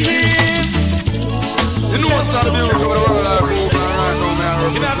younger years. You know what's up, dude?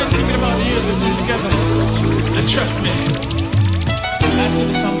 I've been thinking about the years we've been together, and trust me, I did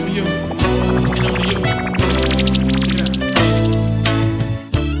a song for you, and only you.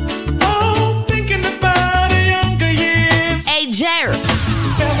 Jared.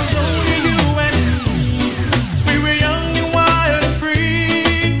 There was only you and me. We were young and wild and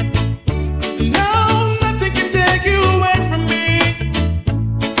free. No, nothing can take you away from me.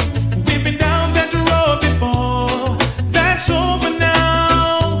 We've been down that road before. That's over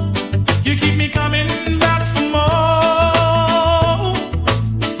now. You keep me coming back for more.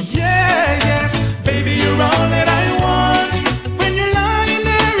 Yeah, yes, baby, you're all that I want. When you're lying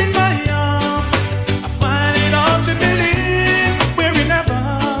there in my arms, I find it hard to believe.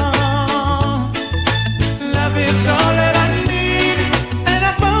 It's all that I need, and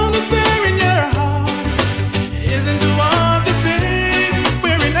I found it there in your heart. Isn't too hard to see,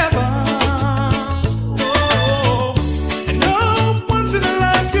 we're in heaven. Oh, and oh, once in a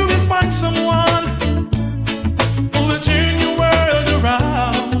life you will find someone who will turn your world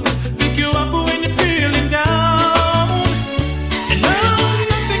around, pick you up when you're feeling down. And no,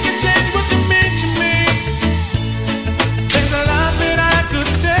 nothing can change what you mean to me. There's a lot that I could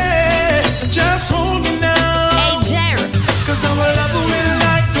say, just hold me now. Cause our love will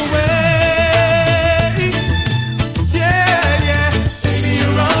light the way. Yeah, yeah. Baby,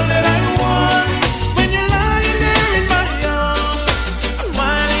 you're all that I want. When you're lying there in my arms, I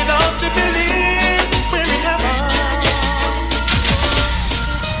find it hard to believe we're in heaven.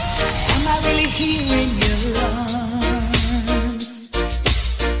 Am I really here in your arms?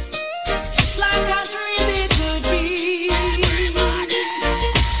 Just like I dreamed it would be. I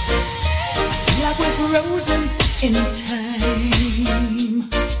feel like we're frozen in time.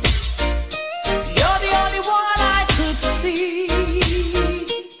 You're the only one I could see.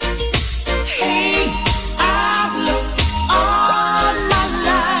 Hey, I've looked all my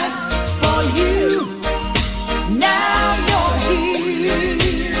life for you. Now you're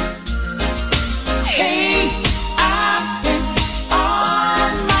here. Hey, I've spent all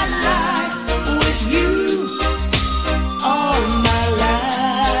my life with you. All my life.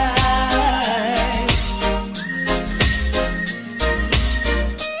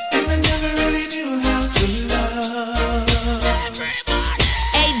 And I never really knew how to love.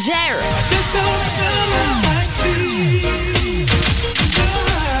 Hey, Jared. This don't sound like see.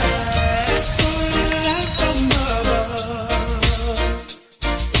 So like from above.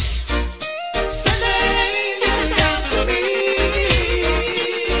 Send an angel down to me.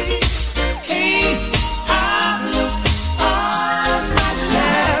 Hey, I've looked all my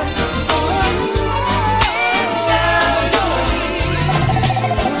life.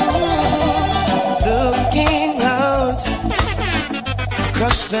 Looking out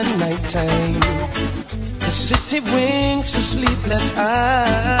across the nighttime, the city winks a sleepless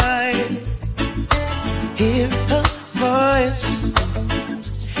eye. Hear her voice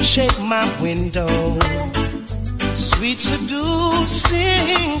shake my window, sweet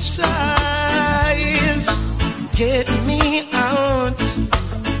seducing sigh. get me out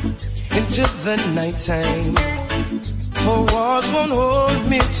into the nighttime. For walls won't hold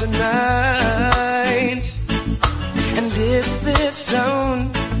me tonight. And if this town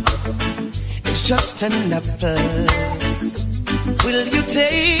is just an apple, will you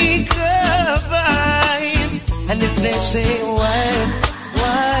take a bite? And if they say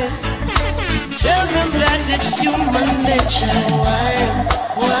why, tell them that it's human nature. Why?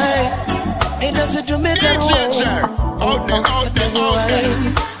 It doesn't do me that way.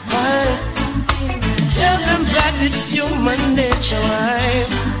 Why? Tell them that it's human nature.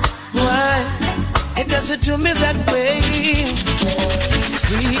 Why? It doesn't do me that way.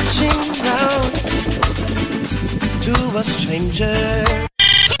 Reaching out to a stranger.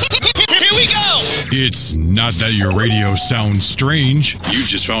 Here we go! It's not that your radio sounds strange. You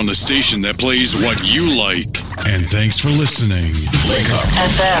just found a station that plays what you like. And thanks for listening. Wake up.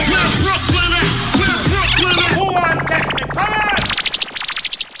 FM. We're Brooklyn. Who wants this? Come on!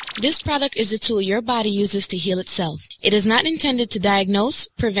 This product is a tool your body uses to heal itself. It is not intended to diagnose,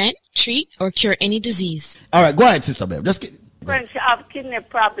 prevent, treat, or cure any disease. All right, go ahead, Sister Babe. Just get... When she have kidney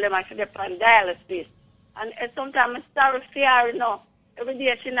problem and she depend on dialysis. And sometimes I'm sorry for her, you know. Every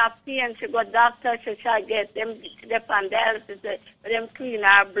day she have pain, she go doctor, she shall get them, she depend on dialysis, for them clean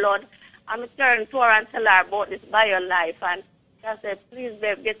her blood. I'm turn to her and tell her about this BioLife. And she said, please,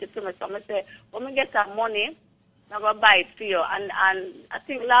 babe, get it to me. So I say, when we get some money, I'm going to buy it for you. And I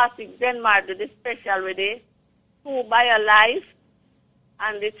think last week, Denmark did this special with it. 2 BioLife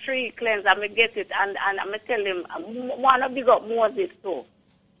and the 3 cleanse. I'm going to get it. And I'm going to tell him, I want to big up Moses too.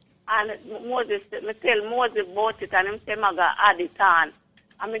 And Moses, I tell Moses about it and him say, I'm going to add it on.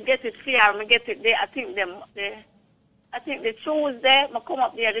 I'm going to get it for you. I'm going to get it there. I think the Tuesday, I come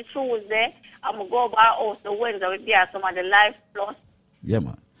up there the Tuesday. I'm going to go by house the Wednesday with there some of the Life Plus. Yeah,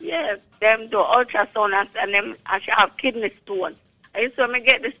 man. Yes, them do ultrasound and them and she have kidney stone. And so I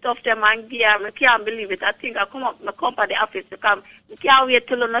get the stuff them and gear. I can't believe it. I think I come up at the office to come. I can't wait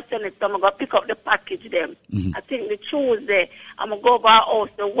till I send it, so I'm going to pick up the package them. Mm-hmm. I think the Tuesday, I'm going to go by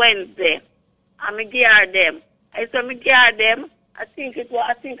house the Wednesday. I'm going to gear them. And so I gear them. I think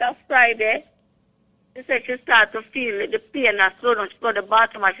on Friday, she said she started to feel the pain and slow down. She go to the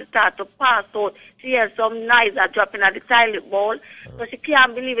bathroom and she started to pass out. She hears some noise dropping at the toilet bowl. So she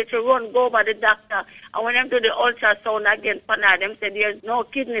can't believe it. She run, go by the doctor. And when them do the ultrasound again, for now, them say there's no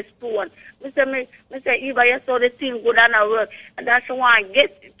kidney stone. I say, Eva, you saw the thing good and work. And that she want to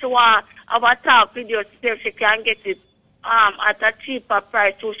get it. She want to have a talk with you to see if she can get it at a cheaper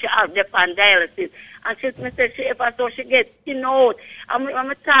price so she have the dialysis. And she said if I saw she get thin out, I'm going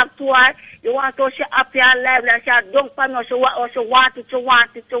to talk to her. You want to she happy and lively and she don't for me. She want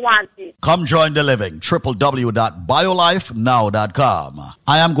it. Come join the living. www.biolifenow.com.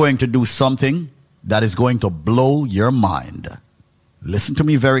 I am going to do something that is going to blow your mind. Listen to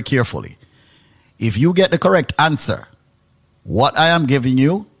me very carefully. If you get the correct answer, what I am giving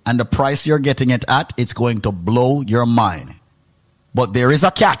you and the price you're getting it at, it's going to blow your mind. But there is a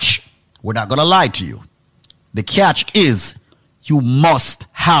catch. We're not going to lie to you. The catch is you must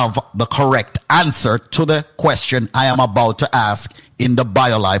have the correct answer to the question I am about to ask in the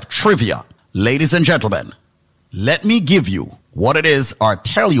BioLife trivia. Ladies and gentlemen, let me give you what it is or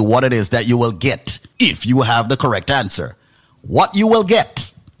tell you what it is that you will get if you have the correct answer. What you will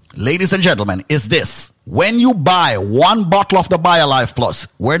get, ladies and gentlemen, is this. When you buy 1 bottle of the BioLife Plus,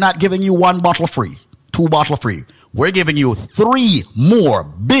 we're not giving you 1 bottle free, 2 bottle free. We're giving you 3 more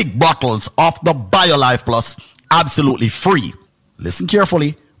big bottles of the BioLife Plus absolutely free. Listen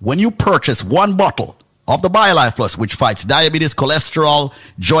carefully. When you purchase 1 bottle of the BioLife Plus, which fights diabetes, cholesterol,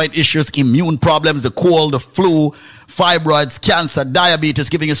 joint issues, immune problems, the cold, the flu, fibroids, cancer, diabetes,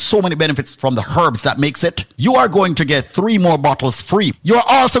 giving you so many benefits from the herbs that makes it, you are going to get 3 more bottles free. You're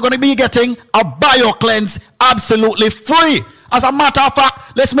also going to be getting a BioCleanse absolutely free. As a matter of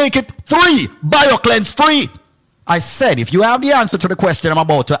fact, let's make it 3 BioCleanse free. I said, if you have the answer to the question I'm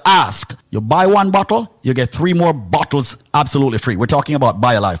about to ask, you buy 1 bottle, you get 3 more bottles absolutely free. We're talking about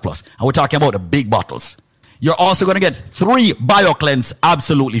BioLife Plus, and we're talking about the big bottles. You're also going to get 3 BioCleanse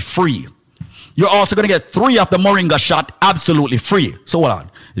absolutely free. You're also going to get 3 of the Moringa shot absolutely free. So hold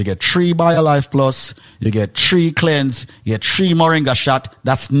on. You get 3 BioLife Plus, you get 3 Cleanse, you get 3 Moringa shot.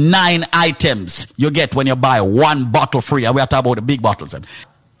 That's 9 items you get when you buy 1 bottle free. And we're talking about the big bottles. And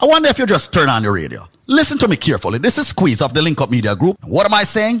I wonder if you just turn on the radio. Listen to me carefully. This is Squeeze of the Link Up Media Group. What am I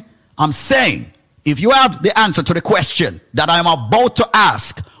saying? I'm saying if you have the answer to the question that I'm about to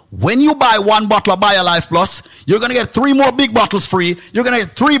ask, when you buy 1 bottle of BioLife Plus, you're going to get 3 more big bottles free. You're going to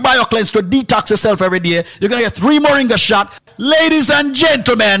get 3 BioCleanse to detox yourself every day. You're going to get 3 Moringa shot. Ladies and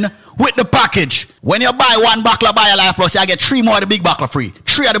gentlemen, with the package. When you buy one bottle of BioLife Plus, you get 3 more of the big bottle free,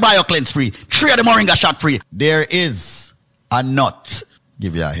 3 of the BioCleanse free, 3 of the Moringa shot free. There is a nut.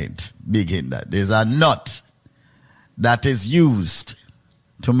 Give you a hint. Big hint that. There's a nut that is used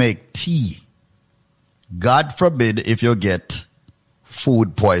to make tea. God forbid if you get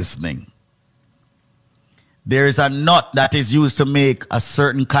food poisoning. There is a nut that is used to make a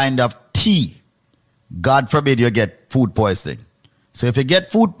certain kind of tea. God forbid you get food poisoning. So if you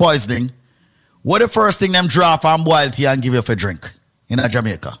get food poisoning, what the first thing them draw from boil tea and give you for drink in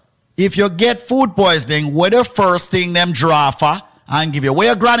Jamaica? If you get food poisoning, what the first thing them draw for and give you? Where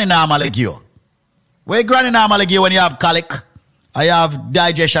your granny normally give you? Where your granny normally give you when you have colic, or you have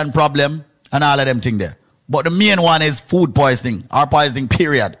digestion problem, and all of them things there? But the main one is food poisoning or poisoning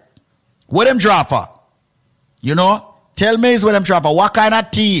period. What them draw for? You know? Tell me is what them draw for. What kind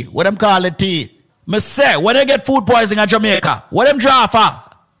of tea? What them call it tea? Me say, when they get food poisoning in Jamaica, what them draw for?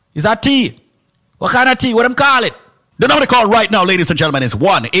 Is that tea? What kind of tea? What them call it? The number to call right now, ladies and gentlemen, is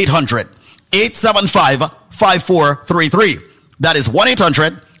 1-800-875-5433. That is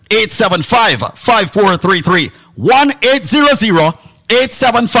 1-800-875-5433.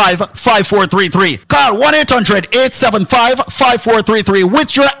 1-800-875-5433. Call 1-800-875-5433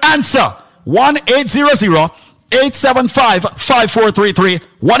 with your answer. 1-800-875-5433.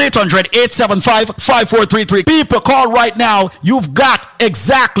 1-800-875-5433. People, call right now. You've got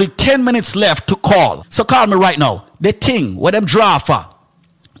exactly 10 minutes left to call. So call me right now. The thing, what them draw for,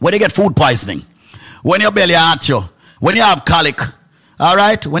 when they get food poisoning, when your belly hurts you, when you have colic, all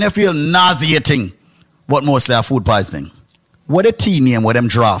right, when you feel nauseating, but mostly have food poisoning. What the tea name, what them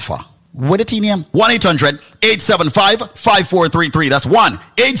draw for? What the tea name? 1-800-875-5433. That's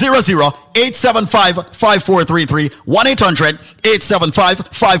 1-800-875-5433.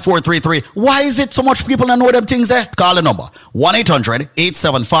 1-800-875-5433. Why is it so much people don't know them things there? Call the number.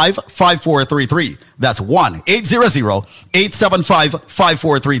 1-800-875-5433. That's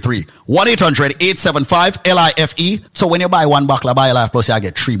 1-800-875-5433. 1-800-875-LIFE. So when you buy one bottle of BioLife Plus, you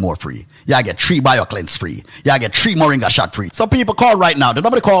get 3 more free. You get 3 BioCleanse free. You get 3 Moringa shot free. So people, call right now. The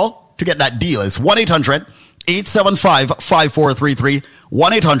number to call to get that deal is 1-800-875-5433.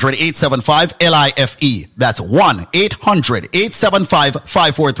 1-800-875-LIFE. That's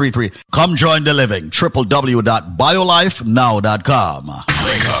 1-800-875-5433. Come join the living. www.biolifenow.com.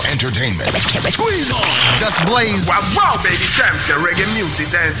 Wake up entertainment. Squeeze on. Just blaze. Wow, wow, baby Sham. Say reggae music,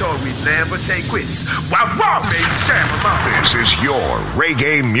 dance all we never say quits. Wow, wow, baby Sham. This is your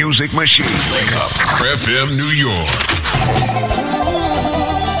reggae music machine. Wake up FM New York.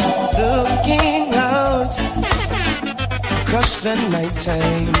 Looking out across the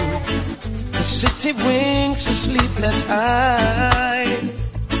nighttime, the city winks a sleepless eye.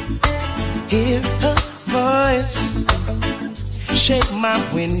 Hear her voice shake my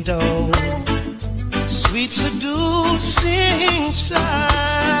window, sweet seducing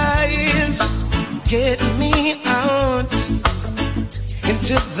sighs. Get me out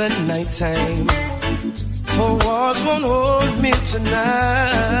into the nighttime, for walls won't hold me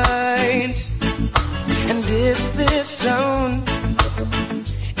tonight. And if this town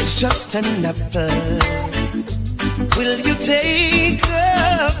is just an apple, will you take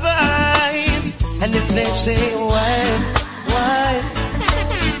a bite? And if they say why,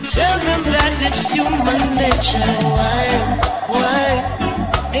 tell them that it's human nature. Why?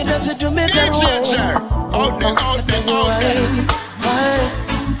 It doesn't do me that way. Why?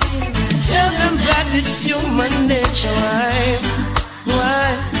 Tell them that it's human nature.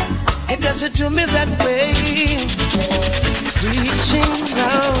 Why? It doesn't do me that way. Reaching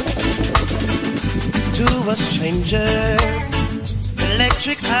out to a stranger,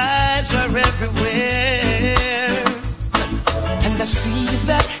 electric eyes are everywhere. And I see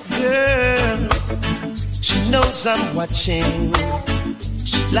that girl, she knows I'm watching.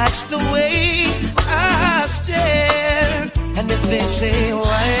 She likes the way I stare. And if they say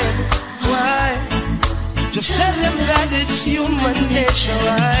why, just tell them that it's human nature.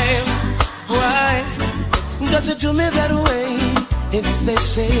 Why does it do me that way? If they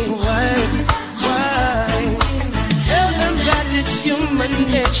say why, tell them that it's human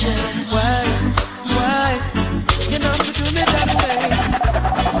nature. Why, you know to do me that way.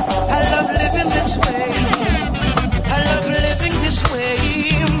 I love living this way. I love living this way.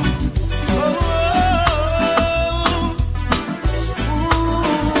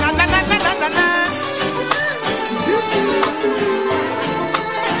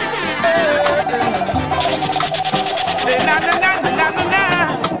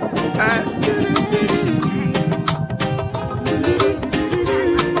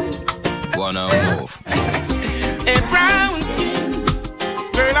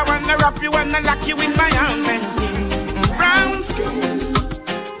 I wanna wrap you and lock you in my arms and brown skin.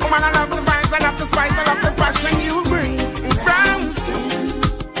 Woman, I love the vibes, I love the spice, I love the passion you bring. Brown skin.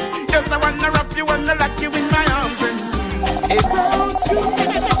 Yes, I wanna wrap you and lock you in my arms and brown skin.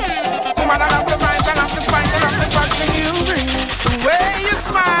 Woman, I love the vibes, I love the spice, I love the passion you bring. The way you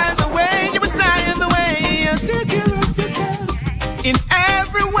smile, the way you retire, and the way you take care of yourself. In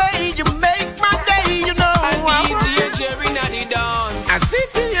every way you make my day, you know. I need Jerry Natty dance. I see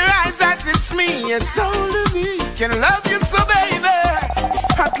to your eyes that it's me, it's only me can love you so, baby.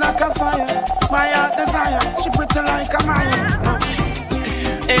 Hot like a fire, my heart desire. She pretty like a Maya.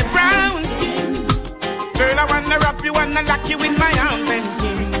 A brown skin, girl, I wanna wrap you and lock you in my arms and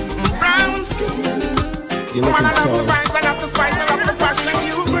brown skin. You're looking I love so. the vibes, I love the spice, I love the passion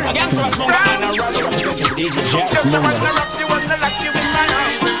you bring. Against us, no man, I rather represent DJ Jack. Just I wanna wrap you and lock you in my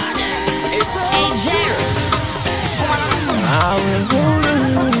arms. Hey, Jerry. I will hold her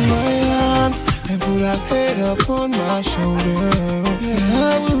in my arms and put her head up on my shoulder.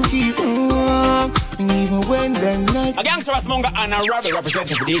 I will keep her warm, and even when the night. Against us, Monga, and I rather represent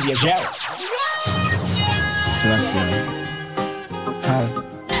DJ Jack. Selassie. Hi.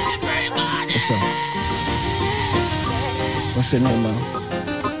 What's up? What's your name, man?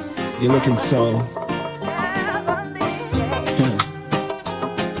 You're looking so.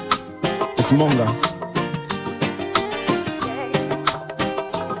 It's Monga.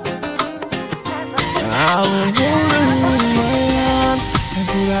 I will hold her in my arms and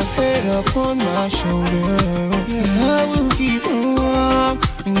put her head up on my shoulder. I will keep her warm,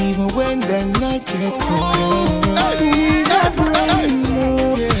 and even when the night gets colder.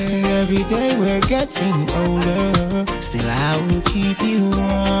 And every day we're getting older. Still I will keep you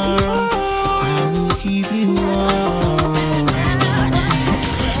warm. I will keep you warm.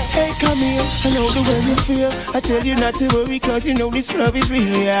 Hey, come here, I know the way you feel. I tell you not to worry, cause you know this love is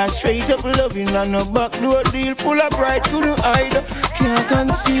really a straight up loving and a backdoor deal full of pride, couldn't hide, can't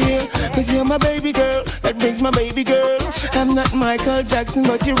conceal. Cause you're my baby girl, that brings my baby girl. I'm not Michael Jackson,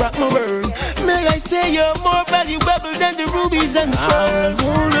 but you rock my world. May I say you're more valuable than the rubies and pearls. I'll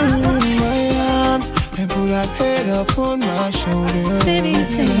hold her in my arms and put her head up on my shoulder. Baby,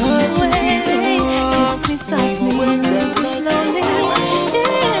 take me away, kiss me softly, slowly.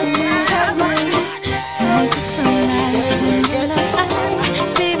 Like the sunrise in your eyes,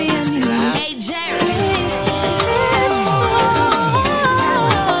 baby, I need you. Hey, Jerry.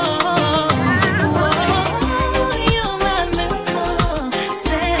 You're my miracle,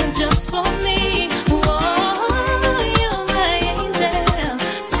 sent just for me. Whoa, you're my angel,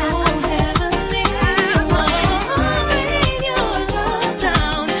 so heavenly. Whoa, rain your love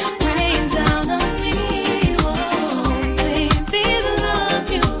down, rain down on me. Whoa, baby, the love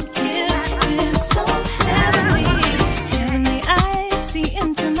you give is so heavenly. Heavenly eyes see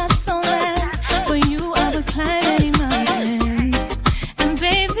into my soul, and for you I will climb any mountain. And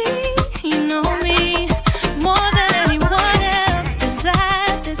baby, you know me more than anyone else.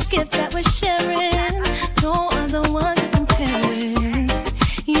 Desire this gift that we're sharing, no other one to compare with.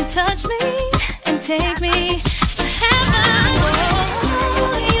 You touch me and take me to heaven.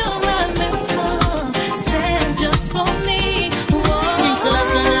 Oh, you're my miracle, sent just for me. Whoa,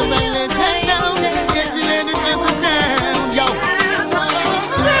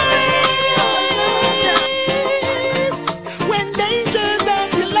 when dangers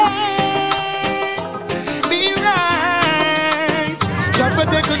of your life be right, God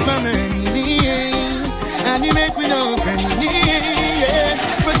protect us from enemy, and He make we no enemy. Yeah,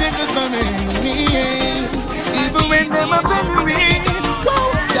 protect us from enemy, even when them are enemy.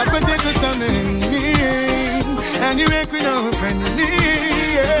 God protect us from enemy, and He make we no enemy.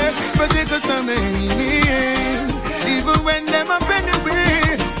 Yeah, protect us from enemy, even when them are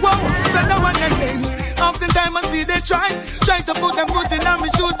enemy. Whoa, so no one can say. Oftentimes I see they try to put them foot in my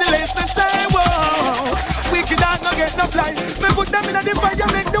shoes, the lace and tie. Whoa, wicked heart no get no fly. Me put them in the fire,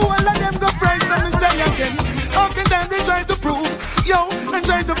 make the whole of them go fry. So me say again, oftentimes they try to prove, yo, and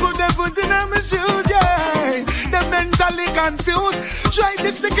try to put their foot in my shoes, yeah. They're mentally confused. Try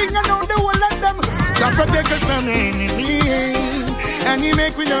this the king and now the whole of them. God protect us from enemy, and He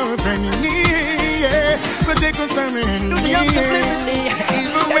make we no enemy. Yeah, protect us from enemy,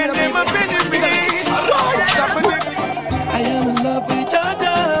 even when them are enemy. I am in love with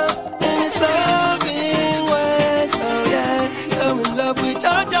Georgia, and it's loving ways. So yeah, so in love with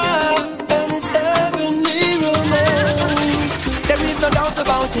Georgia, and it's heavenly romance. There is no doubt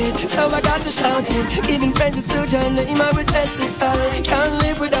about it, so I got to shout it. Giving praises to Your name, I will testify. Can't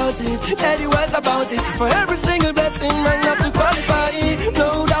live without it. Tell you what about it. For every single blessing, man, have to qualify.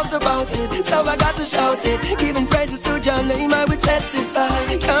 No doubt about it, so I got to shout it. Giving praises to Your name, I will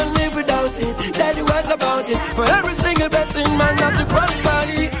testify. can't live without it. Tell you what about it. For every single blessing, man, have to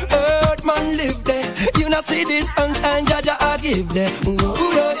qualify. Earth, man, live there. You not see this sunshine, Jaja, I give there.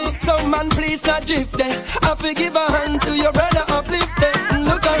 So man, please not drift there. I forgive a hand to your brother, uplift there.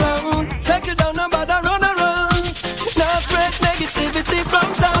 Look around, settle down, nobody run around. Now spread negativity from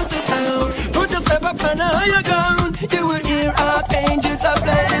town to town. Put yourself up on a higher ground. You will hear archangels to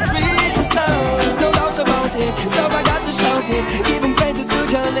play the sweetest sound. No doubt about it, so I got to shout it. Giving praises to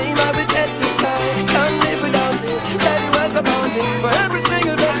your name, I will testify. Can't live without it, tell you what about it. For every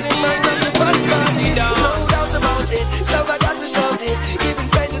single blessing, man, not the one body. No doubt about it, so I got to shout it. Giving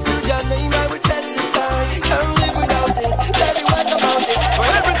praises to your name, I will testify. Can't live without it, tell you what about it. For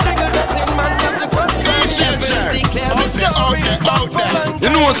every single blessing, man, not the one body. You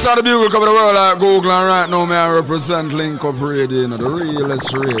know what's the bugle cover the world like Google and right now, man, I represent Link Up Radio, you know, the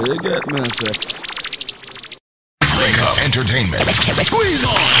realest radio, you get me, sir. Link Up Entertainment. Squeeze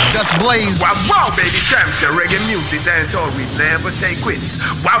on. Just blaze. Wow, wow, baby, Sham say reggae music, that's all we never say quits.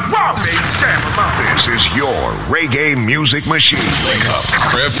 Wow, wow, baby, Sham, This is your reggae music machine. Link Up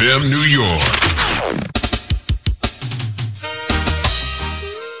FM New York.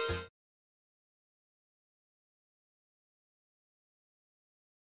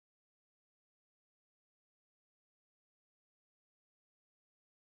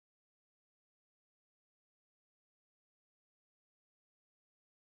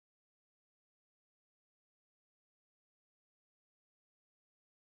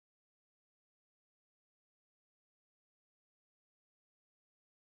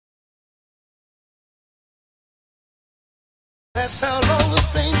 That's how long this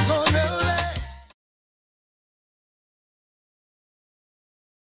thing's gonna last.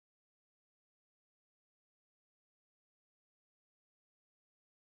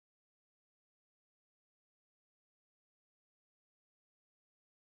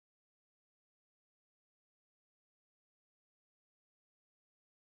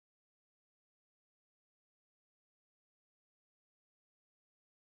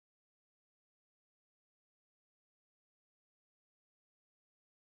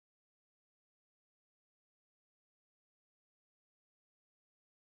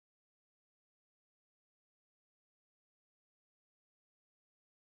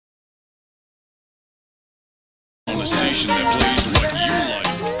 On a station that plays what you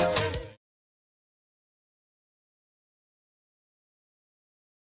like.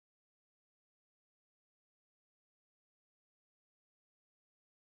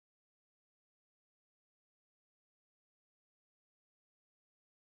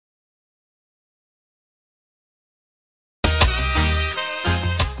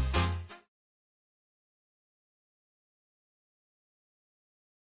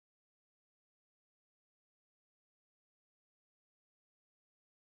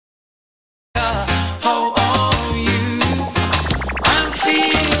 How are you? I'm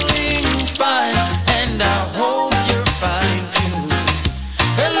feeling fine, and I hope you're fine too.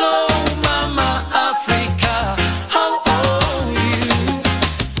 Hello, Mama Africa. How are you?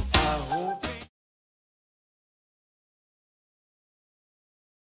 I hope.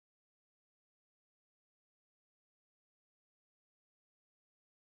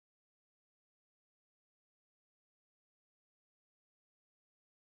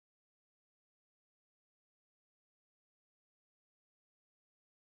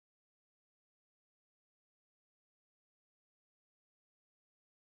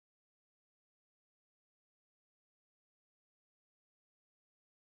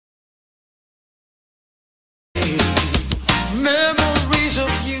 Memories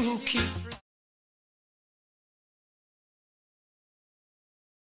of you keep.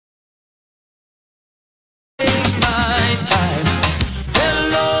 Take my time.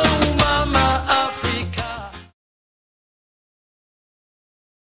 Hello, Mama Africa.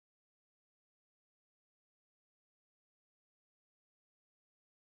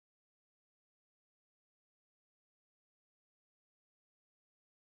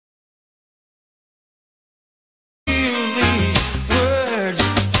 Words,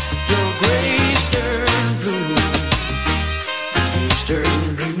 your gray stern blue, stern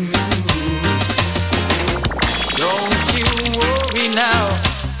blue. Don't you worry now,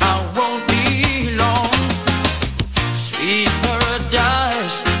 I won't be long. Sweet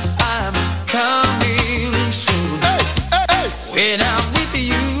paradise, I'm coming soon. When I'm with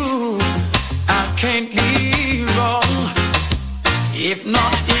you, I can't be wrong. If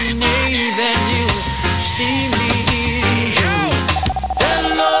not in me, then you see me in you.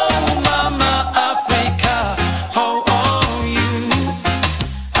 Hello, Mama Africa, how are you?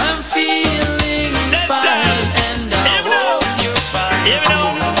 I'm feeling fine, and I hope you're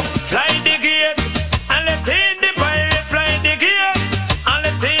fine.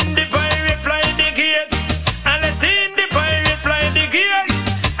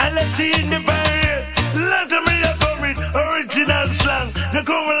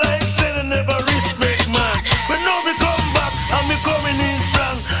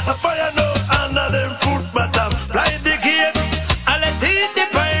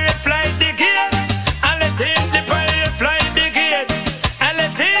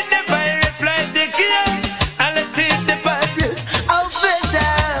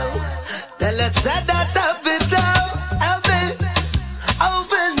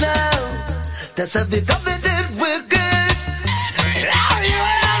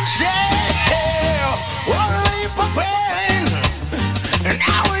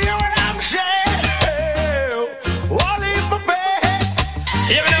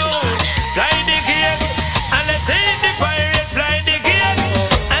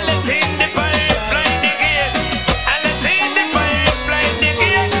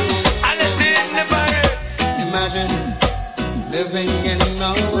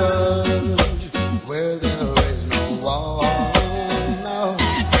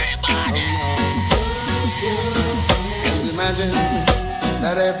 Imagine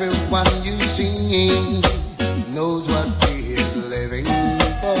that everyone you see knows what we're living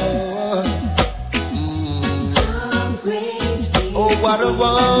for. Oh, what a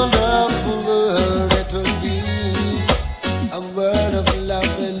wonderful world it would be, a world of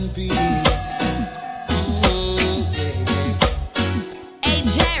love and peace. Hey,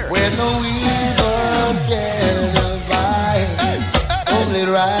 Jerry. Where no evil can abide, only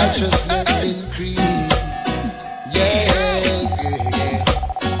righteousness increase. Yeah.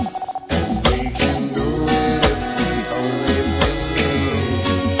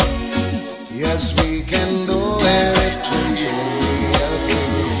 Yes, we can do it if we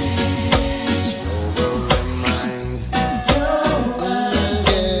It's your world and mine.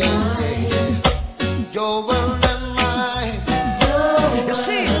 Your world and mine. You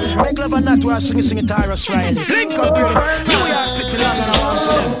see, make love and not while sing it Tyrus Riley. Link up here, New York City, London, I want to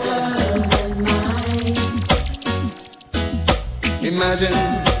them. Imagine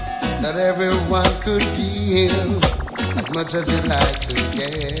that everyone could give as much as you like to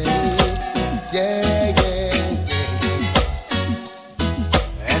get. Yeah.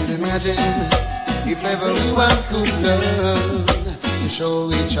 And imagine if everyone could learn to show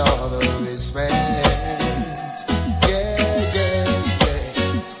each other respect. Yeah.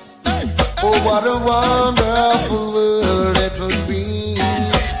 Oh, what a wonderful world it would be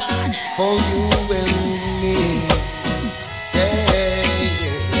for you and me.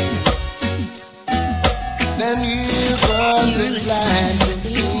 Then you brought the light and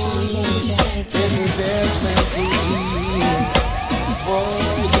see every best man see.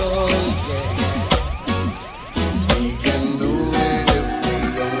 We can do it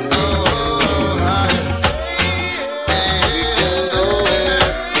if we can do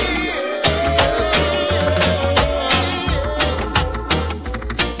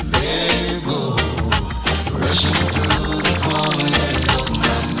There you go, rushing through the corners of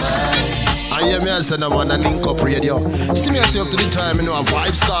my mind. I hear me and send them on a link up radio. See me as up to the time, you know, a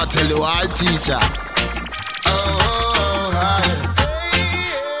vibe start tell you I teacher.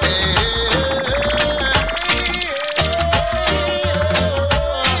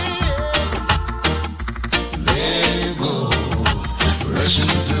 There you go, rushing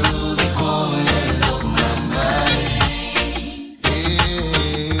through the corners of my mind.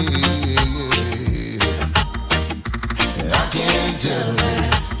 I can't tell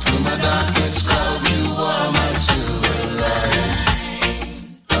it. Through my darkest cloud, you are my silver light.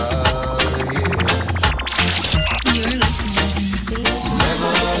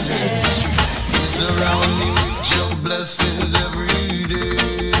 Never rest. You surround me with your blessings every day.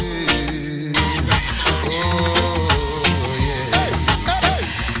 Oh, yeah.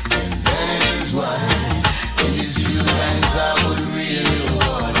 And that is why in these few lines I would really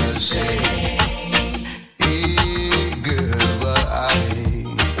wanna say, hey, girl, but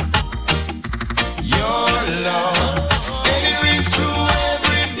your love, and it rings through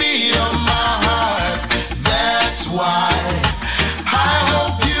every beat of my heart. That's why I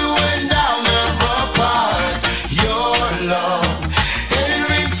hope you and I'll never part. Your love, and it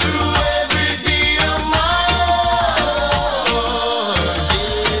rings through every beat of my heart.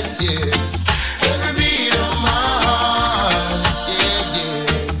 Yes, every beat of my heart.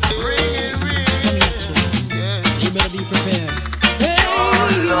 Yeah. Ring it. Yes, you better be prepared.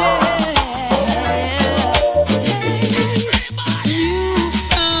 Your love.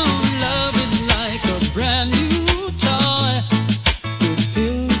 Love is like a brand new toy. It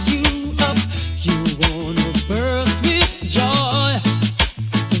fills you up. You wanna burst with joy.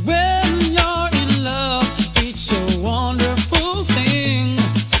 When you're in love, it's a wonderful thing.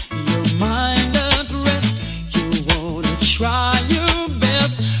 Your mind at rest. You wanna try your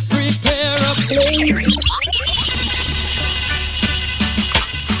best. Prepare a place.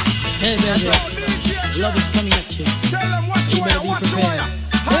 Hey, baby. Love is coming at you. So you better be prepared.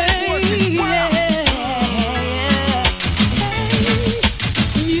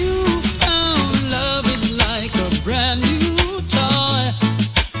 You found love is like a brand new toy.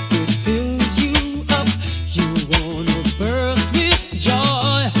 It fills you up. You wanna burst with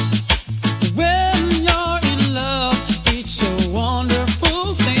joy. When you're in love, it's a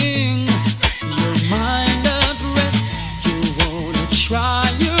wonderful thing. Your mind at rest. You wanna try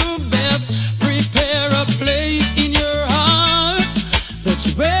your best. Prepare a place.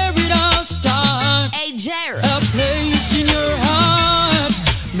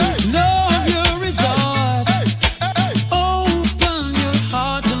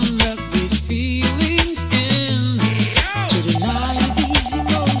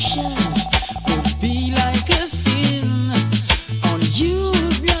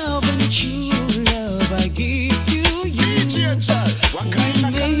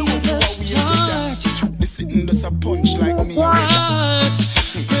 bust a punch like me. Heart,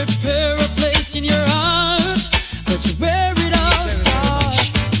 prepare a place in your heart. That's where it all starts.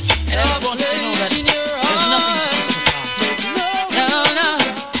 And I just want you to know that there's nothing to push apart. No.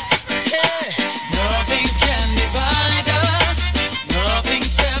 Nothing can divide us. Nothing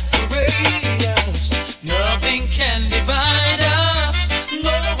separate us. Nothing can divide us.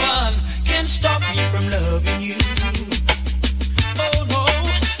 No one can stop me from loving you. Oh no,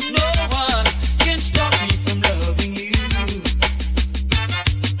 no one can stop me from loving you.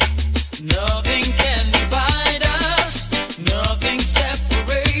 Nothing can divide us. Nothing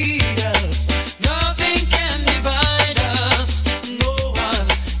separate us. Nothing can divide us. No one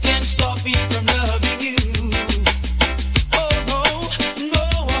can stop me from loving you. Oh no, no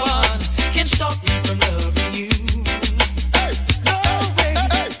one can stop me from loving you. No way.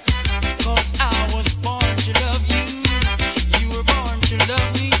 'Cause I was born to love you. You were born to love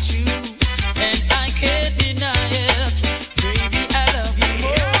me too. And I can't deny it. Baby, I love you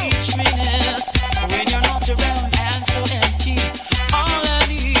more each minute. When you're not around, I'm so empty. All I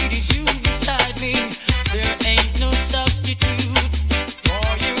need is you beside me. There ain't no substitute for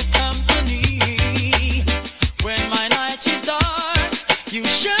your company. When my night is dark, you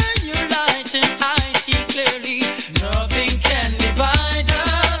shine your light and I see clearly. Nothing can divide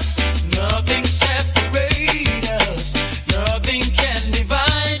us. Nothing separate us. Nothing can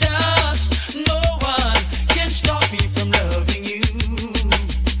divide us. No one can stop me from loving you.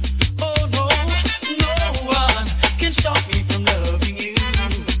 Oh no, no one can stop me from loving you.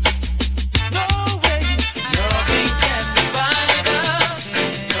 No way. Nothing can divide us.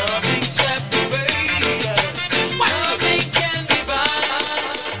 Nothing separate us. Nothing can divide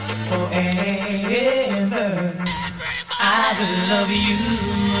us. Forever, I will love you.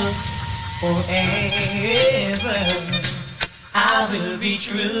 Forever, I will be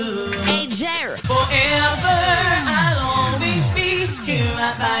true. Hey, Jerry. Forever, I'll always be here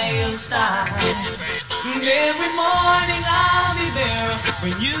right by your side. Every morning I'll be there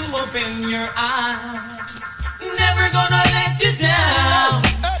when you open your eyes. Never gonna let you down.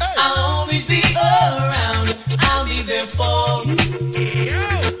 I'll always be around. I'll be there for you.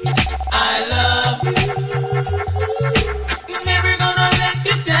 I love you. Never gonna let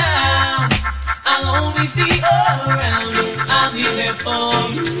you down. I'll always be around. I'll be there for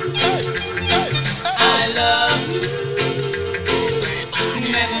you. I love you.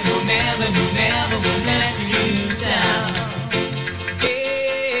 Never will let you down.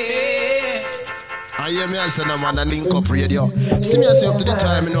 Yeah. I hear me as a man and link up radio. See me as up to the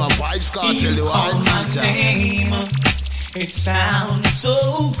time, you know, a vibes can't tell you Call what my teacher. name. It sounds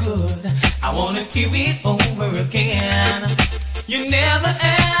so good. I wanna hear it over again. You never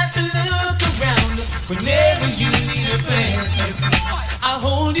had to look around whenever you need a friend. I'll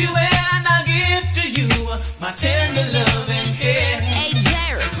hold you and I'll give to you my tender love and care. Hey,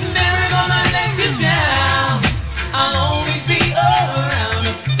 Jerry. Never gonna let you down. I'll always be around.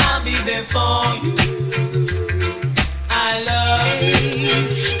 I'll be there for you. I love you.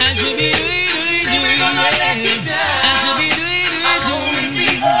 I should be doing. Never gonna let you down. I should be doing. I'll always be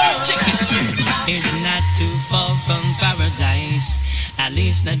around. Check this. It's not too far from paradise, at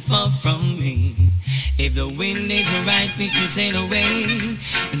least not far from me. If the wind is right, we can sail away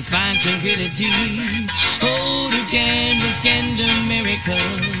and find tranquility. Hold a canvas can do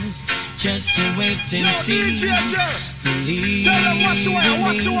miracles, just to wait and see. Believe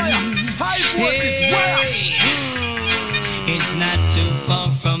it's not too far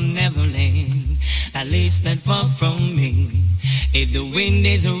from Neverland, at least not far from me. If the wind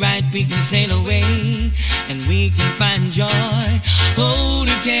is right, we can sail away and we can find joy. Hold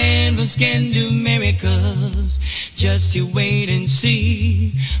a canvas can do miracles, just to wait and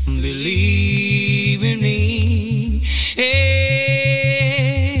see. Believe in me. Hey,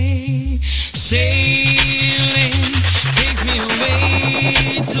 sailing takes me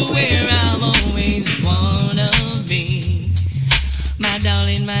away to where I've always wanna be. My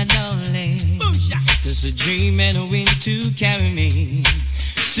darling, just a dream and a wind to carry me.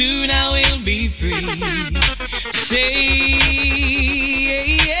 Soon I will be free. Say,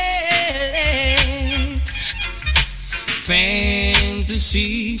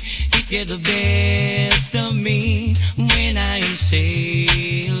 fantasy, it get the best of me when I am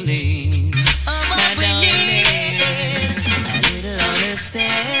sailing. My darling, a little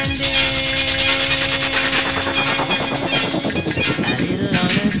understanding. A little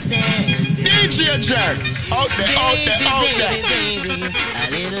understanding. DJ Jerk, out there, out there, out there. Baby, a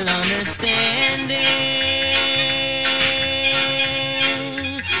little understanding.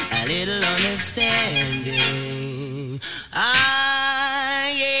 A little understanding.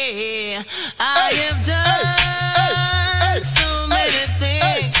 Yeah, I have done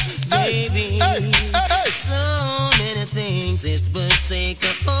make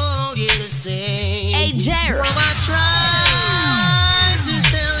her hold you the same. Hey, Jerry. Well, I try to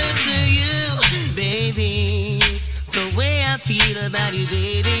tell it to you, baby, the way I feel about you,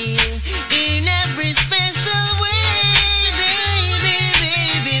 baby, in every special way, baby,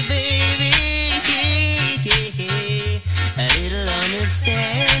 a little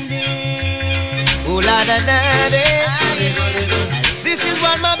understanding. Oh, la da da da. This is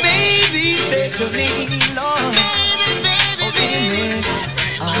what my baby said to me, Lord. Baby.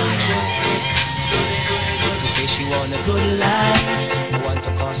 She say she want a good life, I want to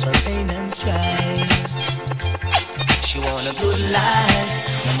cause her pain and strife. She want a good life,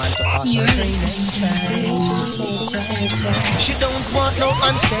 no man to cause her pain and strife. She don't want no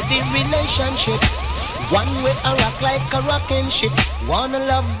unsteady relationship, one way a rock like a rocking ship. Want a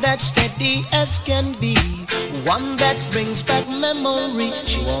love that's steady as can be, one that brings back memory.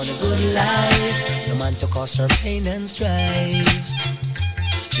 She want a good life, no man to cause her pain and strife.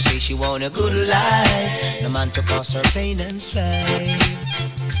 She say she want a good life, no man to cause her pain and strife.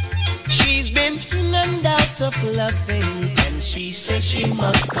 She's been in and out of loving, and she says she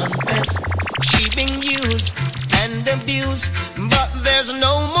must confess she been used and abused, but there's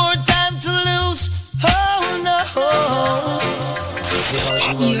no more time to lose. Oh no, because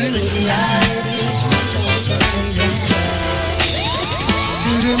she want a good life.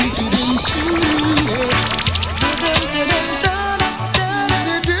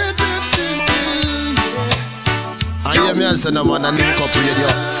 I hear me as a man and Nicco radio.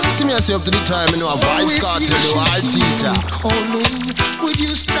 See me as up to the time, you know, a Vibes Cartel, you know, I teacher. Calling, would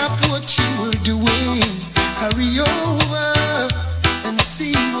you stop what you were doing? Hurry over and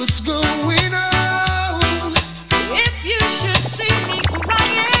see what's going on. If you should see me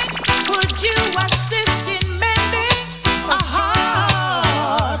crying, would you assist in mending a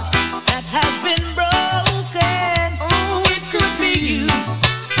heart that has been broken? Oh, it could be you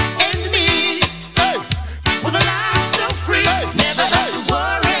and me, hey, with a life so free, hey, never have to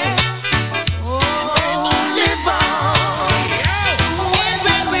worry. Oh, live on. And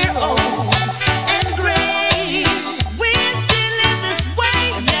when we're old and gray, we're still in this way,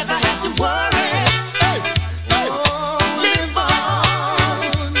 never have to worry. live on.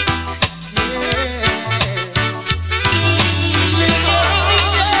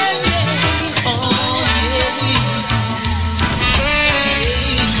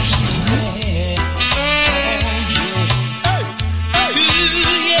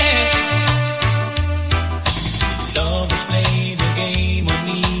 Love has played the game on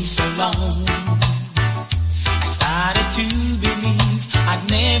me so long. I started to believe I'd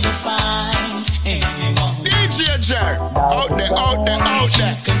never find anyone. DJ Jerry, out there, out there, out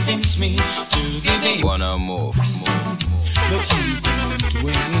there. Convince me to give in. Wanna move. But you went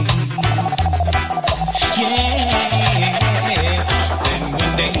away. Yeah. Then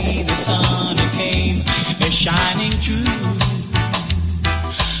one day the sun came shining through.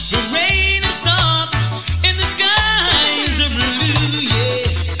 The rain has stopped and the skies are blue.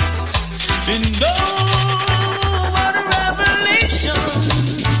 Yeah. And oh, what a revelation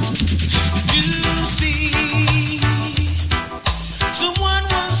to see. Someone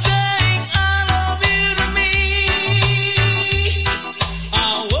was saying I love you to me. I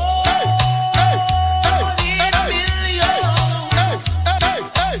won't need a million.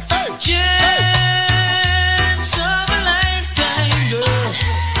 Chance of a lifetime, girl.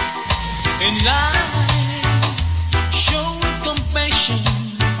 And I showed compassion,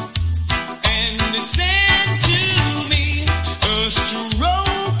 and they sent to me a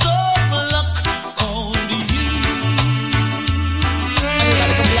stroke of luck called you. And you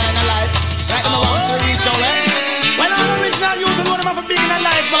gotta plan a life, right now once you reach your way. Well, I'm original youth and one of them for being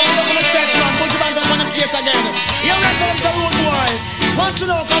alive, man. We're gonna check, man. Put your band up on the case again. You're not going to road boy. Want you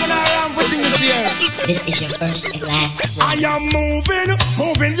know coming around with things here. This is your first and last one. I am moving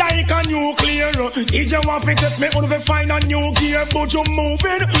like a nuclear. DJ want to test me, how to find a new gear, but you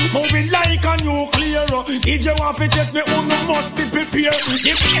moving like a nuclear. DJ want to test me, how you must be prepared.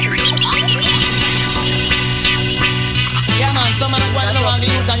 Yeah man, some man going around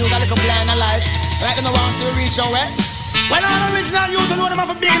the youth and you got a plan a life, right now once you reach your way. Well, all original youth and one of them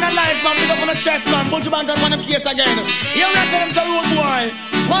for being alive, man. Pick up on the chest, man. Put your band up on the case again. You're not them some road boy.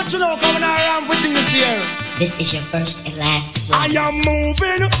 Want you know coming around with things here. This is your first and last I am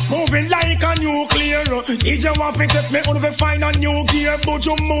moving like a nuclear. DJ want to test me on the find a new gear, but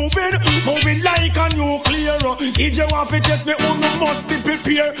you moving like a nuclear. DJ want to test me on the must be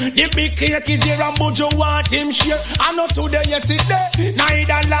prepared. The big cake is here and but you want him share. I know today, yesterday,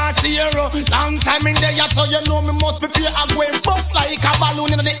 neither last year. Long time in there, so you know me must prepare. I go and bust like a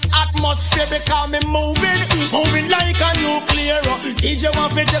balloon in the atmosphere because me moving like a nuclear. DJ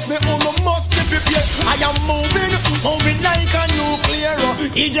want to test me on the must be prepared. I am moving like a nuclear.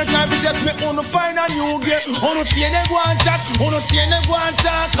 DJ try to test me on the find a new gear. On the stay they go and chat, on the stay they go and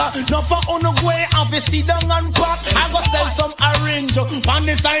talk. No for on the way, I fi sit down and pack. I go sell some orange on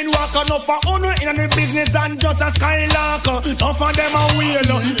the sidewalk. No for on in the business and just a skylark. No for them a wheel,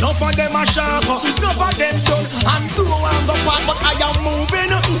 no for them a shark. No for them done and do and go back. But I am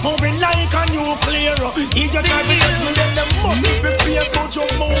moving like a nuclear. DJ try to test me, then them must be prepared. But you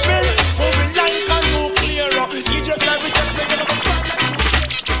moving like a nuclear. DJ try to test me,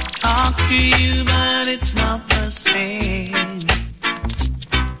 talk to you, but it's not the same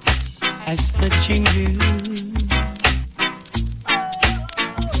as touching you.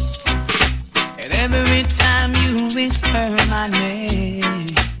 And every time you whisper my name,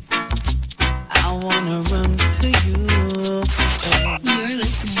 I wanna run to you. You're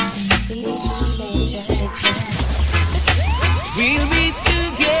listening to DJ. We'll be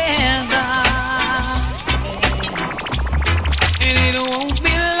together, and it won't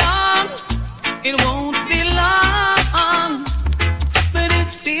be long. It won't be long, but it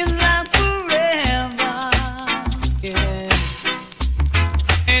seems like forever, yeah.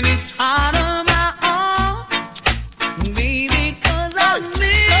 And it's hard on my own, baby, 'cause I'm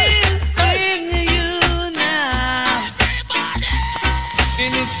missing you now.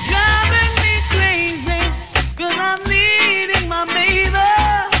 And it's driving me crazy, 'cause I'm needing my baby.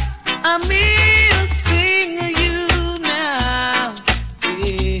 I'm missing you now,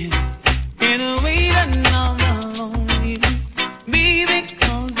 yeah. In a way that I'm lonely, baby,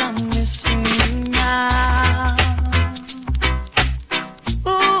 'cause I'm missing you now.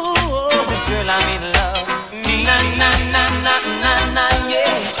 Ooh, this girl I'm in love. Na na na na na na,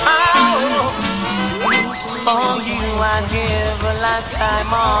 yeah. Oh, for you I give a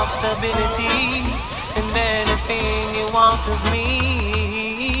lifetime of stability and anything you want of me.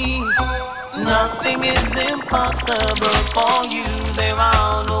 Nothing is impossible for you. There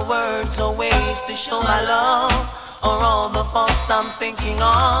are no words or ways to show my love or all the faults I'm thinking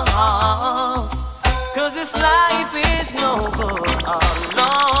of. 'Cause this life is no good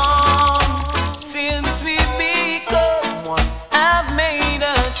alone. Since we've become one, I've made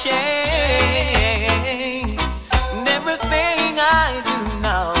a change. And everything I do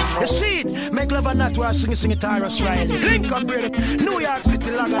now. You see it, make love and not where I sing it, Tyrus Riley. Link up, brother. New York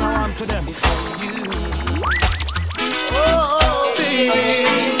City, log on, I want to them. Oh, baby,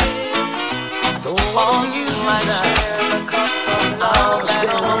 don't want you to share the cup of love that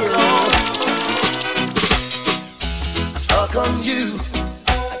overflows. Stuck on you,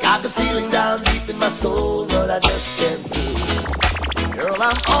 I got the feeling down deep in my soul, but I just can't do. Girl,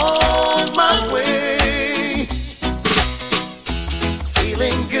 I'm on my way,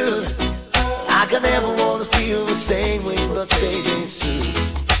 feeling good. I can never wanna feel the same way, but baby, it's true.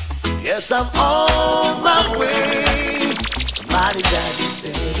 Yes, I'm on my way. Mighty daddy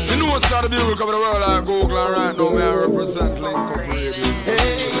stay. You know what's out of the people coming the world like Google right now, man. I represent Nicco. Hey,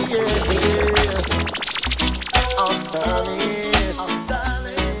 yeah. I'm darling.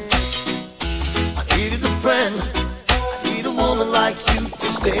 I needed a friend. I need a woman like you to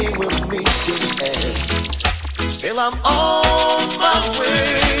stay with me till the end. Still, I'm on my way.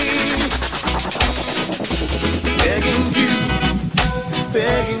 Begging you to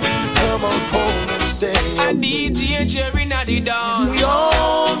come on home and stay. I DJ Jerry Natty dance. We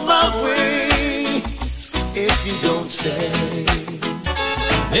on my way if you don't stay.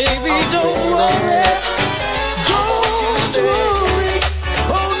 Baby, don't worry. Don't worry.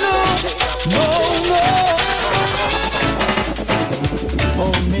 Oh no, no, no.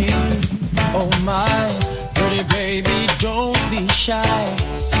 Oh me, oh my, pretty baby, don't be shy.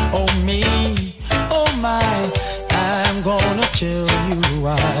 Oh me, oh my, I'm gonna tell you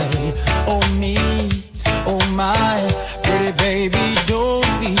why. Oh me, oh my, pretty baby, don't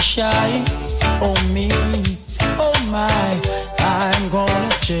be shy. Oh me, oh my, I'm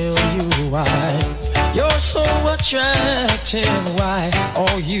gonna tell you why. You're so attractive, why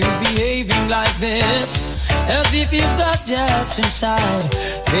are you behaving like this? As if you've got doubts inside.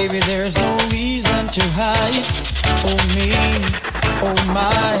 Baby, there's no reason to hide. Oh me, oh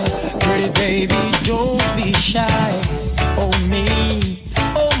my, pretty baby, don't be shy. Oh me,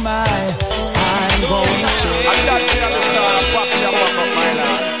 oh my, I'm going to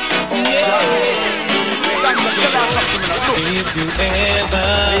If you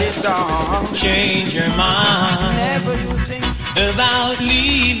ever change your mind about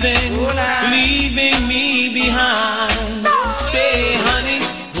leaving me behind, say, honey,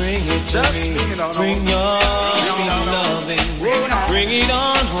 bring it to me. Bring your sweet loving. Bring it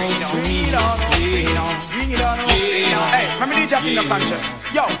on home to me. Hey, let me DJ Tina Sanchez.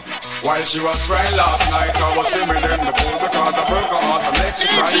 Yo. While she was crying last night, I was swimming in the pool because I broke her heart and let she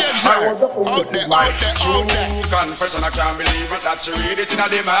cry. I was true confession, I can't believe it that she read it in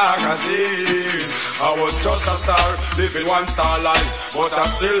the magazine. I was just a star, living one star life, but I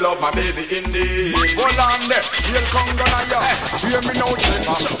still love my baby indeed. Hold on there, here come gonna yo. Hear me now,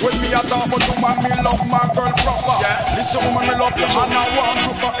 Jenna. When me a talk about woman, me love my girl proper. Listen, woman, me love you and I want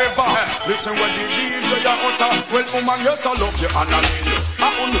you forever. Listen when the DJ you utter, well, woman, yes I love you and I need you. I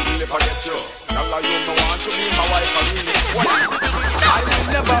only really forget you. Tell her you don't want to be my wife and me. I will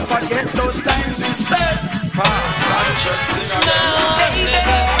never forget those times we spent. Sanchez, sing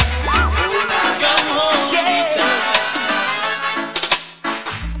again. Come home,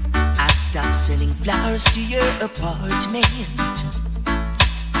 I stopped sending flowers to your apartment.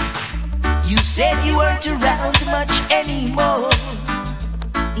 You said you weren't around much anymore.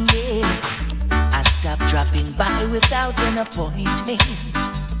 Yeah, I stopped dropping by without an appointment.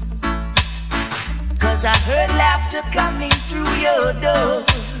 'Cause I heard laughter coming through your door.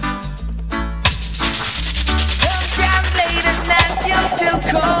 Sometimes late at night you'll still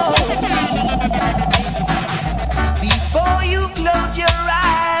call me before you close your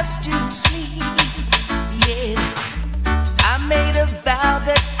eyes to sleep. Yeah, I made a vow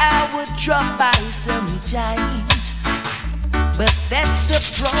that I would drop by sometimes, but that's a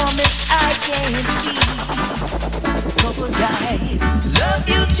promise I can't keep. 'Cause I love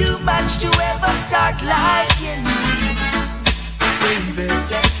you too much to ever start liking me. Baby,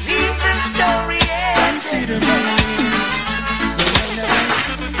 let's leave the story and consider me.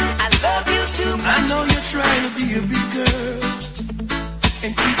 I love you too much. I know you're trying to be a big girl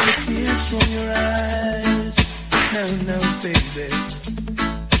and keep the tears from your eyes. No, baby.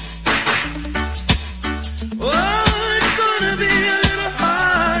 Oh, it's gonna be a little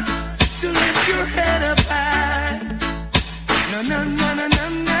hard to lift your head up high. No.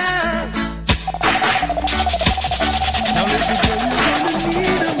 Now little girl, you're gonna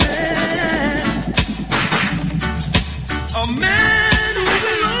need a man. A man who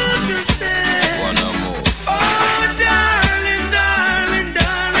will understand. Oh, darling.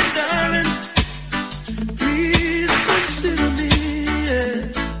 Please consider me.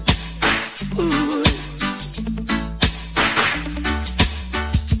 Yeah. Ooh.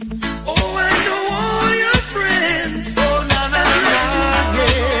 Oh, I know all your friends. Oh, na.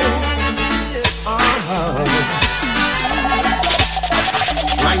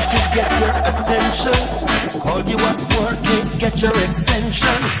 Trying to get your attention. Call you at work, can't get your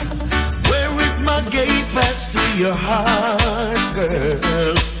extension. Where is my gate pass to your heart,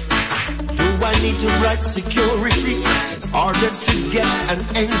 girl? Do I need to write security in order to get an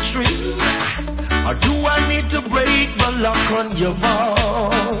entry? Or do I need to break my lock on your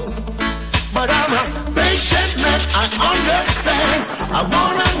vault? But I'm a patient man, I understand. I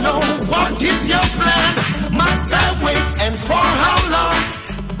wanna know what is your plan. Must I wait and for how long?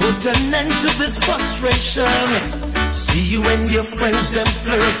 Put an end to this frustration. See you and your friends them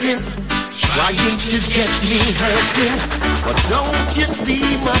flirting, trying to get me hurting. But don't you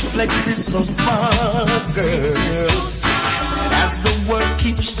see my flex is so smart, girl? And as the world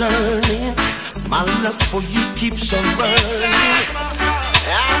keeps turning, my love for you keeps on burning.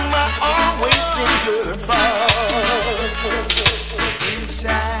 I'm always in your thoughts.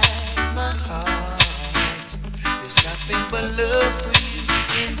 Inside my heart, there's nothing but love for you.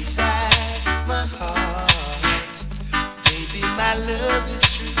 Inside my heart, baby, my love is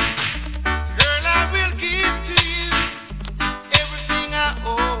true. Girl, I will give to you everything I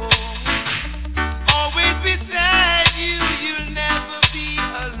own. Always beside you, you'll never be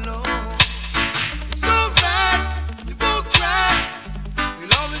alone. It's alright, we won't cry,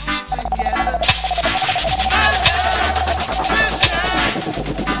 we'll always be together. My love will shine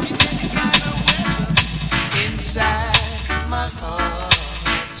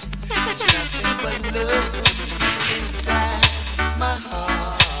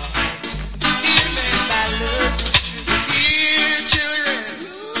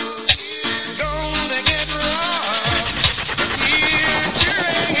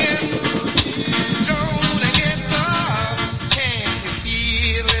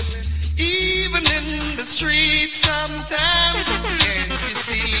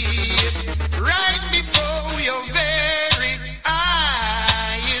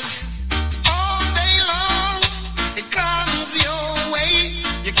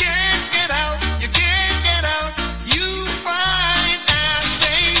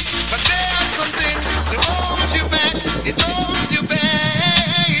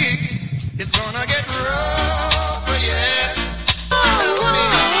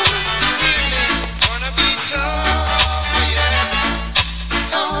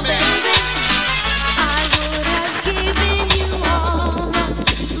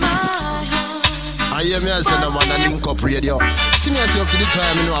hear me, I say no man a link up radio. See me as you up to the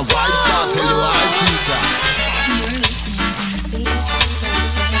time, you know a vibe start tell you I teacher.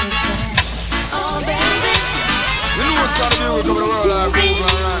 You know what's on the music of the world like Google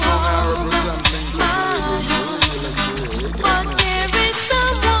right now, I represent but there is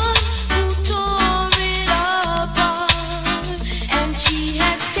someone who tore it apart, and she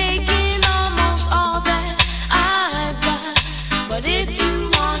has taken almost all that I've got. But if you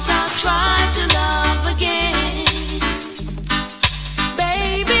want, I'll try to love again.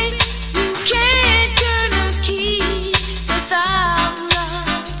 Baby, you can't turn a key without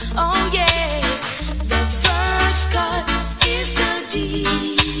love. Oh yeah, the first cut is the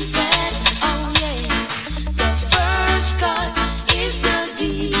deepest. Oh yeah, the first cut is the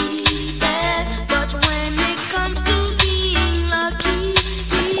deepest. But when it comes to being lucky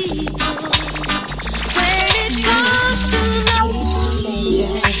people, when it comes to lucky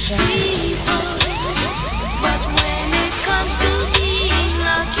people, but when it comes to being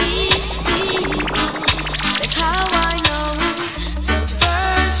lucky people, that's how I know the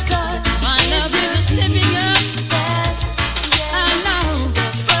first cut. My love is slipping up. Yes, I know the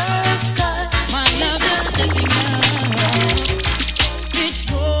first cut. My love is slipping up. It's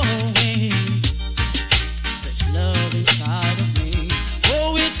growing. There's love inside of me.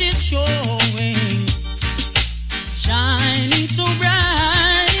 Oh, it is showing. Shining so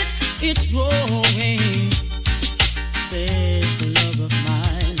bright. It's growing. There's the love of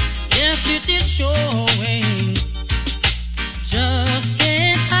mine. Yes, it is showing. Just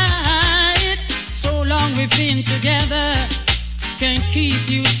can't hide. So long we've been together. Can't keep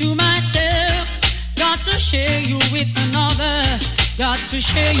you to myself. Got to share you with another. Got to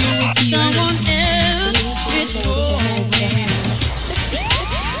share you with someone else. It's growing.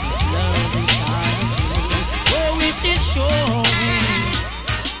 Love inside of me. Oh, it is showing.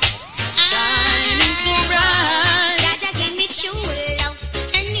 Shining so bright. Jaja give me true love.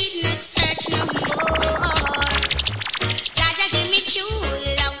 I need not search no more. Jaja give me true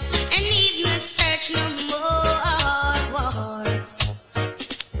love. I need not search no more.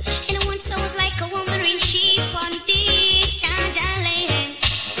 And once I was like a wandering sheep on this Jaja land.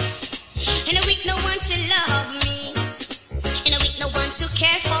 And a week no one to love me. And a week no one to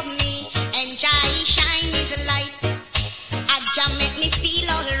care for me. And Jai shine is a light. Aja make me feel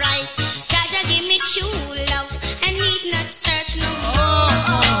alright. Jaja give me true love. I need not search no more.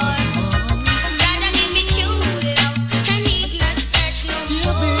 Jaja give me true love. I need not search no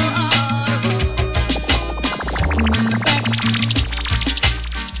more.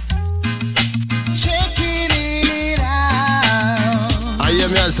 Checking it out. I hear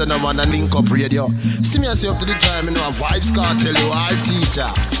me, I say no man a link up radio. See me, I say up to the time, you know a vibes can't tell you I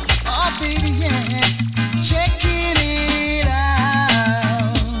teacher. Oh baby, yeah, checking it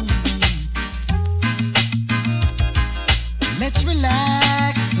out. Let's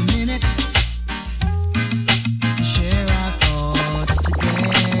relax a minute, share our thoughts together.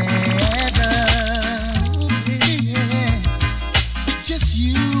 Oh baby, yeah, just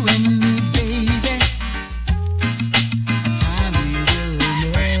you and me, baby. A time we will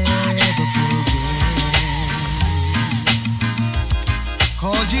never forget.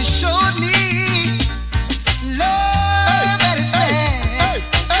 'Cause you showed me love that is fast.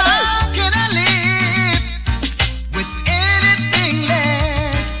 How can I live with anything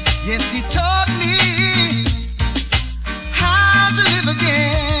less? Yes, he taught me how to live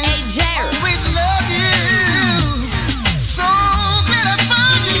again. Hey, Jerry. Always love you. So glad I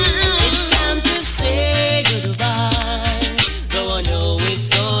found you. It's time to say goodbye. Though I know it's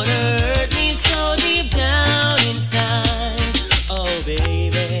gonna hurt me so deep down inside. Oh,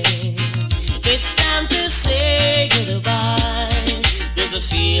 baby. It's time to say goodbye. There's a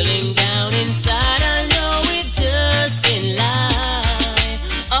feeling down inside. I know it just can't lie.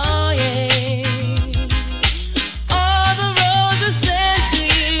 Oh, yeah. All the roads are sent to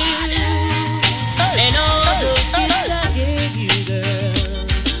you. And all those gifts I gave you, girl.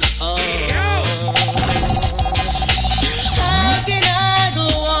 Oh. How can I go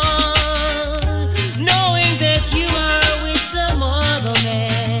on knowing that you are with some other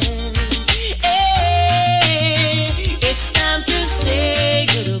man? Hey, it's time to say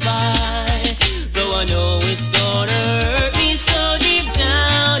goodbye. Though I know it's gonna hurt me so deep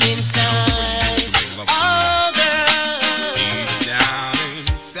down inside. Oh, girl. Deep down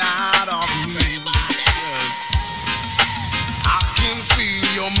inside of me, yes. I can feel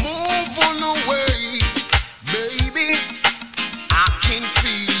you moving away, baby. I can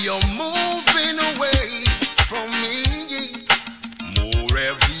feel you moving away from me. More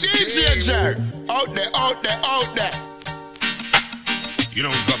every day. DJ Jerry, out there, out there, out there. You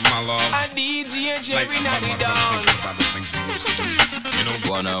know something, my love? A DJ Jerry like, Natty dance. You know,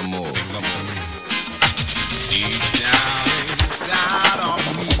 one or more. Deep down inside of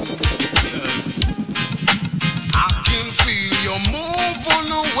me, yes, I can feel you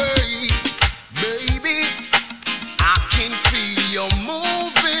moving away, baby. I can feel you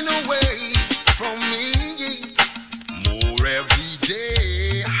moving away from me more every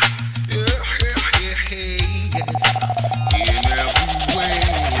day. Yeah, yes. In every way.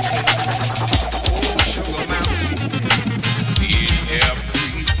 Oh, sugar mountain. In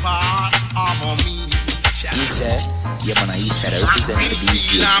every part of me. You said, yeah, man, I eat that. I represent the DJ.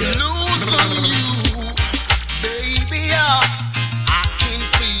 I'm losing you.